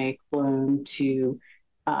cDNA clone to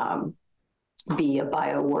be a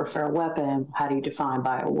biowarfare weapon. How do you define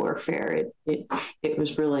biowarfare? It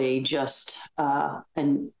was really just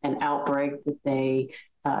an outbreak that they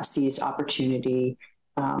seized opportunity,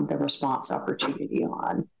 the response opportunity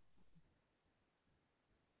on.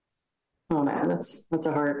 Oh man, that's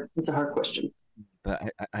a hard question.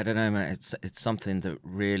 But I don't know, man. It's something that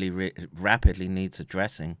really rapidly needs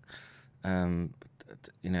addressing.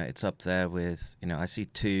 It's up there with, I see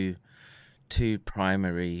two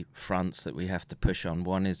primary fronts that we have to push on.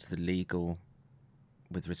 One is the legal,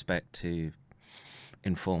 with respect to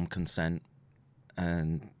informed consent,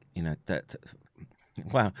 and that.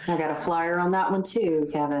 Wow. I got a flyer on that one too,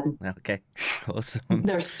 Kevin. Okay, awesome.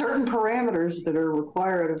 There's certain parameters that are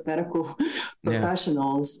required of medical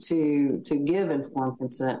professionals to give informed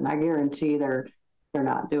consent, and I guarantee they're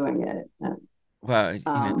not doing it. Well,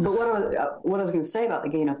 but what I was going to say about the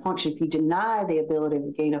gain of function, if you deny the ability of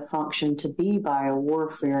the gain of function to be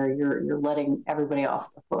biowarfare, you're letting everybody off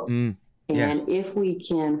the hook. And if we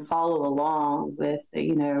can follow along with,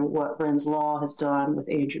 what Bren's Law has done with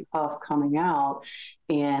Andrew Huff coming out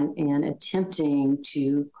and attempting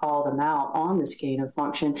to call them out on this gain of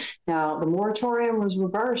function. Now, the moratorium was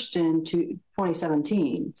reversed in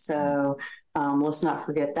 2017. So let's not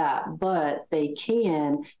forget that. But they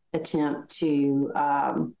can attempt to,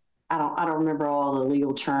 I don't remember all the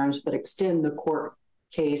legal terms, but extend the court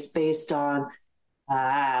case based on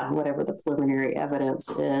whatever the preliminary evidence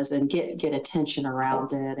is, and get attention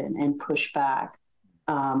around it, and push back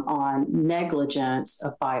on negligence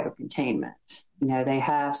of biocontainment. They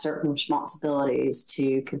have certain responsibilities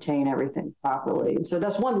to contain everything properly. So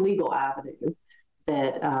that's one legal avenue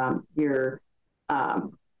that you're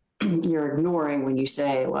ignoring when you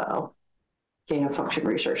say, well, gain of function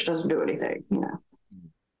research doesn't do anything.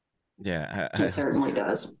 Yeah, it certainly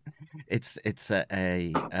does. It's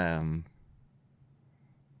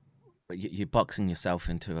you're boxing yourself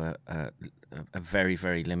into a very,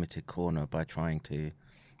 very limited corner by trying to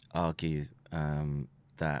argue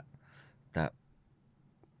that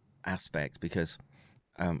aspect, because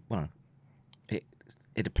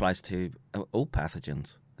it applies to all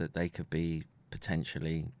pathogens, that they could be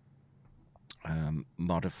potentially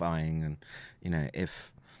modifying, and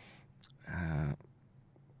if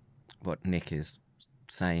what Nick is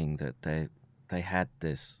saying, that they had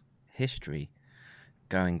this history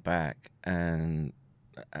going back, and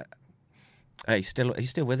are you still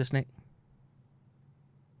with us, Nick?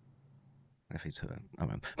 If he's,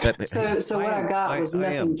 so what I got was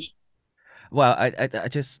nothing. Well, I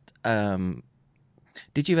just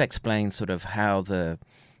did you explain sort of how the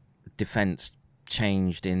defense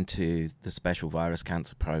changed into the Special Virus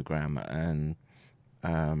Cancer Program? And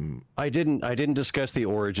I didn't discuss the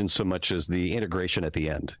origin so much as the integration at the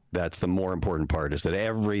end. That's the more important part, is that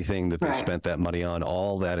everything that they spent that money on,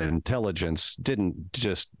 all that intelligence, didn't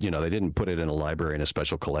just, they didn't put it in a library in a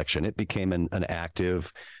special collection. It became an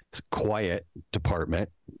active, quiet department,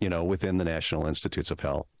 within the National Institutes of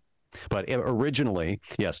Health. But originally,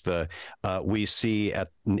 yes, we see in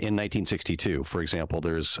 1962, for example,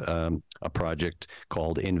 there's a project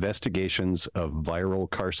called Investigations of Viral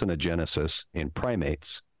Carcinogenesis in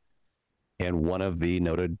Primates. And one of the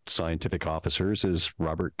noted scientific officers is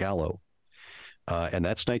Robert Gallo. And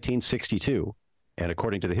that's 1962. And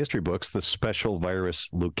according to the history books, the Special Virus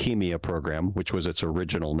Leukemia Program, which was its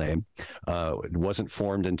original name, wasn't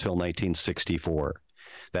formed until 1964.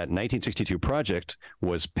 that 1962 project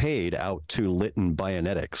was paid out to Litton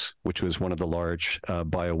Bionetics, which was one of the large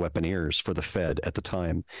bioweaponeers for the Fed at the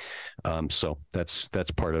time. So that's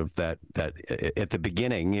part of that. That at the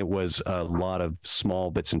beginning, it was a lot of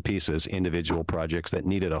small bits and pieces, individual projects that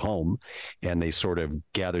needed a home, and they sort of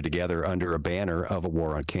gathered together under a banner of a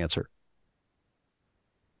war on cancer.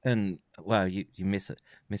 And well, you miss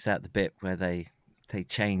out the bit where they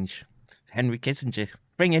change Henry Kissinger.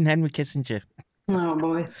 Bring in Henry Kissinger. Oh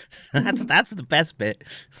boy, that's the best bit.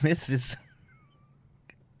 This is.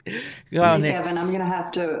 Hey, Kevin, I'm gonna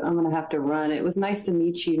have to run. It was nice to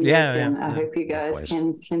meet you, Nick, and I hope you guys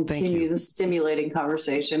can continue the stimulating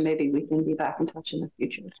conversation. Maybe we can be back in touch in the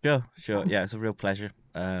future. Sure. Yeah, it's a real pleasure.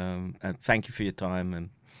 And thank you for your time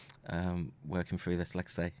and working through this. Like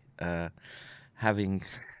I say, having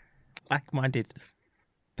like-minded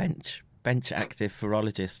bench active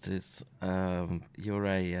virologist is you're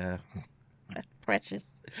a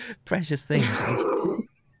precious thing.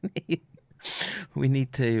 We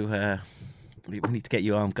need to get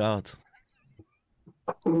you armed guards.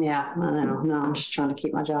 Yeah, I know. No, I'm just trying to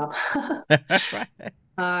keep my job. Right.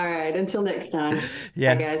 All right. Until next time.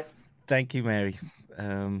 Yeah. Bye, guys. Thank you, Mary.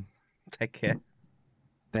 Take care.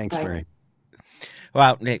 Thanks, Bye. Mary.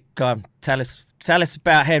 Well, Nick, go on. Tell us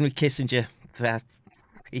about Henry Kissinger. That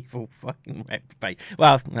evil fucking reprobate.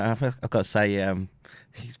 Well, I've got to say,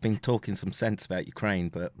 he's been talking some sense about Ukraine,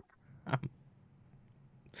 but.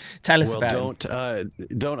 Tell us about him.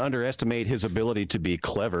 Don't underestimate his ability to be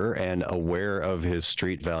clever and aware of his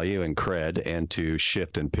street value and cred, and to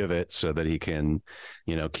shift and pivot so that he can,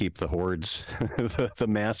 keep the hordes, the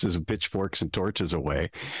masses of pitchforks and torches away.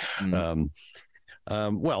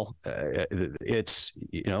 It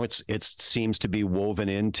seems to be woven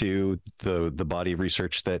into the body of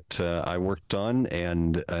research that I worked on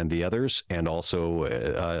and the others, and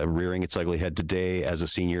also rearing its ugly head today as a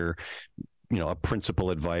senior, a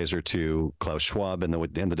principal advisor to Klaus Schwab and the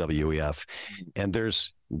WEF. And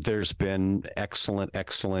there's been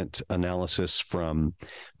excellent analysis from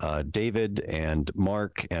David and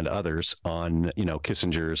Mark and others on,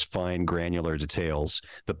 Kissinger's fine granular details.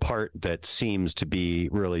 The part that seems to be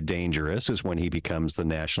really dangerous is when he becomes the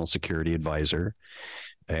national security advisor.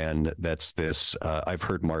 And that's this, I've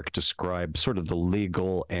heard Mark describe sort of the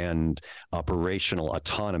legal and operational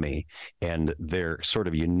autonomy and their sort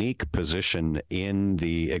of unique position in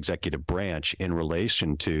the executive branch in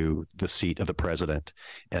relation to the seat of the president.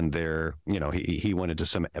 And he went into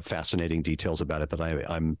some fascinating details about it that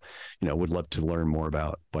I'm would love to learn more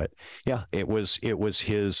about. But yeah, it was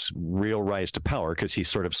his real rise to power, because he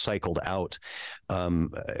sort of cycled out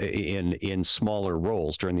in smaller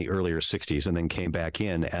roles during the earlier 60s and then came back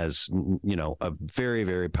in as, a very,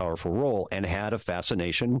 very powerful role, and had a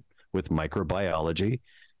fascination with microbiology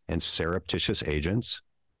and surreptitious agents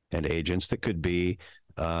and agents that could be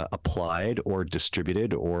applied or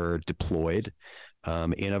distributed or deployed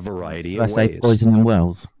in a variety of ways. Poisoning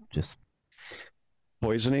wells, just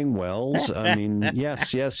poisoning wells. I mean,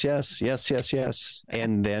 yes.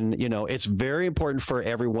 And then, it's very important for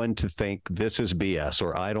everyone to think this is BS,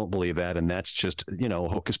 or I don't believe that, and that's just,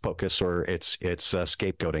 hocus pocus, or it's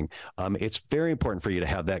scapegoating. It's very important for you to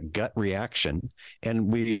have that gut reaction,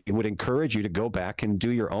 and we would encourage you to go back and do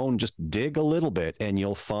your own, just dig a little bit, and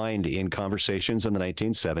you'll find in conversations in the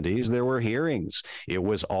 1970s, there were hearings. It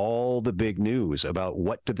was all the big news about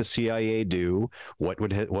what did the CIA do, what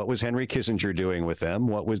was Henry Kissinger doing with them,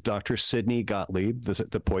 what was Dr. Sidney Gottlieb,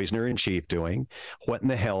 the poisoner in chief, doing? What in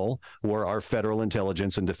the hell were our federal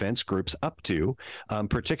intelligence and defense groups up to,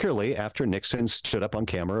 particularly after Nixon stood up on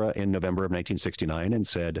camera in November of 1969 and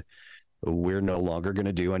said, we're no longer going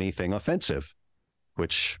to do anything offensive,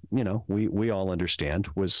 which, we all understand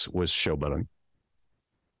was showboating.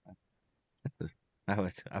 I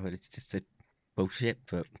would just say bullshit,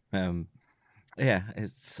 but yeah,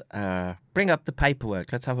 it's bring up the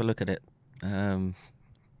paperwork. Let's have a look at it.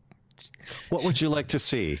 What would you like to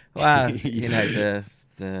see? Well,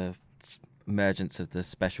 the emergence of the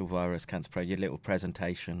special virus cancer probe, your little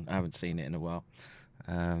presentation. I haven't seen it in a while.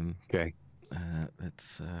 Okay.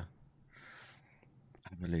 Let's have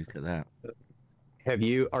a look at that.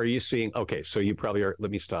 Are you seeing? Okay, so you probably are. Let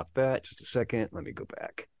me stop that just a second. Let me go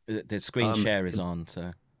back. The screen share is on,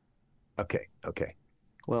 so. Okay.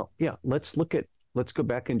 Well, yeah, let's go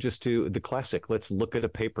back and just do the classic. Let's look at a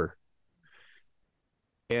paper.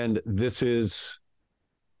 And this is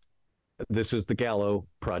the Gallo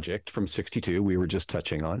project from '62 we were just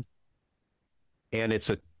touching on. And it's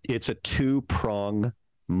a two-prong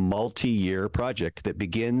multi-year project that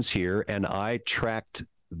begins here, and I tracked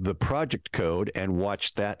the project code and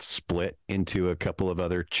watched that split into a couple of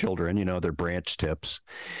other children, their branch tips,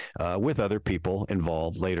 with other people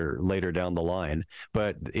involved later down the line.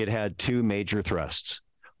 But it had two major thrusts.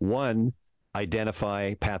 One,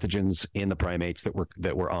 identify pathogens in the primates that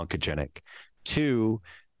were oncogenic. Two,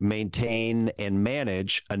 maintain and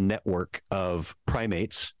manage a network of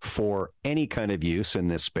primates for any kind of use in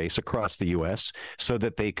this space across the U.S. so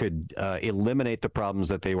that they could eliminate the problems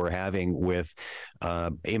that they were having with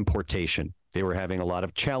importation. They were having a lot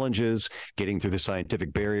of challenges getting through the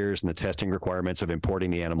scientific barriers and the testing requirements of importing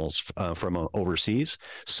the animals from overseas.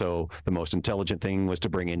 So the most intelligent thing was to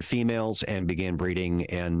bring in females and begin breeding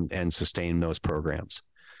and sustain those programs.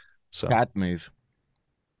 So Chad move.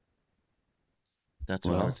 That's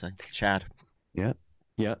what I would say. Chad. Yeah.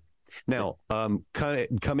 Yeah. Now, kind of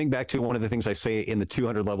coming back to one of the things I say in the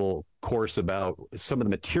 200 level course about some of the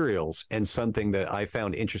materials, and something that I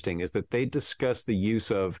found interesting is that they discuss the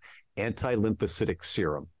use of anti-lymphocytic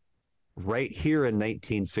serum right here in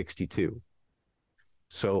 1962.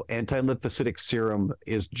 So anti-lymphocytic serum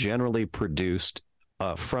is generally produced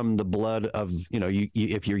from the blood of,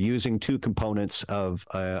 if you're using two components of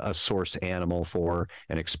a source animal for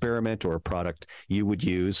an experiment or a product, you would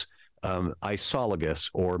use isologous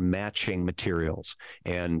or matching materials.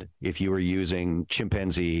 And if you were using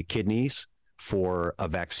chimpanzee kidneys for a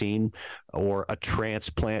vaccine or a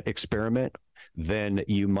transplant experiment, then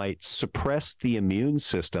you might suppress the immune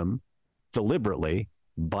system deliberately,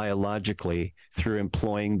 biologically, through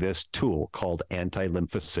employing this tool called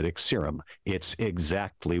anti-lymphocytic serum. It's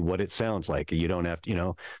exactly what it sounds like. You don't have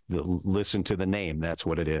to, listen to the name. That's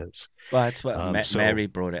what it is. Well, that's what Mary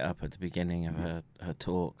brought it up at the beginning of her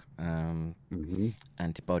talk.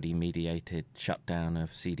 Antibody-mediated shutdown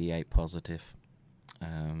of CD8 positive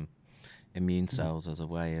immune cells as a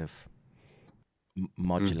way of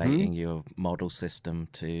modulating your model system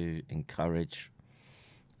to encourage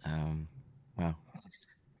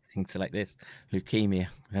things like this, leukemia,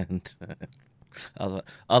 and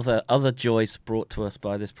other joys brought to us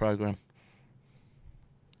by this program.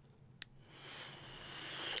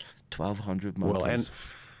 1,200 monkeys.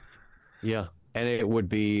 And it would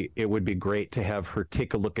be great to have her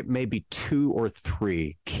take a look at maybe 2 or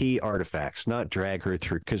 3 key artifacts, not drag her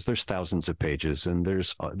through, because there's thousands of pages and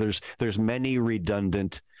there's many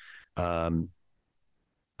redundant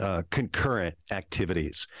concurrent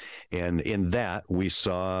activities. And in that, we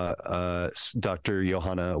saw Dr.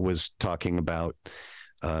 Johanna was talking about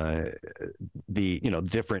her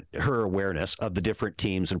awareness of the different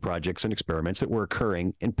teams and projects and experiments that were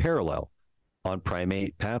occurring in parallel on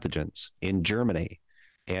primate pathogens in Germany.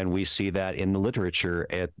 And we see that in the literature,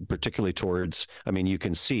 particularly towards, you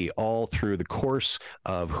can see all through the course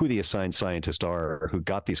of who the assigned scientists are, who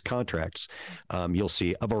got these contracts. You'll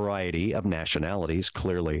see a variety of nationalities,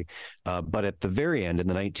 clearly. But at the very end, in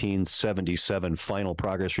the 1977 final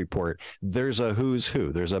progress report, there's a who's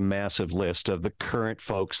who. There's a massive list of the current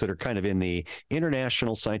folks that are kind of in the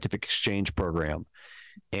International Scientific Exchange Program.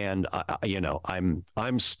 And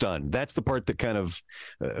I'm stunned. That's the part that kind of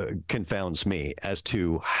confounds me as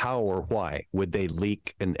to how or why would they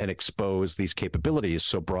leak and expose these capabilities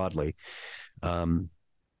so broadly,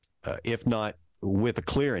 if not with a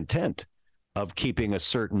clear intent of keeping a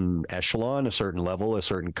certain echelon, a certain level, a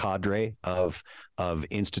certain cadre of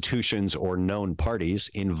institutions or known parties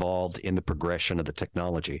involved in the progression of the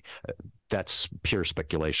technology. That's pure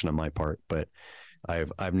speculation on my part, but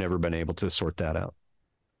I've never been able to sort that out.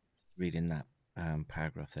 Reading that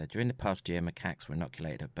paragraph there. During the past year, macaques were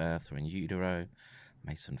inoculated at birth or in utero.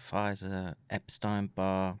 Mason Pfizer,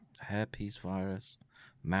 Epstein-Barr, herpes virus,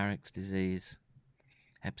 Marek's disease.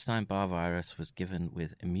 Epstein-Barr virus was given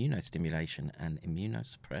with immunostimulation and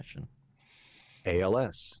immunosuppression.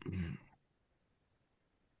 ALS.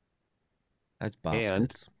 Those bastards.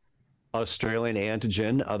 And Australian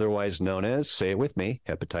antigen, otherwise known as, say it with me,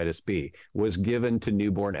 hepatitis B, was given to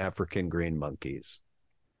newborn African green monkeys.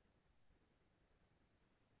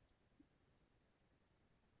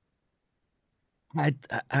 I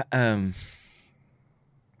don't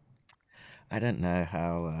know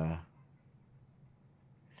how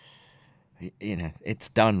it's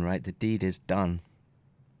done, right? The deed is done.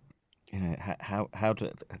 How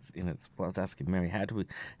do it's what I was asking Mary, how do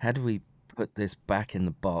we put this back in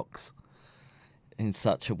the box in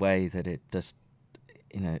such a way that it just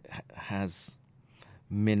has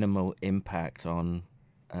minimal impact on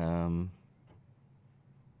the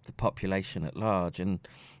population at large? And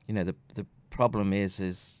the problem is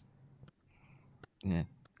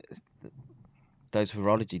those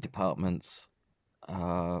virology departments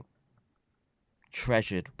are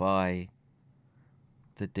treasured by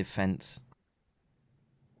the defense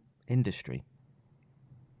industry.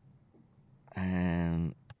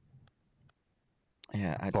 And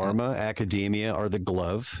Pharma, academia are the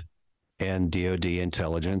glove, and DoD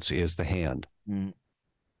intelligence is the hand. Mm.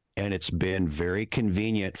 And it's been very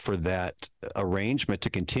convenient for that arrangement to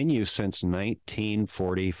continue since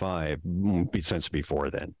 1945, since before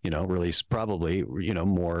then, really probably,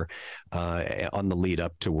 more on the lead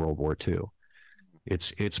up to World War II.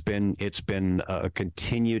 It's been a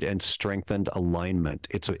continued and strengthened alignment.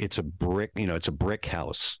 It's a brick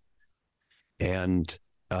house. And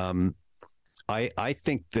I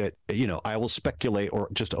think that, I will speculate or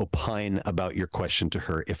just opine about your question to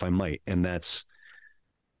her, if I might. And that's,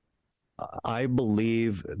 I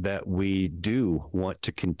believe that we do want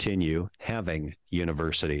to continue having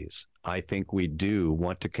universities. I think we do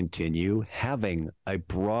want to continue having a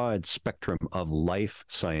broad spectrum of life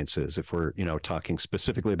sciences, if we're, talking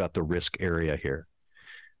specifically about the risk area here.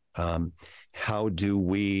 How do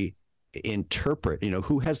we interpret,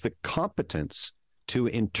 who has the competence to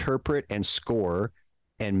interpret and score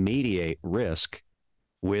and mediate risk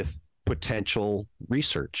with potential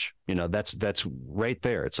research? That's right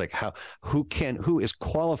there. It's like, who is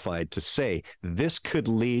qualified to say this could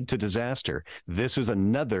lead to disaster? This is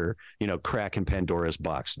another, crack in Pandora's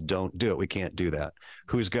box. Don't do it. We can't do that.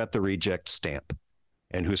 Who's got the reject stamp?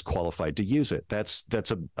 And who's qualified to use it? That's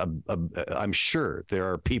I'm sure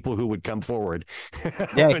there are people who would come forward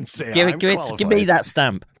and say, give me that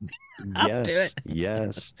stamp.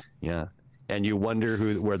 Yes. Yeah. And you wonder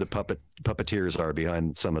where the puppeteers are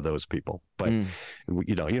behind some of those people. But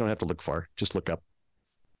you don't have to look far. Just look up.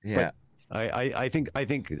 Yeah. But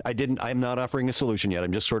I'm not offering a solution yet.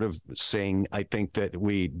 I'm just sort of saying I think that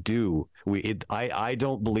I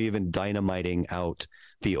don't believe in dynamiting out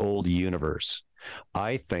the old universe.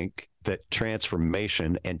 I think that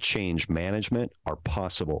transformation and change management are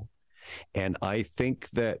possible. And I think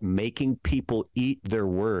that making people eat their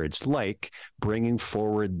words, like bringing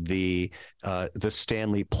forward the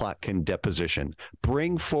Stanley Plotkin deposition,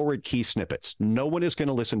 bring forward key snippets. No one is going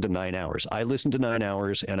to listen to 9 hours. I listened to 9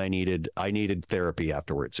 hours, and I needed therapy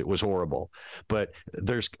afterwards. It was horrible. But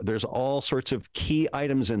there's all sorts of key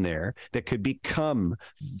items in there that could become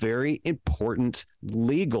very important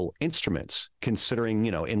legal instruments, considering,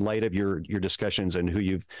 in light of your discussions and who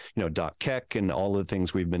you've, Doc Keck and all the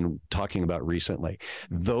things we've been talking about recently.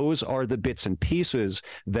 Those are the bits and pieces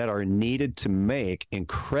that are needed to make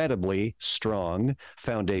incredibly strong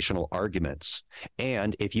foundational arguments.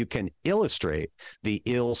 And if you can illustrate the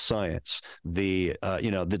ill science, the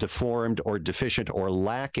deformed or deficient or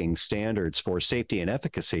lacking standards for safety and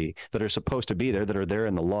efficacy that are supposed to be there, that are there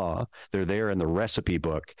in the law, they're there in the recipe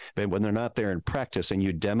book, but when they're not there in practice, and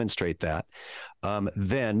you demonstrate that,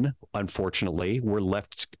 then unfortunately we're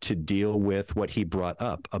left to deal with what he brought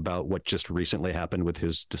up about what just recently happened with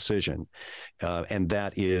his decision. And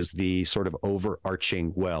that is the sort of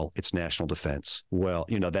overarching, it's national defense.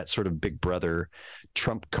 That sort of big brother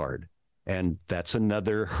trump card. And that's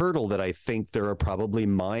another hurdle that I think there are probably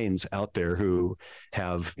minds out there who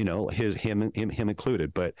have, him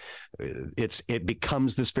included. But it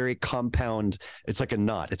becomes this very compound. It's like a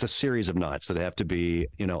knot. It's a series of knots that have to be,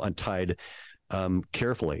 untied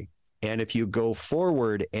carefully. And if you go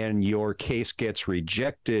forward and your case gets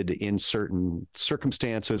rejected in certain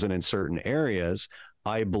circumstances and in certain areas,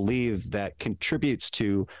 I believe that contributes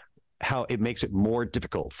to how it makes it more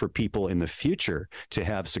difficult for people in the future to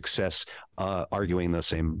have success arguing the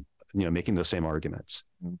same, making the same arguments.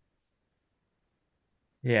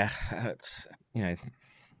 Yeah, it's,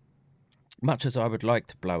 much as I would like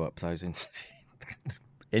to blow up those in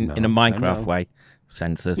a Minecraft way,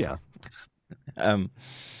 sensors. Yeah.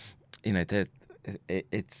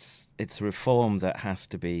 It's a reform that has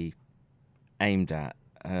to be aimed at.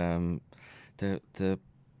 The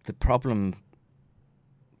problem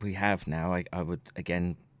we have now, I would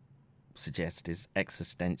again suggest, is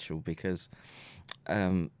existential, because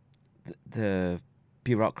the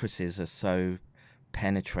bureaucracies are so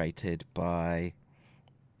penetrated by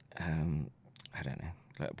I don't know,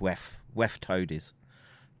 like WEF toadies,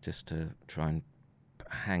 just to try and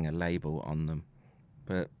hang a label on them.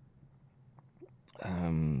 But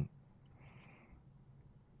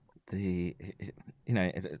the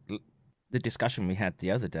discussion we had the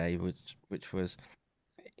other day, which was,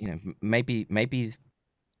 maybe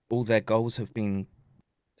all their goals have been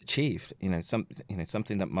achieved.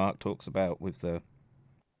 Something that Mark talks about with the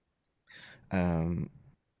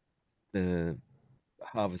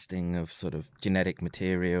harvesting of sort of genetic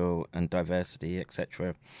material and diversity,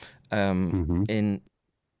 etc.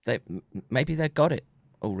 Maybe they've got it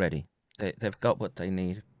already. They've got what they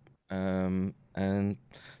need, and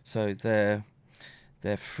so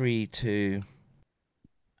they're free to,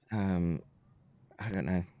 I don't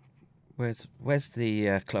know, where's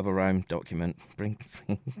the Club of Rome document? Bring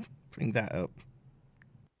that up.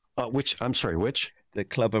 I'm sorry, which? The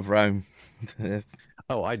Club of Rome.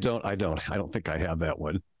 Oh, I don't think I have that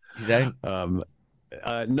one. You don't?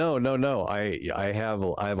 No. I have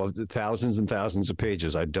thousands and thousands of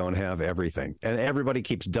pages. I don't have everything, and everybody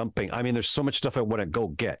keeps dumping. I mean, there's so much stuff I want to go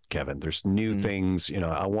get, Kevin. There's new things,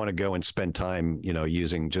 I want to go and spend time,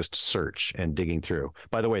 using just search and digging through.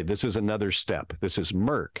 By the way, this is another step. This is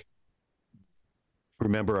Merck.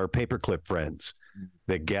 Remember our paperclip friends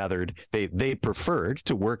that gathered, they preferred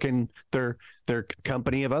to work in their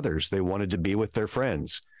company of others. They wanted to be with their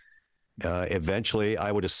friends. Eventually,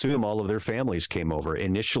 I would assume all of their families came over.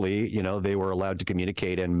 Initially, they were allowed to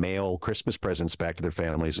communicate and mail Christmas presents back to their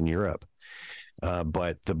families in Europe.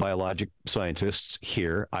 But the biologic scientists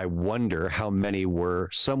here, I wonder how many were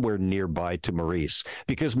somewhere nearby to Maurice,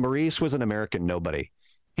 because Maurice was an American nobody.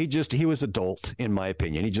 He was a dolt, in my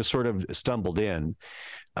opinion. He just sort of stumbled in.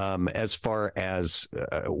 As far as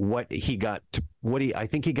I think he got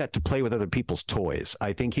to play with other people's toys.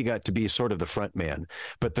 I think he got to be sort of the front man.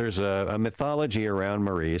 But there's a mythology around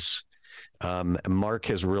Maurice. Mark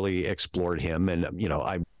has really explored him, and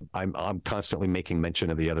I'm constantly making mention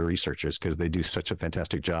of the other researchers because they do such a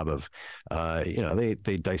fantastic job of,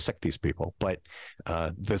 they dissect these people. But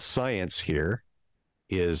the science here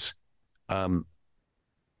is, I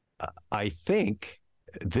think.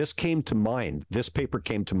 This paper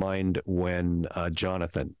came to mind when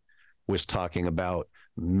Jonathan was talking about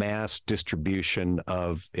mass distribution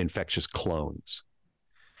of infectious clones.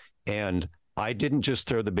 And I didn't just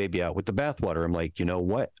throw the baby out with the bathwater. I'm like, you know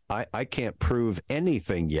what? I can't prove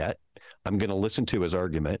anything yet. I'm going to listen to his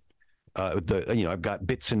argument. I've got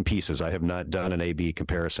bits and pieces. I have not done an A/B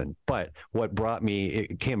comparison. But what brought me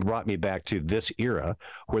back to this era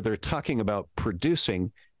where they're talking about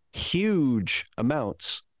producing huge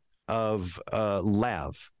amounts of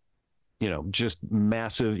lav, just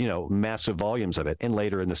massive volumes of it. And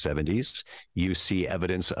later in the 70s, you see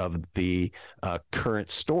evidence of the current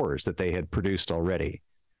stores that they had produced already.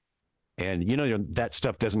 And, that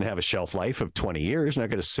stuff doesn't have a shelf life of 20 years. Not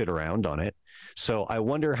going to sit around on it. So I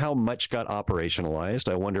wonder how much got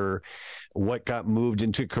operationalized. I wonder what got moved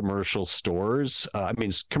into commercial stores.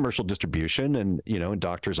 Commercial distribution and, in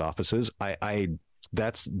doctors' offices.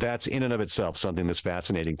 That's in and of itself something that's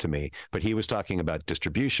fascinating to me. But he was talking about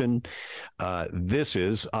distribution. This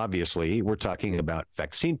is obviously, we're talking about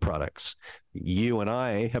vaccine products. You and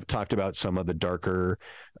I have talked about some of the darker,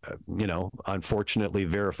 unfortunately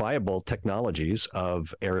verifiable technologies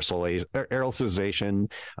of aerosolization,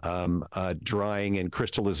 drying and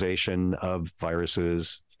crystallization of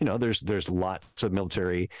viruses. There's lots of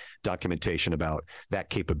military documentation about that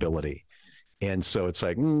capability. And so it's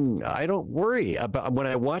like, I don't worry about when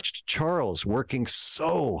I watched Charles working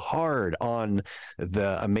so hard on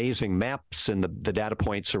the amazing maps and the data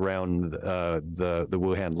points around the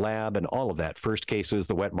Wuhan lab and all of that, first cases,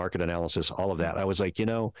 the wet market analysis, all of that. I was like,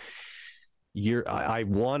 I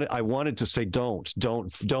wanted to say, don't.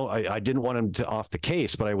 I didn't want him to off the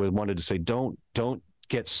case, but I wanted to say, don't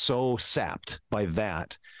get so sapped by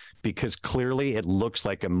that, because clearly it looks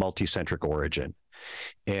like a multicentric origin.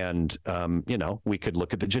 And, we could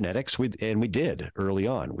look at the genetics, we did early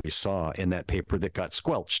on. We saw in that paper that got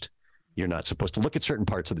squelched, you're not supposed to look at certain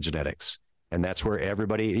parts of the genetics. And that's where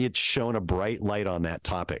it's shown a bright light on that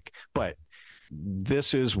topic. But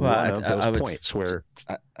this is one of those points where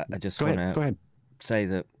I just want to say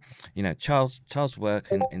that, Charles'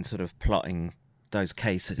 work in sort of plotting those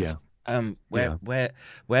cases, where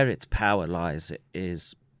its power lies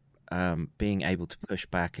is being able to push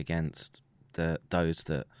back against those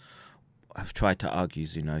that have tried to argue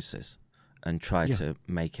zoonosis and try to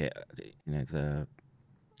make it, the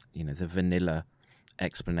vanilla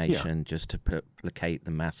explanation just to placate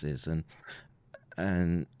the masses,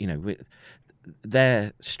 and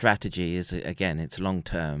their strategy is, again, it's long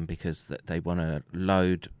term, because they want to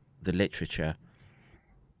load the literature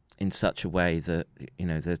in such a way that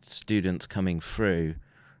the students coming through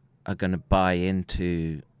are going to buy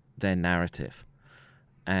into their narrative.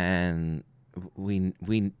 And we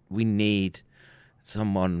need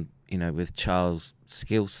someone with Charles'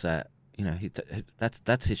 skill set.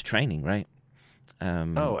 That's his training, right?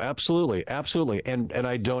 Absolutely, and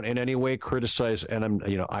I don't in any way criticize, and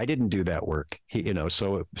I didn't do that work.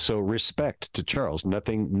 So respect to Charles.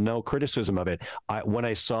 No criticism of it. When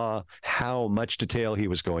I saw how much detail he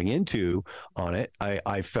was going into on it,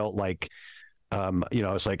 I felt like, I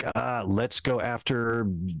was like, let's go after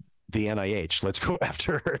the NIH. Let's go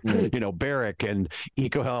after, Barrick and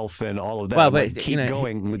EcoHealth and all of that. Well, but keep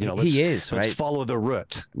going. Let's follow the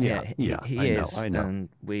root. Yeah, he is. I know. And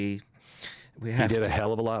we he have did a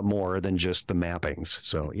hell of a lot more than just the mappings.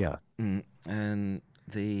 So yeah. And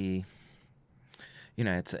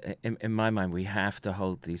it's in my mind, we have to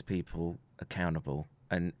hold these people accountable,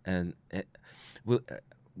 and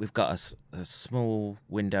we've got a small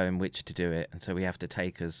window in which to do it, and so we have to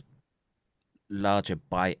take as large a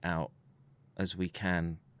bite out as we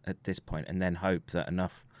can at this point, and then hope that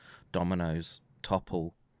enough dominoes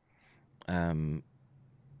topple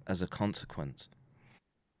as a consequence.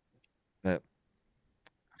 But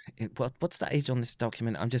what's the age on this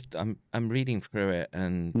document? I'm reading through it,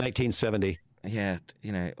 and 1970. Yeah,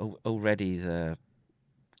 already the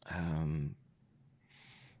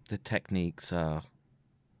techniques are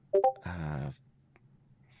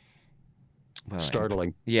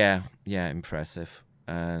startling. Yeah, impressive.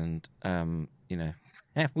 And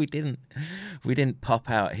we didn't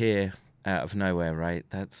pop out here out of nowhere, right?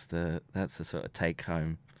 That's the sort of take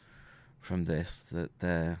home from this, that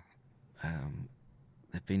they've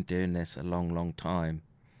been doing this a long time,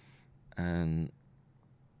 and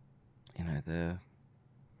I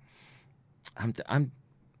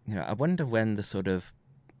wonder when the sort of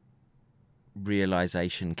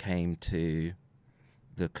realization came to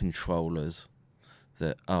the controllers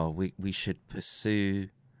that we should pursue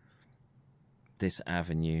this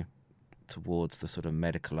avenue towards the sort of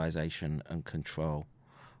medicalization and control.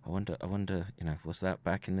 I wonder, was that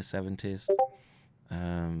back in the 70s?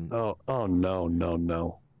 No.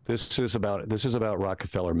 This is about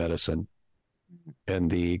Rockefeller medicine and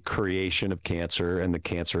the creation of cancer and the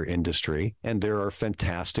cancer industry. And there are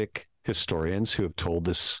fantastic historians who have told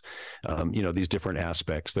this, these different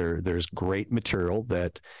aspects. There's great material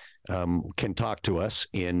that can talk to us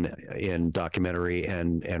in documentary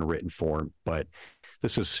and written form. But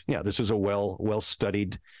this is a well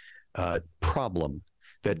studied problem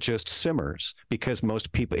that just simmers because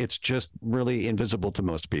most people, it's just really invisible to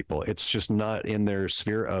most people. It's just not in their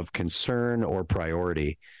sphere of concern or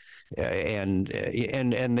priority. And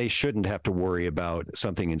they shouldn't have to worry about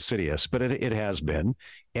something insidious, but it has been.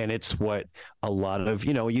 And it's what a lot of,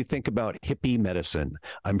 you think about hippie medicine.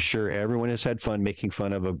 I'm sure everyone has had fun making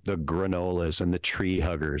fun of the granolas and the tree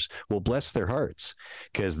huggers. Well, bless their hearts,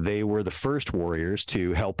 because they were the first warriors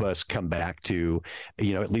to help us come back to,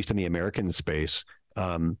 at least in the American space,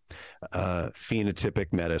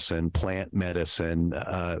 phenotypic medicine, plant medicine,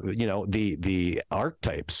 the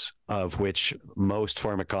archetypes of which most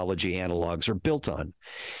pharmacology analogs are built on,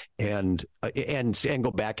 and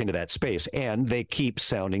go back into that space. And they keep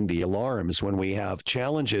sounding the alarms when we have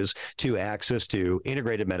challenges to access to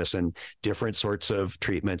integrated medicine, different sorts of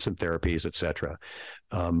treatments and therapies, etc.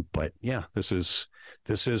 But yeah, this is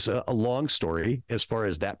a long story as far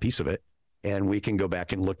as that piece of it, and we can go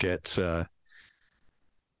back and look at.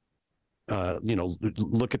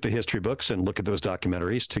 Look at the history books and look at those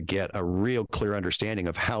documentaries to get a real clear understanding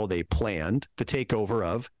of how they planned the takeover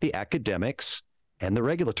of the academics and the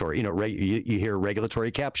regulatory. You hear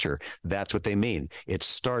regulatory capture. That's what they mean. It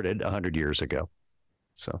started 100 years ago.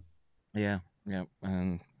 So, yeah.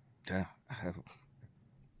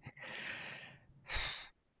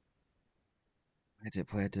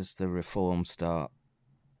 Where does the reform start?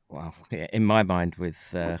 Well, in my mind,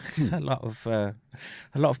 with a lot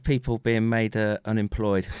of people being made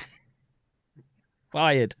unemployed,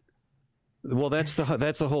 fired. Well, that's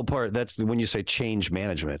the whole part. That's when you say change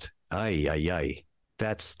management. Ay.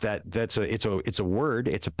 It's a word.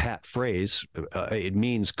 It's a pat phrase. It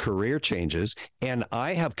means career changes, and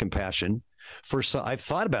I have compassion for some. I've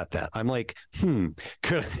thought about that. I'm like,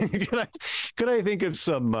 could I think of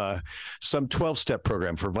some 12-step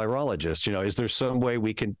program for virologists? Is there some way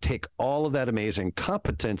we can take all of that amazing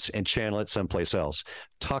competence and channel it someplace else?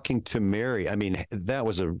 Talking to Mary, I mean, that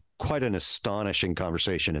was quite an astonishing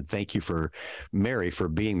conversation, and thank you for Mary for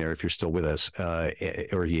being there. If you're still with us,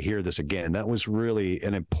 or you hear this again, that was really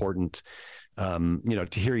an important. To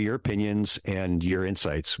hear your opinions and your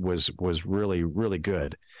insights was really, really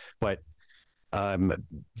good. But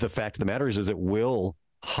the fact of the matter is it will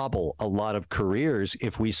hobble a lot of careers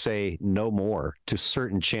if we say no more to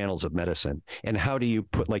certain channels of medicine. And how do you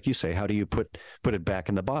put it back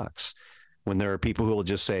in the box when there are people who will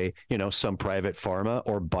just say, some private pharma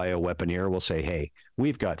or bioweaponeer will say, hey,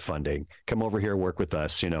 we've got funding, come over here, work with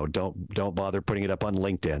us, don't bother putting it up on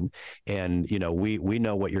LinkedIn. And, we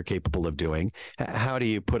know what you're capable of doing. How do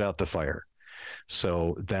you put out the fire?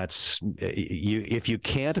 So that's if you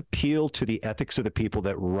can't appeal to the ethics of the people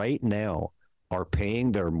that right now are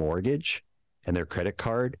paying their mortgage and their credit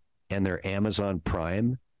card and their Amazon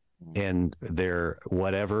Prime and their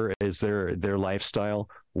whatever is their lifestyle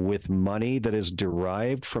with money that is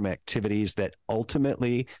derived from activities that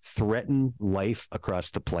ultimately threaten life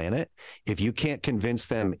across the planet, if you can't convince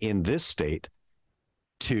them in this state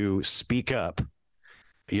to speak up,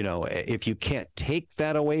 if you can't take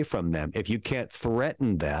that away from them, if you can't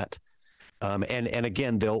threaten that, and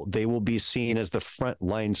again, they will be seen as the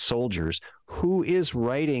frontline soldiers. Who is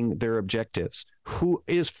writing their objectives? Who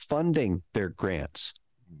is funding their grants?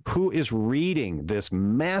 Who is reading this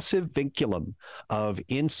massive vinculum of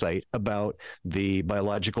insight about the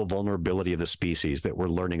biological vulnerability of the species that we're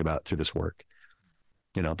learning about through this work?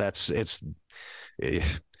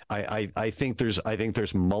 I think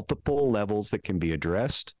there's multiple levels that can be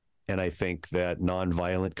addressed, and I think that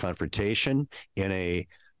nonviolent confrontation in a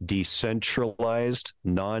decentralized,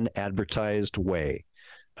 non-advertised way.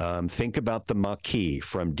 Think about the Maquis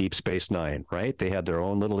from Deep Space Nine, right? They had their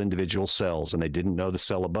own little individual cells, and they didn't know the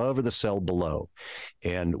cell above or the cell below.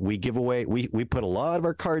 And we put a lot of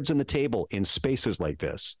our cards on the table in spaces like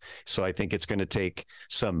this. So I think it's going to take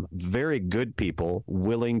some very good people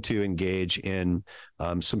willing to engage in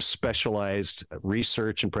some specialized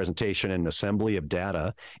research and presentation and assembly of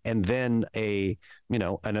data, and then an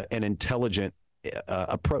intelligent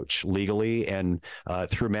approach legally and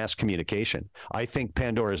through mass communication. I think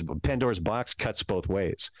Pandora's box cuts both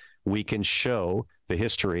ways. We can show the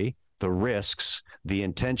history, the risks, the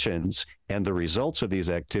intentions, and the results of these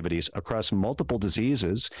activities across multiple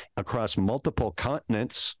diseases, across multiple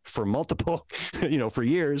continents for for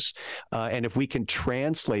years. And if we can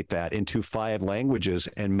translate that into 5 languages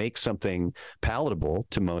and make something palatable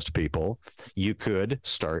to most people, you could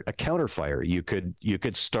start a counterfire. You could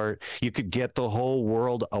get the whole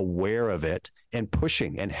world aware of it and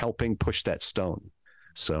pushing and helping push that stone.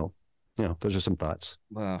 So, those are some thoughts.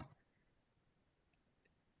 Well,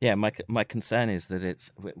 yeah, my concern is that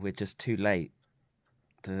we're just too late.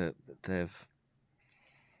 They've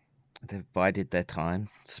bided their time,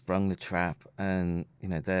 sprung the trap, and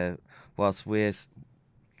whilst we're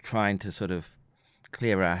trying to sort of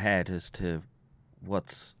clear our head as to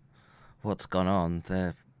what's gone on,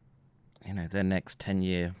 their next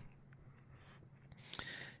 10-year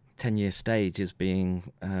stage is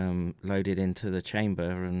being loaded into the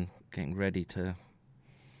chamber and getting ready to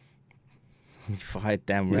fired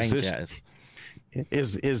downrange at us.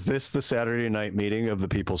 Is this the Saturday night meeting of the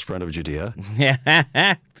People's Front of Judea? Yeah,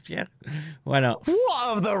 why not? What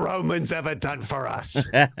have the Romans ever done for us?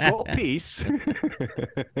 Well, peace.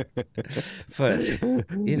 But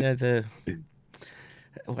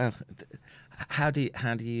how do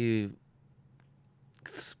you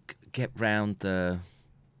get round the?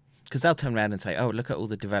 Because they'll turn around and say, "Oh, look at all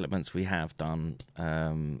the developments we have done."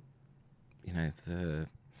 The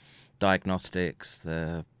diagnostics,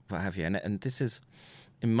 the what have you, and this is,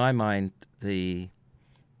 in my mind,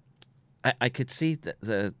 I could see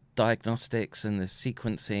the diagnostics and the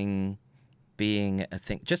sequencing being a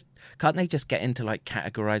thing. Just can't they just get into like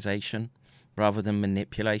categorization rather than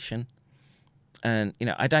manipulation? And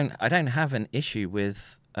I don't have an issue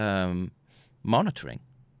with monitoring,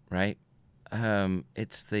 right?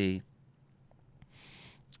 It's the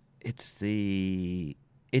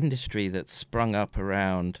industry that's sprung up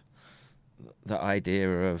around the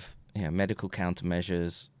idea of medical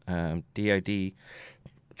countermeasures, DoD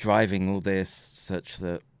driving all this, such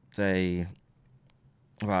that they.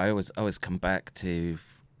 Well, I always come back to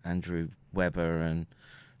Andrew Weber and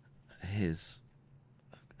his.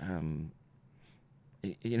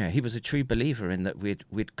 He was a true believer in that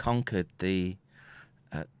we'd conquered the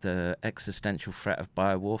existential threat of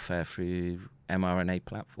biowarfare through mRNA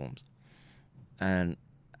platforms, and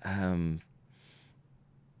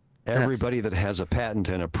everybody that has a patent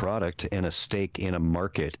and a product and a stake in a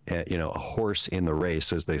market, a horse in the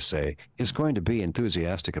race, as they say, is going to be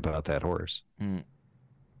enthusiastic about that horse.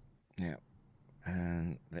 Yeah,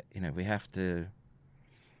 and we have to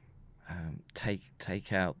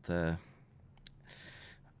take out or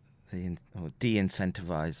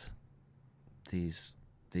de-incentivize these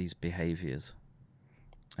behaviors.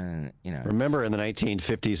 Remember in the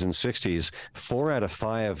 1950s and 60s, 4 out of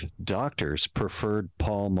 5 doctors preferred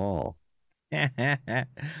Pall Mall.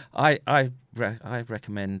 I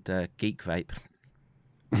recommend Geek Vape.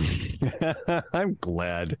 I'm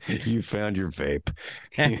glad you found your vape.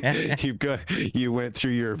 You went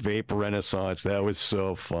through your vape renaissance. That was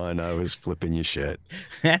so fun. I was flipping you shit.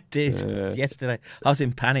 Dude, yesterday I was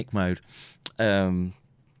in panic mode.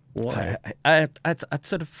 Why? I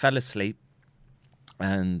sort of fell asleep,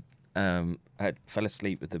 and I fell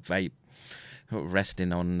asleep with the vape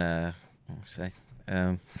resting on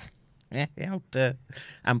old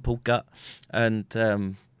ample gut,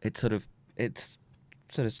 and it's sort of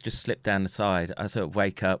just slipped down the side. I sort of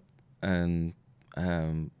wake up and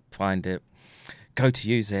find it, go to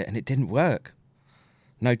use it, and it didn't work.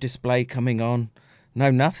 No display coming on,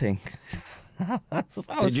 no nothing.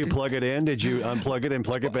 Did you plug it in? Did you unplug it and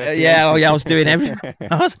plug it back in? Yeah, I was doing everything.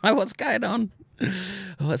 I was like, what's going on?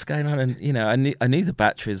 What's going on? And you know, I knew the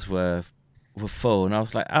batteries were full, and I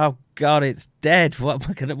was like, oh God, it's dead. What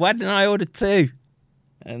am I gonna? Why didn't I order two?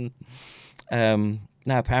 And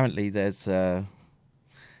now apparently there's I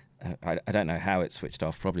don't know how it switched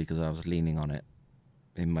off. Probably because I was leaning on it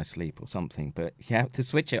in my sleep or something. But yeah, to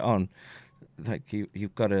switch it on, like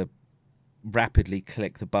you've got to rapidly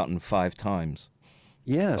click the button 5 times.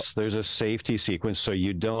 Yes, there's a safety sequence so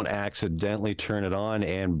you don't accidentally turn it on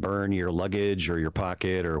and burn your luggage or your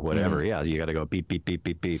pocket or whatever. Yeah, you got to go beep, beep, beep,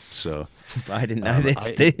 beep, beep. So I didn't know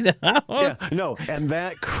this, dude. Yeah, no, and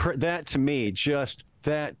that to me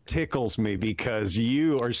that tickles me because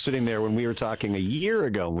you are sitting there when we were talking a year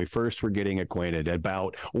ago when we first were getting acquainted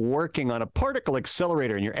about working on a particle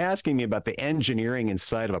accelerator, and you're asking me about the engineering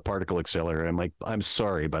inside of a particle accelerator. I'm like, I'm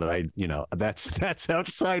sorry, but that's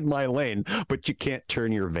outside my lane, but you can't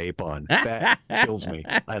turn your vape on. That kills me.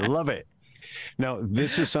 I love it. Now,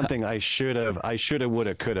 this is something I should have,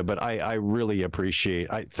 woulda, coulda, but I really appreciate.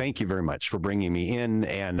 Thank you very much for bringing me in.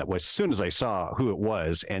 And as soon as I saw who it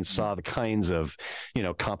was and saw the kinds of,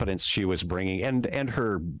 competence she was bringing and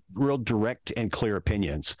her real direct and clear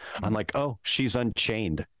opinions, I'm like, oh, she's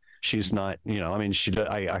unchained. She's not,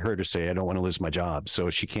 I heard her say, I don't want to lose my job. So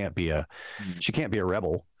she can't be a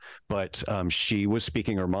rebel. But she was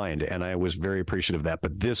speaking her mind, and I was very appreciative of that.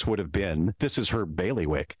 But this is her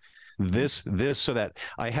bailiwick. This so that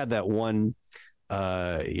I had that one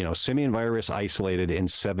simian virus isolated in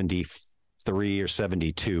 73 or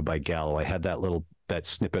 72 by Gallo. I had that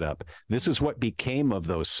snippet up. This is what became of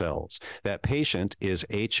those cells. That patient is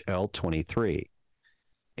HL23,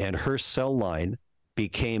 and her cell line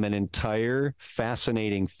became an entire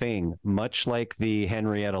fascinating thing, much like the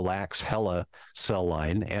Henrietta Lacks Hella cell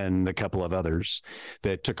line and a couple of others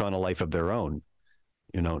that took on a life of their own.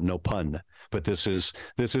 No pun, but this is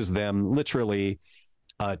them literally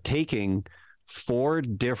taking 4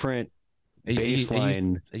 different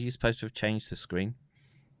baseline. Are you supposed to have changed the screen?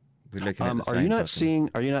 We're looking at the are same you not document. seeing?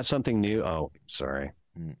 Are you not something new? Oh, sorry.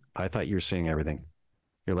 I thought you were seeing everything.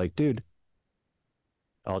 You're like, dude,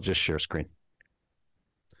 I'll just share screen.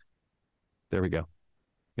 There we go.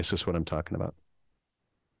 Is this what I'm talking about?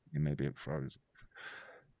 Yeah, maybe it froze.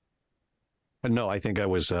 No, I think I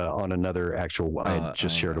was on another actual. I had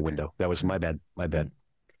just shared a window. That was my bad. My bad.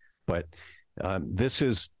 But this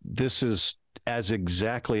is as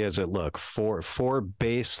exactly as it looked. For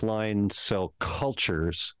baseline cell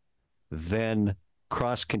cultures, then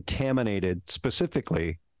cross-contaminated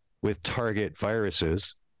specifically with target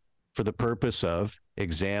viruses for the purpose of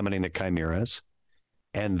examining the chimeras.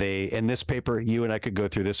 And this paper, you and I could go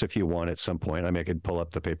through this if you want at some point. I could pull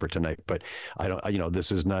up the paper tonight, but I don't,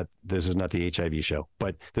 this is not the HIV show,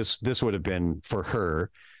 but this would have been for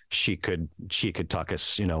her. She could talk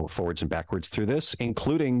us, forwards and backwards through this,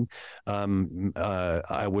 including,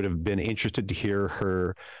 I would have been interested to hear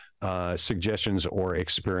her suggestions or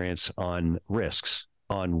experience on risks,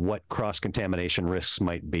 on what cross-contamination risks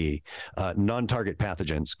might be, non-target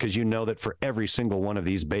pathogens, because that for every single one of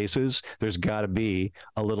these bases, there's got to be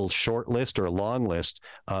a little short list or a long list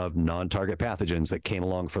of non-target pathogens that came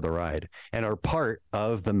along for the ride and are part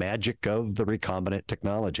of the magic of the recombinant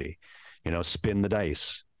technology. Spin the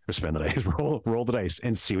dice, roll the dice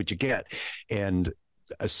and see what you get. And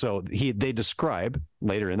so they describe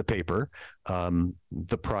later in the paper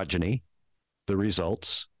the progeny, the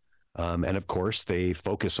results, and of course, they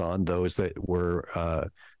focus on those that were,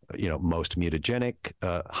 most mutagenic,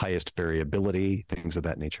 highest variability, things of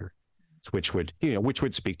that nature, which would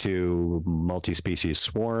speak to multi-species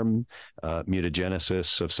swarm,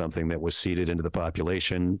 mutagenesis of something that was seeded into the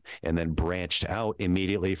population and then branched out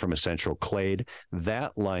immediately from a central clade.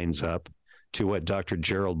 That lines up to what Dr.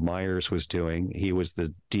 Gerald Myers was doing. He was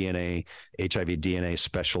the HIV DNA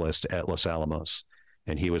specialist at Los Alamos.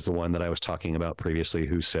 And he was the one that I was talking about previously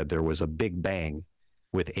who said there was a big bang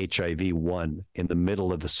with HIV-1 in the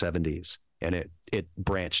middle of the 70s, and it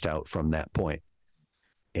branched out from that point.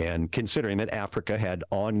 And considering that Africa had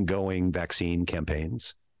ongoing vaccine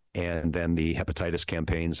campaigns and then the hepatitis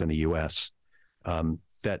campaigns in the U.S.,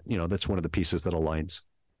 that's one of the pieces that aligns.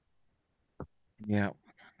 Yeah.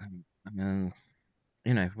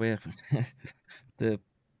 We're the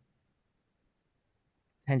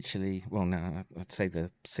potentially, well, no, I'd say the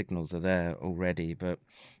signals are there already, but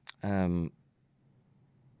the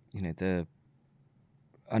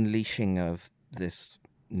unleashing of this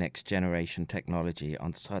next generation technology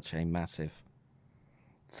on such a massive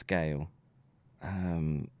scale.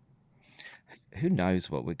 Who knows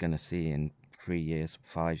what we're going to see in 3 years,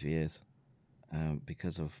 5 years,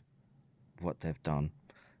 because of what they've done.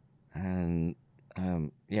 And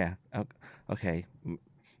okay,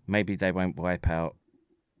 maybe they won't wipe out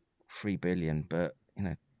 3 billion, but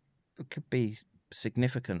it could be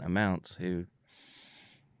significant amounts who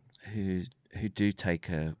do take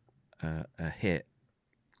a hit.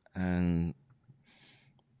 And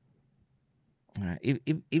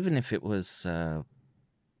even if it was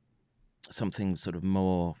something sort of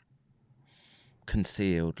more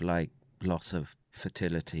concealed, like loss of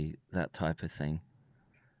fertility, that type of thing,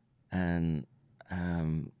 and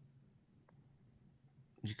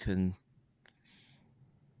you can,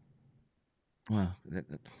 well,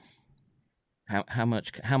 how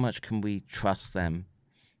much can we trust them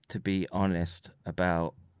to be honest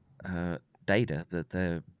about data that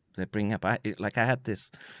they're bringing up? I had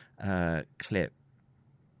this clip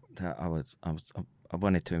that I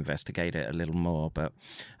wanted to investigate it a little more, but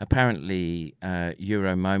apparently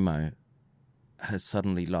Euromomo has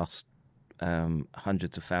suddenly lost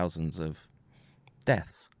hundreds of thousands of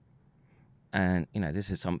deaths, and this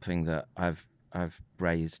is something that I've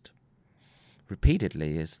raised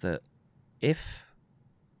repeatedly, is that if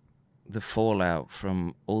the fallout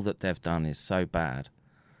from all that they've done is so bad,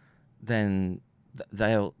 then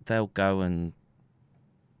they'll go and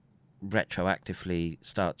retroactively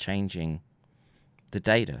start changing the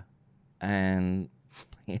data, and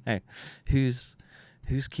who's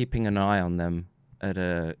keeping an eye on them at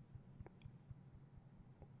a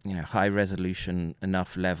high resolution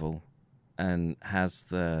enough level, and has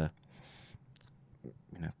the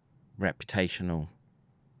reputational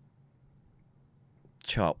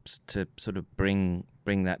chops to sort of bring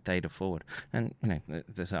that data forward. And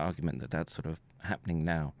there's an argument that that's sort of happening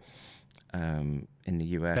now in the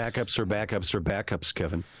US. Backups are backups are backups,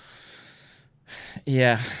 Kevin.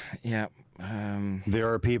 Yeah.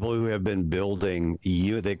 There are people who have been building,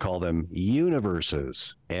 they call them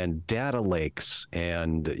universes and data lakes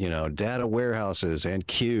and, data warehouses and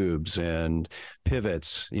cubes and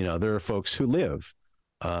pivots. There are folks who live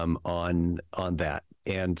on that.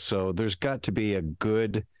 And so there's got to be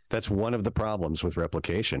that's one of the problems with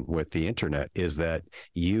replication with the internet, is that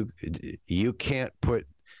you can't put,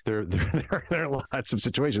 there are lots of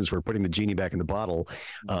situations where putting the genie back in the bottle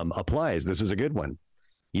applies. This is a good one.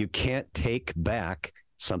 You can't take back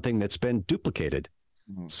something that's been duplicated.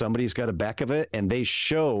 Somebody's got a back of it, and they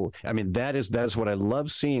show. I mean, that is what I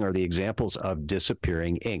love seeing, are the examples of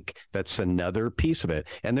disappearing ink. That's another piece of it.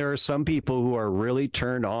 And there are some people who are really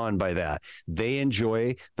turned on by that. They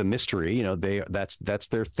enjoy the mystery. That's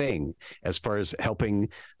their thing as far as helping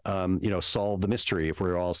solve the mystery. If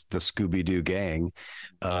we're all the Scooby-Doo gang,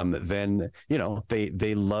 then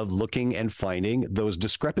they love looking and finding those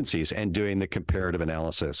discrepancies and doing the comparative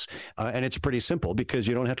analysis. And it's pretty simple, because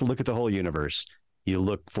you don't have to look at the whole universe. You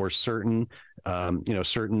look for certain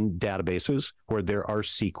databases where there are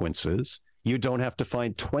sequences. You don't have to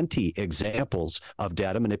find 20 examples of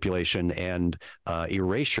data manipulation and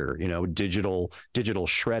erasure, digital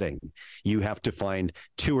shredding. You have to find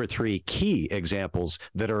 2 or 3 key examples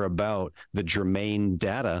that are about the germane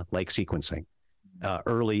data, like sequencing.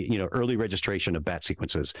 Early registration of bat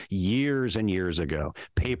sequences years and years ago,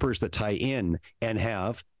 papers that tie in and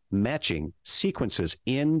have matching sequences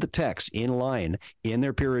in the text, in line, in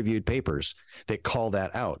their peer-reviewed papers that call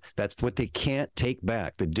that out. That's what they can't take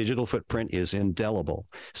back. The digital footprint is indelible.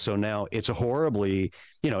 So now it's a horribly,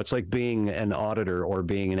 it's like being an auditor or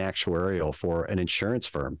being an actuarial for an insurance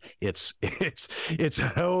firm. It's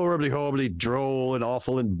horribly droll and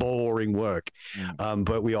awful and boring work.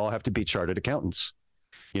 But we all have to be chartered accountants.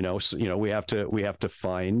 We have to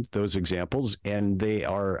find those examples, and they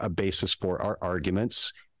are a basis for our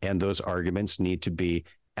arguments. And those arguments need to be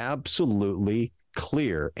absolutely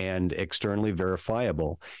clear and externally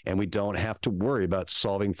verifiable. And we don't have to worry about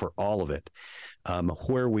solving for all of it.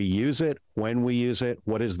 Where we use it, when we use it,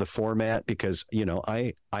 what is the format? Because,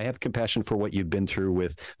 I have compassion for what you've been through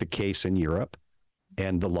with the case in Europe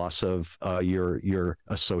and the loss of your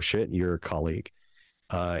associate, your colleague.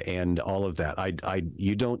 And all of that.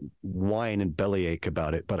 You don't whine and bellyache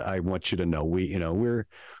about it, but I want you to know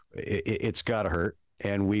it's got to hurt.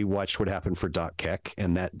 And we watched what happened for Doc Keck,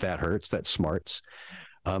 and that hurts, that smarts.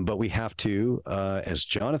 But we have to, as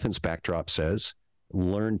Jonathan's backdrop says,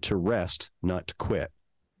 learn to rest, not to quit.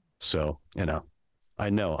 So, I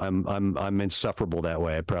know I'm insufferable that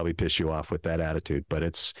way. I probably piss you off with that attitude, but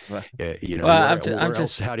it's, how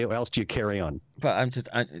else do you carry on? But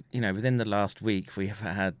within the last week, we have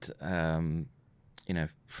had,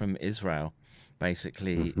 from Israel,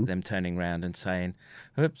 basically Mhm. them turning around and saying,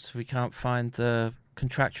 "Oops, we can't find the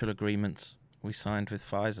contractual agreements we signed with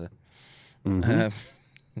Pfizer." Mhm. Um,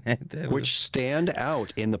 there Which was, stand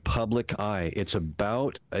out in the public eye. It's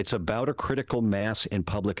about a critical mass in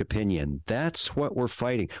public opinion. That's what we're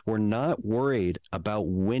fighting. We're not worried about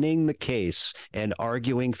winning the case and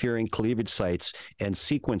arguing fearing cleavage sites and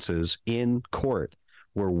sequences in court.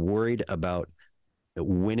 We're worried about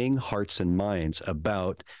winning hearts and minds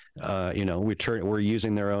about we're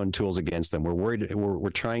using their own tools against them. We're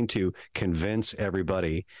trying to convince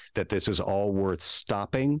everybody that this is all worth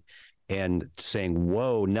stopping and saying,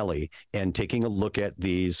 whoa, Nelly, and taking a look at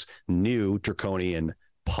these new draconian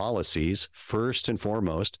policies. First and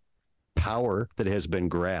foremost, power that has been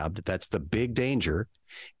grabbed. That's the big danger.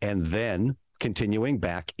 And then continuing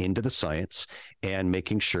back into the science and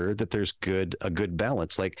making sure that there's a good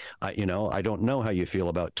balance. Like, I don't know how you feel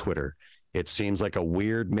about Twitter. It seems like a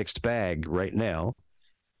weird mixed bag right now.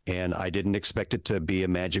 And I didn't expect it to be a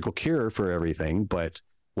magical cure for everything, but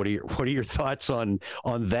what are your thoughts on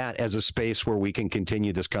that as a space where we can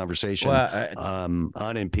continue this conversation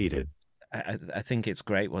unimpeded? I think it's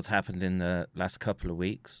great what's happened in the last couple of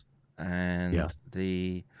weeks, Yeah.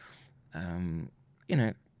 and you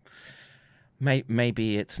know,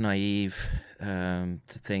 maybe it's naive to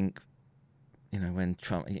think, when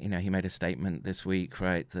Trump, he made a statement this week,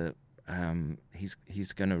 right, that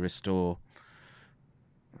he's going to restore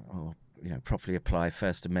or properly apply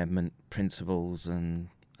First Amendment principles, and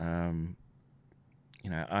I'm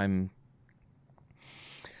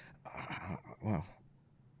well.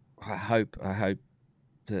 I hope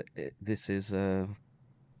that this is a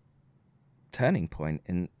turning point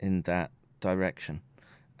in that direction.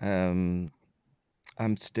 I'm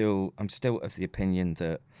still of the opinion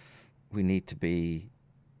that we need to be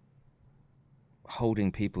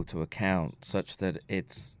holding people to account, such that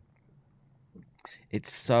it's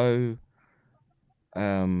so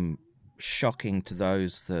shocking to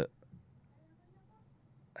those that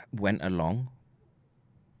went along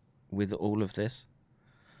with all of this,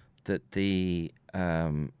 that it'll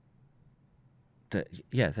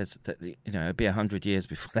be 100 years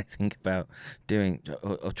before they think about doing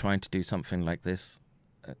or trying to do something like this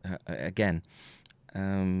again.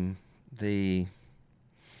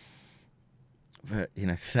 But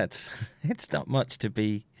that's it's not much to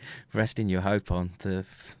be resting your hope on. The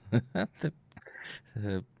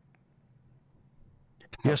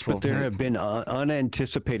Yes, but there have been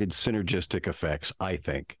unanticipated synergistic effects, I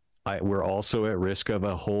think. We're also at risk of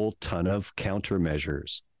a whole ton of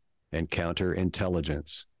countermeasures and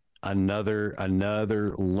counterintelligence.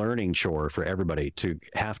 Another learning chore for everybody to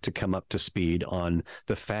have to come up to speed on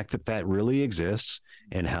the fact that really exists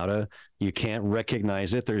and you can't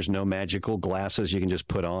recognize it. There's no magical glasses you can just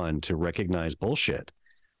put on to recognize bullshit.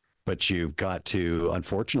 But you've got to,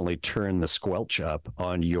 unfortunately, turn the squelch up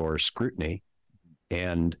on your scrutiny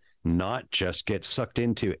and not just get sucked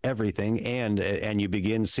into everything, and you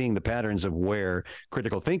begin seeing the patterns of where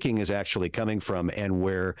critical thinking is actually coming from and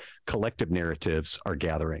where collective narratives are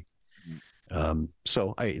gathering.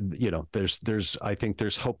 So I think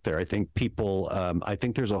there's hope there. I think people,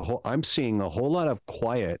 I'm seeing a whole lot of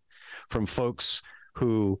quiet from folks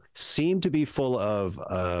who seem to be full of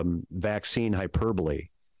vaccine hyperbole,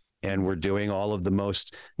 and we're doing all of the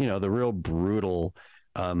most, the real brutal,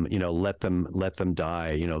 let them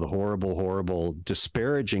die, the horrible,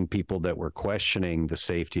 disparaging people that were questioning the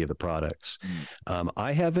safety of the products.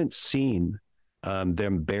 I haven't seen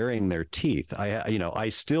them baring their teeth. I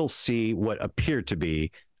still see what appeared to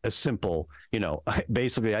be a simple,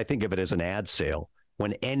 basically, I think of it as an ad sale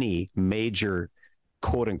when any major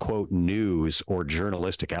quote unquote news or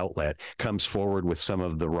journalistic outlet comes forward with some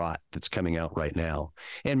of the rot that's coming out right now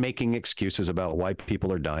and making excuses about why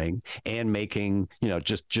people are dying and making,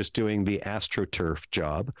 just doing the AstroTurf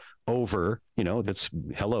job over, that's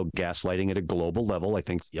gaslighting at a global level. I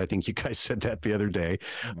think you guys said that the other day,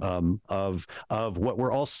 of what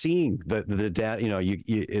we're all seeing, the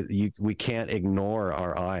data, we can't ignore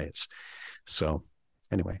our eyes. So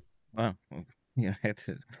anyway. Wow.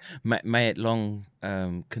 May it long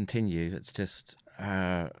continue. It's just,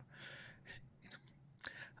 are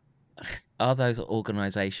those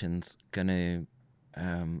organizations going to,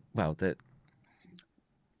 the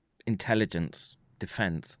intelligence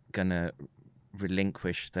defense going to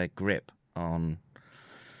relinquish their grip on?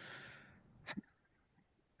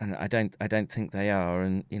 And I don't think they are.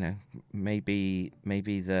 And maybe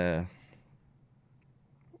the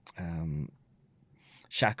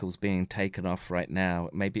shackles being taken off right now,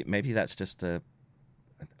 maybe that's just a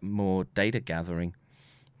more data gathering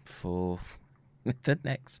for the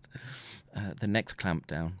next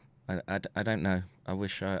clampdown. I don't know. I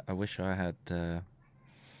wish I had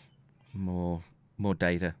more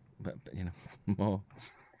data, but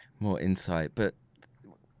more insight. But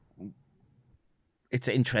it's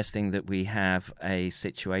interesting that we have a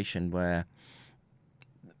situation where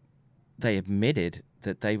they admitted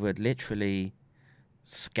that they were literally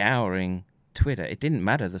scouring Twitter. It didn't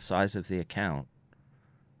matter the size of the account,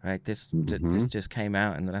 right? This just came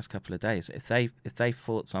out in the last couple of days. If they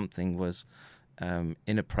thought something was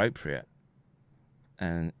inappropriate,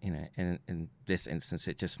 and in this instance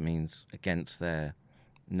it just means against their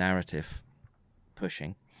narrative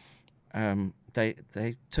pushing, they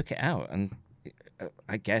took it out, and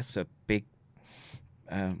I guess a big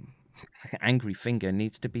angry finger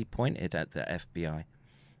needs to be pointed at the FBI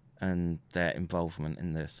and their involvement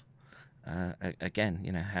in this. Again,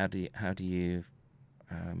 how do you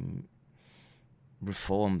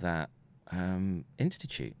reform that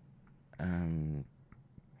institute? And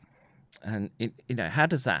how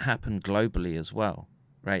does that happen globally as well,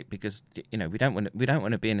 right? Because we don't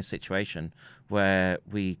want to be in a situation where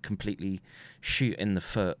we completely shoot in the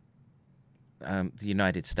foot the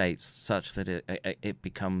United States, such that it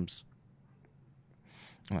becomes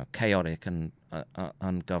chaotic and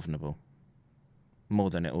ungovernable,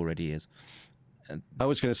 more than it already is. I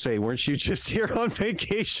was going to say, weren't you just here on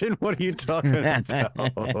vacation? What are you talking about?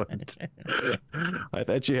 I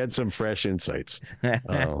thought you had some fresh insights.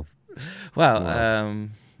 Well,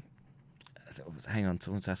 hang on.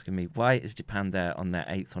 Someone's asking me, why is Japan there on their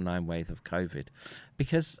 8th or 9th wave of COVID?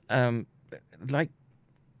 Because, like,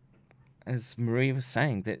 as Marie was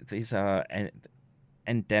saying, that these are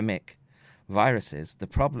endemic viruses. The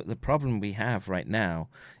problem we have right now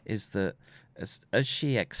is that, as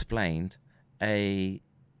she explained, a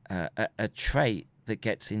trait that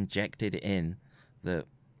gets injected in that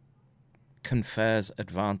confers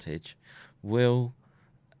advantage will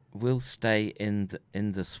stay in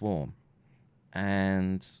the swarm,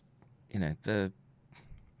 and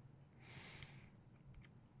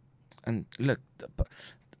look,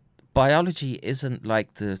 biology isn't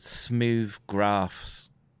like the smooth graphs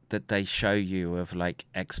that they show you of like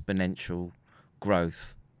exponential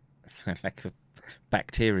growth, like a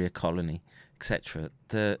bacteria colony, etc.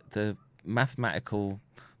 The mathematical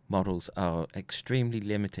models are extremely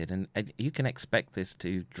limited, and you can expect this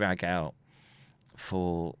to drag out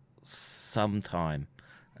for some time.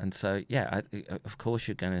 And so, of course,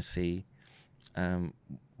 you're going to see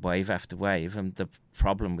wave after wave. And the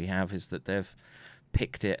problem we have is that they've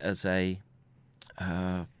picked it as a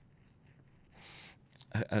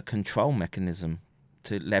control mechanism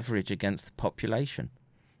to leverage against the population.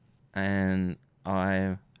 And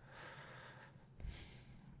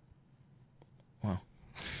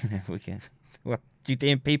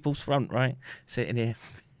Judean People's Front, right? Sitting here.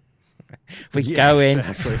 We go in,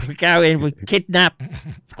 we kidnap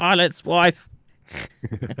pilot's wife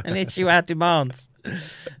and issue our demands.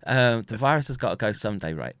 The virus has got to go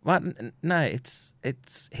someday, right? Well, no, it's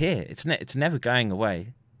here. It's never going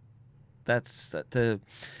away. It's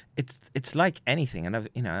like anything, and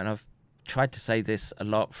I've tried to say this a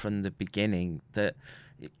lot from the beginning, that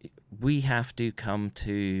we have to come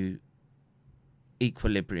to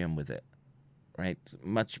equilibrium with it, right?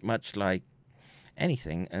 Much like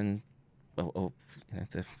anything, and or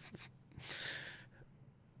the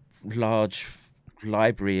large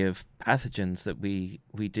library of pathogens that we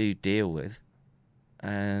do deal with,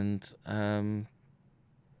 and the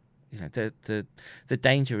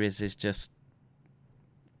danger is just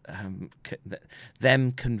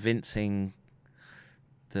them convincing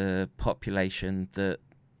the population that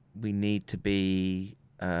we need to be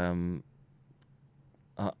on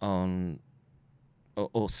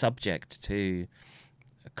or subject to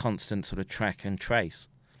a constant sort of track and trace.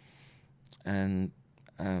 And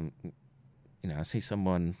I see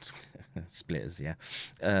someone splitters,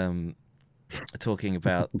 talking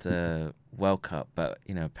about the World Cup, but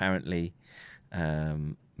apparently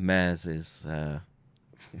MERS is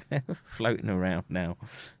floating around now,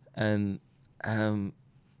 and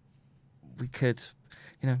we could,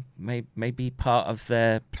 maybe part of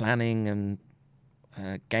their planning and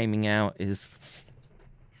gaming out is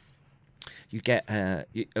you get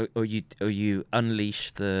you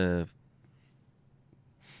unleash the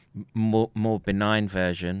more benign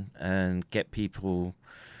version and get people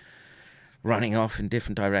running off in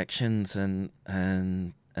different directions, and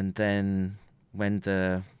then when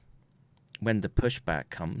the pushback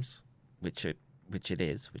comes, which it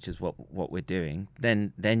is what we're doing,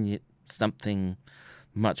 then something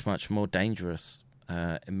much more dangerous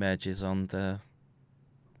emerges in the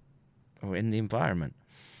environment.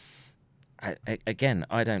 again,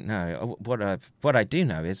 I don't know. What I do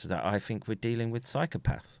know is that I think we're dealing with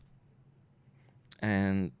psychopaths,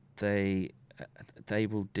 and they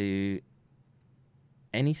will do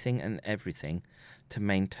anything and everything to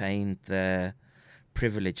maintain their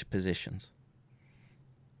privileged positions.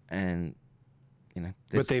 And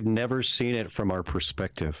but they've never seen it from our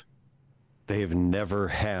perspective. They've never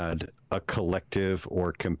had a collective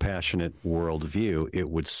or compassionate worldview, it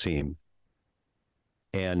would seem.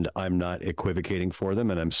 And I'm not equivocating for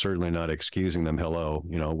them, and I'm certainly not excusing them. Hello,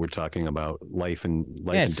 we're talking about life and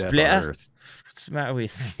death on Earth. What's the matter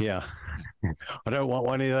with you? Yeah. I don't want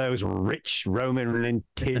one of those rich Roman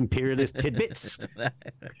imperialist tidbits.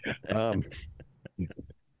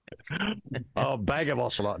 Bag of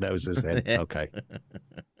ocelot noses then. Okay.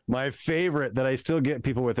 My favorite that I still get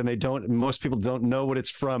people with, and most people don't know what it's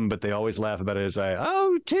from, but they always laugh about it, is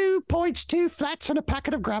 2 points, 2 flats, and a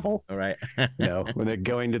packet of gravel. All right. When they're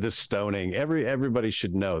going to the stoning, everybody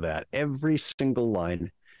should know that. Every single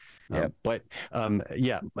line. Yeah.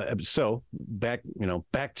 So back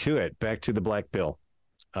to it, back to the black pill.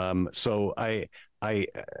 So I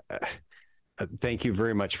thank you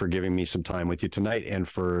very much for giving me some time with you tonight, and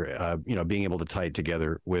for being able to tie it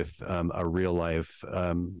together with a real life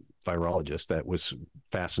virologist. That was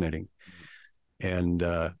fascinating. And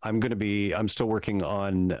I'm still working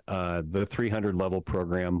on the 300 level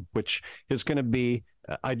program, which is going to be,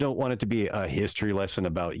 I don't want it to be a history lesson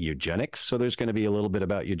about eugenics. So there's going to be a little bit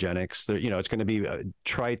about eugenics. It's going to be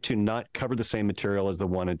try to not cover the same material as the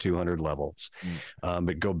 1 and 200 levels,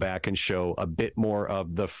 but go back and show a bit more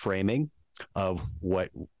of the framing of what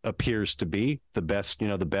appears to be the best,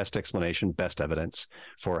 the best explanation, best evidence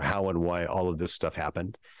for how and why all of this stuff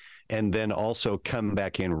happened. And then also come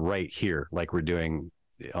back in right here, like we're doing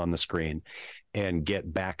on the screen, and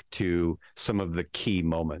get back to some of the key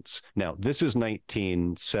moments. Now, this is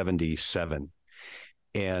 1977,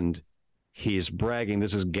 and he's bragging.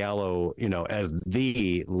 This is Gallo, as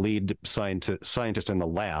the lead scientist in the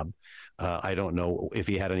lab. I don't know if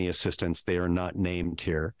he had any assistants. They are not named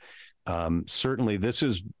here. Certainly this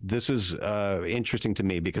is interesting to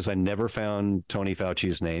me, because I never found Tony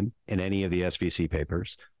Fauci's name in any of the SVC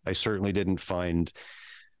papers. I certainly didn't find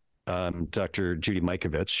Dr. Judy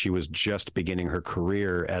Mikovits. She was just beginning her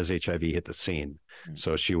career as HIV hit the scene.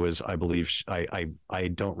 So she was, I believe, I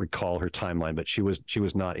don't recall her timeline, but she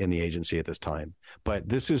was not in the agency at this time. But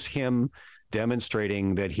this is him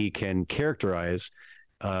demonstrating that he can characterize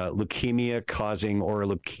leukemia causing or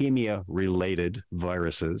leukemia related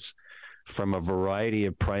viruses from a variety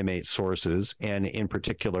of primate sources. And in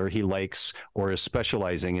particular, he likes or is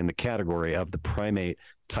specializing in the category of the primate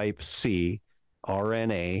type C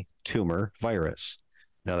RNA tumor virus.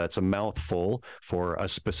 Now, that's a mouthful for a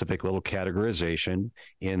specific little categorization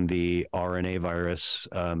in the RNA virus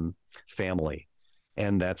family.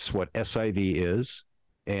 And that's what SIV is.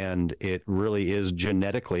 And it really is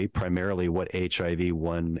genetically primarily what HIV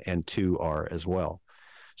 1 and 2 are as well.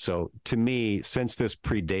 So to me, since this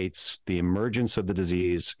predates the emergence of the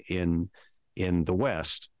disease in the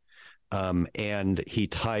West, and he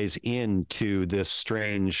ties into this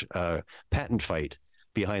strange patent fight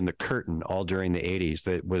behind the curtain all during the 80s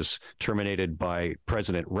that was terminated by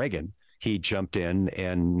President Reagan. He jumped in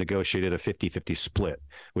and negotiated a 50-50 split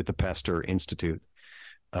with the Pasteur Institute.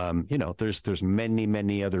 There's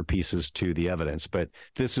many other pieces to the evidence, but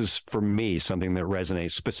this is, for me, something that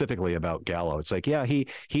resonates specifically about Gallo. It's like, yeah, he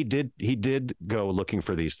did go looking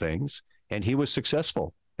for these things, and he was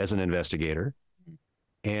successful as an investigator,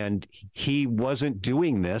 and he wasn't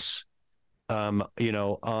doing this he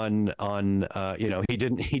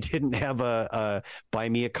didn't have a buy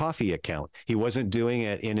me a coffee account. He wasn't doing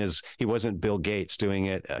it he wasn't Bill Gates doing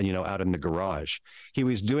it, out in the garage. He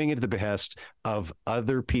was doing it at the behest of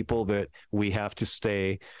other people that we have to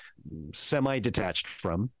stay semi-detached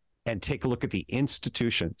from and take a look at the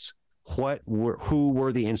institutions. Who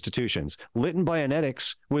were the institutions? Lytton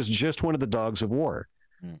Bionetics was just one of the dogs of war.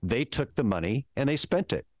 They took the money and they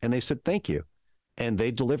spent it, and they said, thank you. And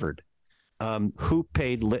they delivered. Who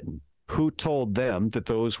paid Lytton? Who told them that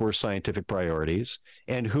those were scientific priorities,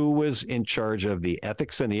 and who was in charge of the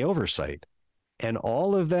ethics and the oversight? And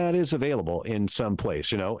all of that is available in some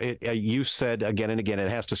place. You said again and again, it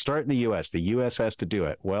has to start in the U.S. The U.S. has to do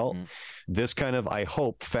it. Well, this kind of, I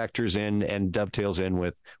hope, factors in and dovetails in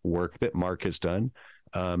with work that Mark has done.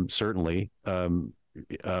 Certainly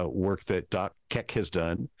work that Doc Keck has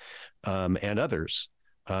done, and others.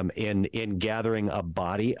 In gathering a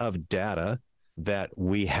body of data that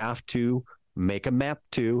we have to make a map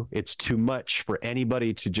too. It's too much for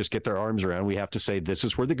anybody to just get their arms around. We have to say, this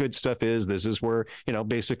is where the good stuff is. This is where,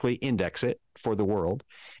 basically index it for the world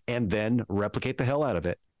and then replicate the hell out of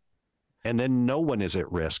it. And then no one is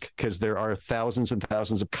at risk because there are thousands and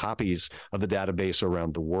thousands of copies of the database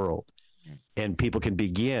around the world. And people can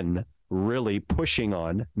begin really pushing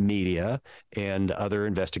on media and other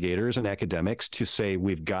investigators and academics to say,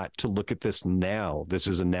 we've got to look at this now. This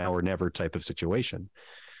is a now or never type of situation.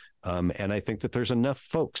 And I think that there's enough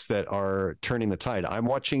folks that are turning the tide. I'm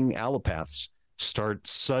watching allopaths start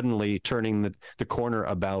suddenly turning the corner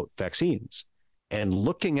about vaccines and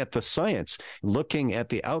looking at the science, looking at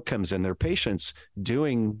the outcomes in their patients,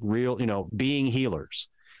 doing real, being healers.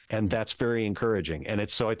 And that's very encouraging. And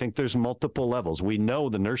so I think there's multiple levels. We know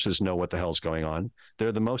the nurses know what the hell's going on.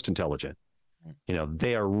 They're the most intelligent.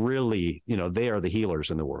 They are really, they are the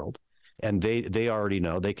healers in the world. And they already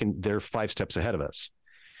know they're 5 steps ahead of us.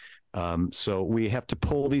 So we have to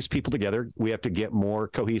pull these people together. We have to get more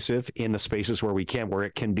cohesive in the spaces where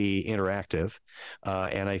it can be interactive.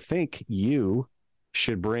 And I think you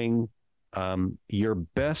should bring your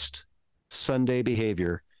best Sunday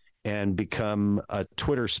behavior and become a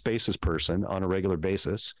Twitter Spaces person on a regular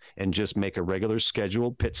basis and just make a regular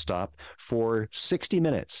scheduled pit stop for 60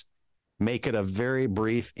 minutes. Make it a very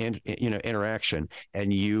brief, interaction,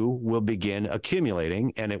 and you will begin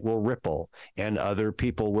accumulating, and it will ripple, and other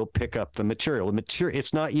people will pick up the material. The material.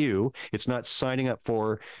 It's not you. It's not signing up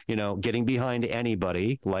for, getting behind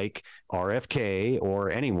anybody like RFK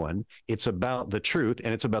or anyone. It's about the truth,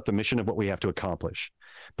 and it's about the mission of what we have to accomplish.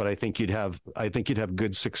 But I think you'd have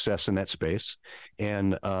good success in that space,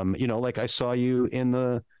 and like I saw you in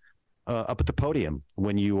the. Up at the podium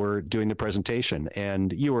when you were doing the presentation,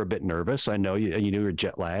 and you were a bit nervous. I know you were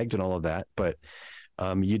jet lagged and all of that, but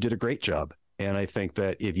you did a great job. And I think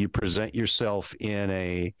that if you present yourself in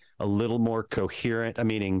a little more coherent,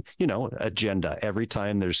 agenda, every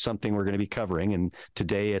time there's something we're going to be covering, and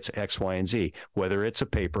today it's X, Y, and Z, whether it's a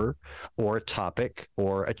paper or a topic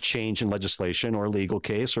or a change in legislation or a legal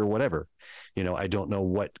case or whatever, I don't know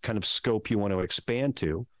what kind of scope you want to expand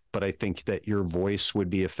to, but I think that your voice would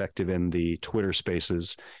be effective in the Twitter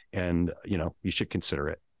Spaces, and you should consider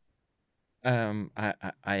it. I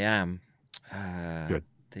am. Good.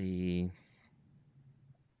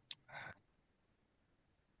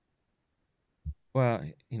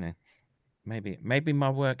 Maybe my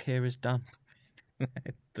work here is done.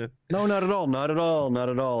 No, not at all. Not at all. Not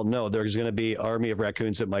at all. No, there's going to be army of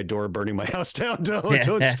raccoons at my door burning my house down.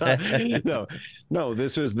 Don't stop. No,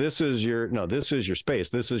 this is your space.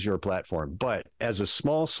 This is your platform. But as a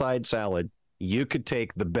small side salad, you could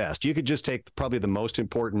take the best. You could just take probably the most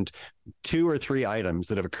important 2 or 3 items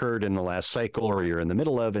that have occurred in the last cycle or you're in the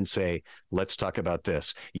middle of and say, let's talk about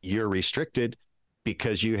this. You're restricted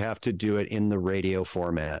because you have to do it in the radio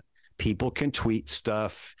format. People can tweet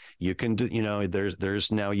stuff. You can do,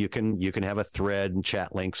 there's now you can have a thread and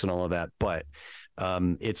chat links and all of that, but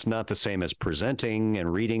it's not the same as presenting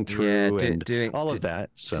and reading through all of that.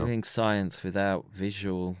 So doing science without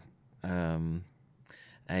visual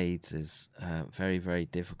aids is very, very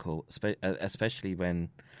difficult, especially when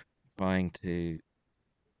trying to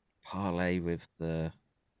parlay with the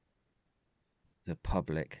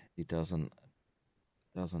public who doesn't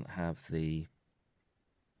have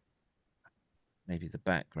maybe the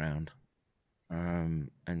background, and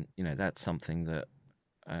that's something that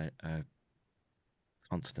I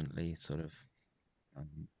constantly sort of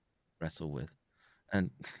wrestle with, and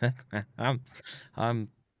I'm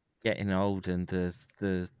getting old, and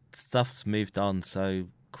the stuff's moved on so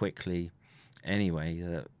quickly anyway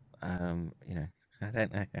that I don't know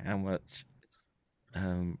how much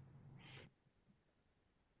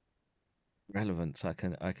relevance I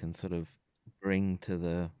can sort of bring to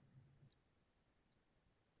the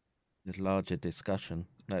larger discussion.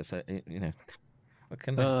 Let's say,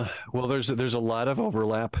 well, there's a lot of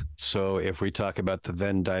overlap. So if we talk about the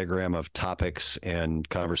Venn diagram of topics and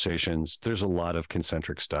conversations, there's a lot of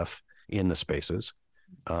concentric stuff in the spaces.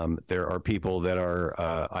 There are people that are,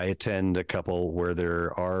 I attend a couple where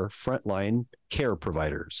there are frontline care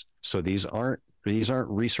providers. So these aren't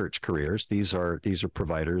research careers. These are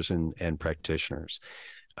providers and practitioners.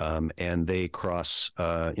 And they cross,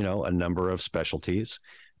 a number of specialties.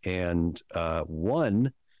 And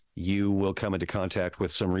you will come into contact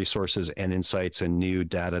with some resources and insights and new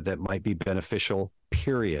data that might be beneficial,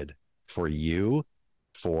 period, for you,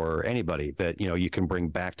 for anybody that, you can bring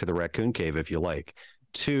back to the raccoon cave if you like.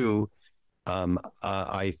 2,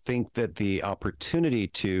 I think that the opportunity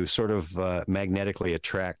to sort of magnetically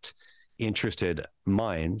attract interested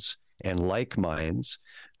minds and like minds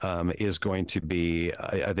is going to be.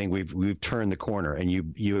 I think we've turned the corner, and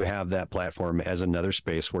you have that platform as another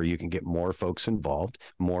space where you can get more folks involved,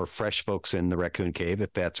 more fresh folks in the Raccoon Cave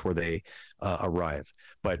if that's where they arrive.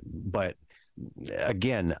 But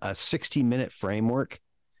again, a 60-minute framework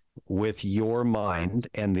with your mind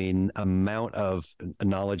and the amount of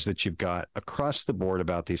knowledge that you've got across the board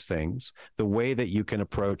about these things, the way that you can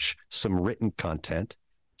approach some written content,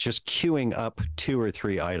 just queuing up 2 or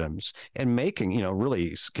 3 items and making,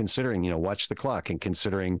 really considering, watch the clock and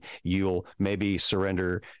considering you'll maybe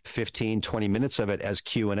surrender 15, 20 minutes of it as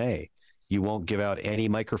Q&A. You won't give out any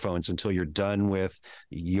microphones until you're done with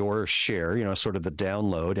your share, sort of the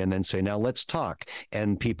download, and then say, now let's talk.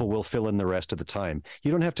 And people will fill in the rest of the time.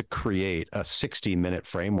 You don't have to create a 60-minute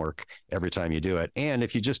framework every time you do it. And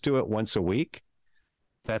if you just do it once a week,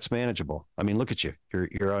 that's manageable. I mean, look at you.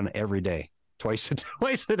 You're on every day, twice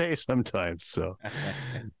a day sometimes. So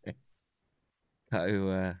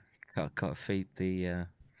Gotta feed the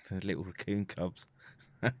little raccoon cubs.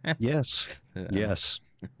 yes. Yes.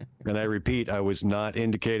 And I repeat, I was not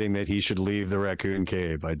indicating that he should leave the Raccoon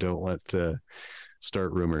Cave. I don't want to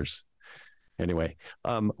start rumors. Anyway,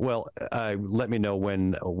 let me know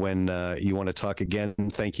when you want to talk again.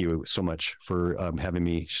 Thank you so much for having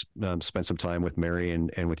me spend some time with Mary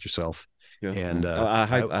and with yourself. Sure. And I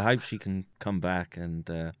hope she can come back. And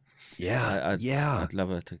I'd love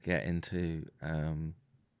her to get into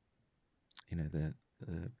the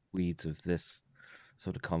weeds of this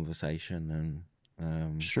sort of conversation and.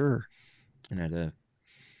 Sure.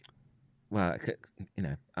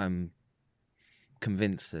 I'm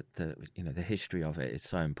convinced that the history of it is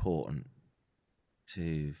so important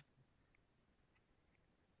to.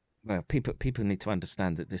 Well, people need to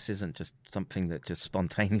understand that this isn't just something that just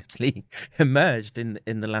spontaneously emerged in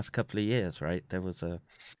the last couple of years, right? There was a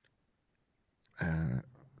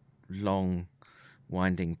long,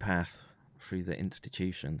 winding path through the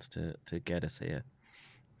institutions to get us here.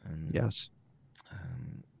 And, yes.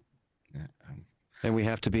 And we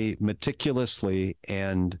have to be meticulously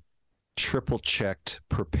and triple checked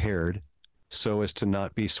prepared so as to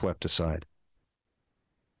not be swept aside.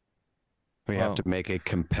 We have to make a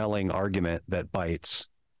compelling argument that bites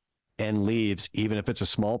and leaves, even if it's a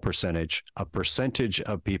small percentage, a percentage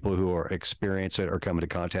of people who experience it or come into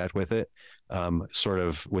contact with it, sort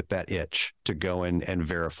of with that itch to go in and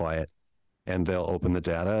verify it. And they'll open the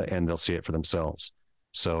data and they'll see it for themselves.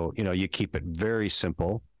 So, you keep it very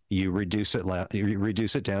simple. You reduce it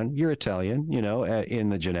down. You're Italian, in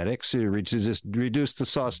the genetics. You just reduce the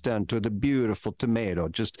sauce down to the beautiful tomato,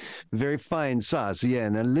 just very fine sauce,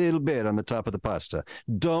 and a little bit on the top of the pasta.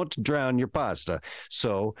 Don't drown your pasta.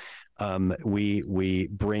 So we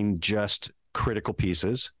bring just critical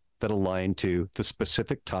pieces that align to the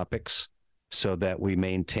specific topics so that we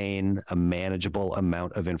maintain a manageable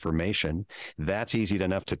amount of information. That's easy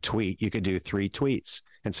enough to tweet. You could do 3 tweets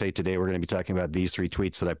and say, today we're going to be talking about these 3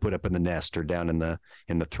 tweets that I put up in the nest or down in the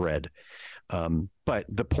thread. But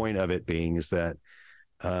the point of it being is that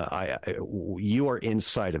you are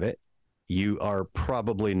inside of it. You are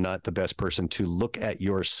probably not the best person to look at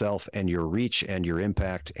yourself and your reach and your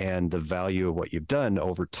impact and the value of what you've done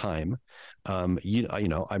over time. I'm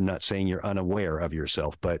not saying you're unaware of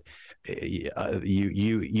yourself, but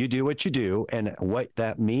you do what you do, and what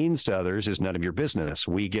that means to others is none of your business.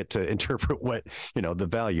 We get to interpret what, the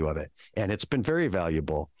value of it, and it's been very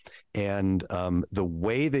valuable. And the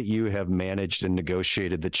way that you have managed and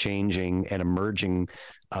negotiated the changing and emerging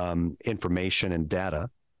information and data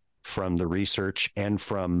from the research and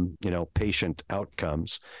from, patient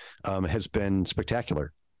outcomes has been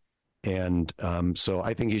spectacular. And so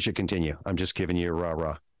I think you should continue. I'm just giving you a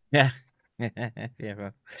rah-rah. Yeah. Yeah,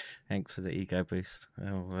 well, thanks for the ego boost.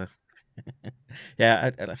 Well,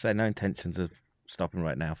 like I say, no intentions of stopping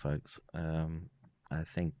right now, folks. I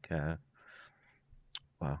think, I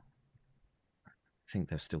think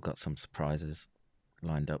they've still got some surprises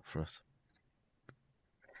lined up for us.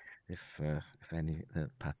 If any, the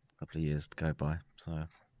past couple of years go by. So, all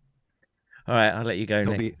right, I'll let you go,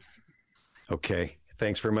 Nick. Okay.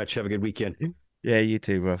 Thanks very much. Have a good weekend. Yeah, you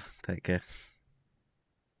too, bro. Take care.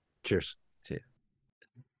 Cheers. Cheers.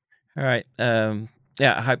 All right. I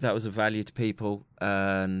hope that was of value to people,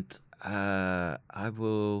 and I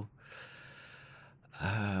will.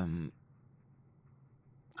 I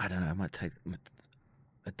don't know. I might take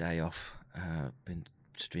a day off. Been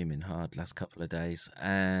streaming hard last couple of days,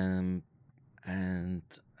 and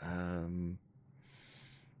it's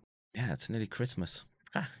nearly Christmas.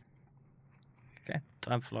 Okay,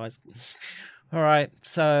 time flies. All right,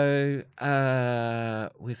 so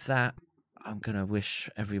with that, I'm going to wish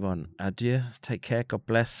everyone adieu. Take care. God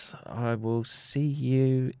bless. I will see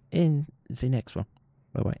you in the next one.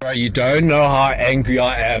 Bye-bye. Bro, you don't know how angry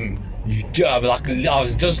I am. Like, I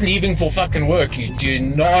was just leaving for fucking work. You do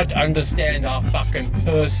not understand how fucking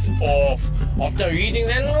pissed off. After reading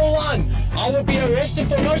that little line, I will be arrested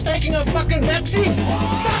for not taking a fucking vaccine.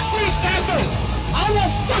 Fuck these cappers! I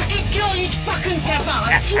will fucking kill each fucking capper,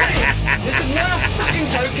 I swear! This is not a fucking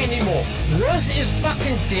joke anymore. This is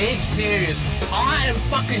fucking dead serious. I am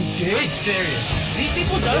fucking dead serious. These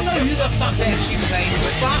people don't know who the fuck they're actually saying.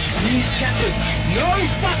 Fuck these cappers. No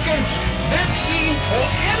fucking vaccine or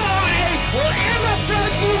mRNA will ever flow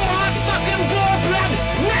through my fucking blood.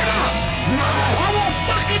 Never! I will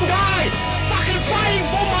fucking die! Fucking fighting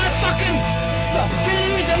for my fucking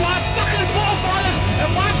beliefs and my fucking forefathers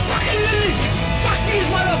and my fucking lineage! Fuck these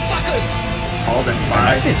motherfuckers! All that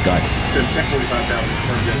five. This guy. So check 45,000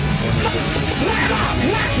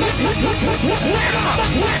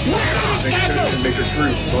 Never! Make sure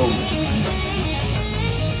screw. Boom.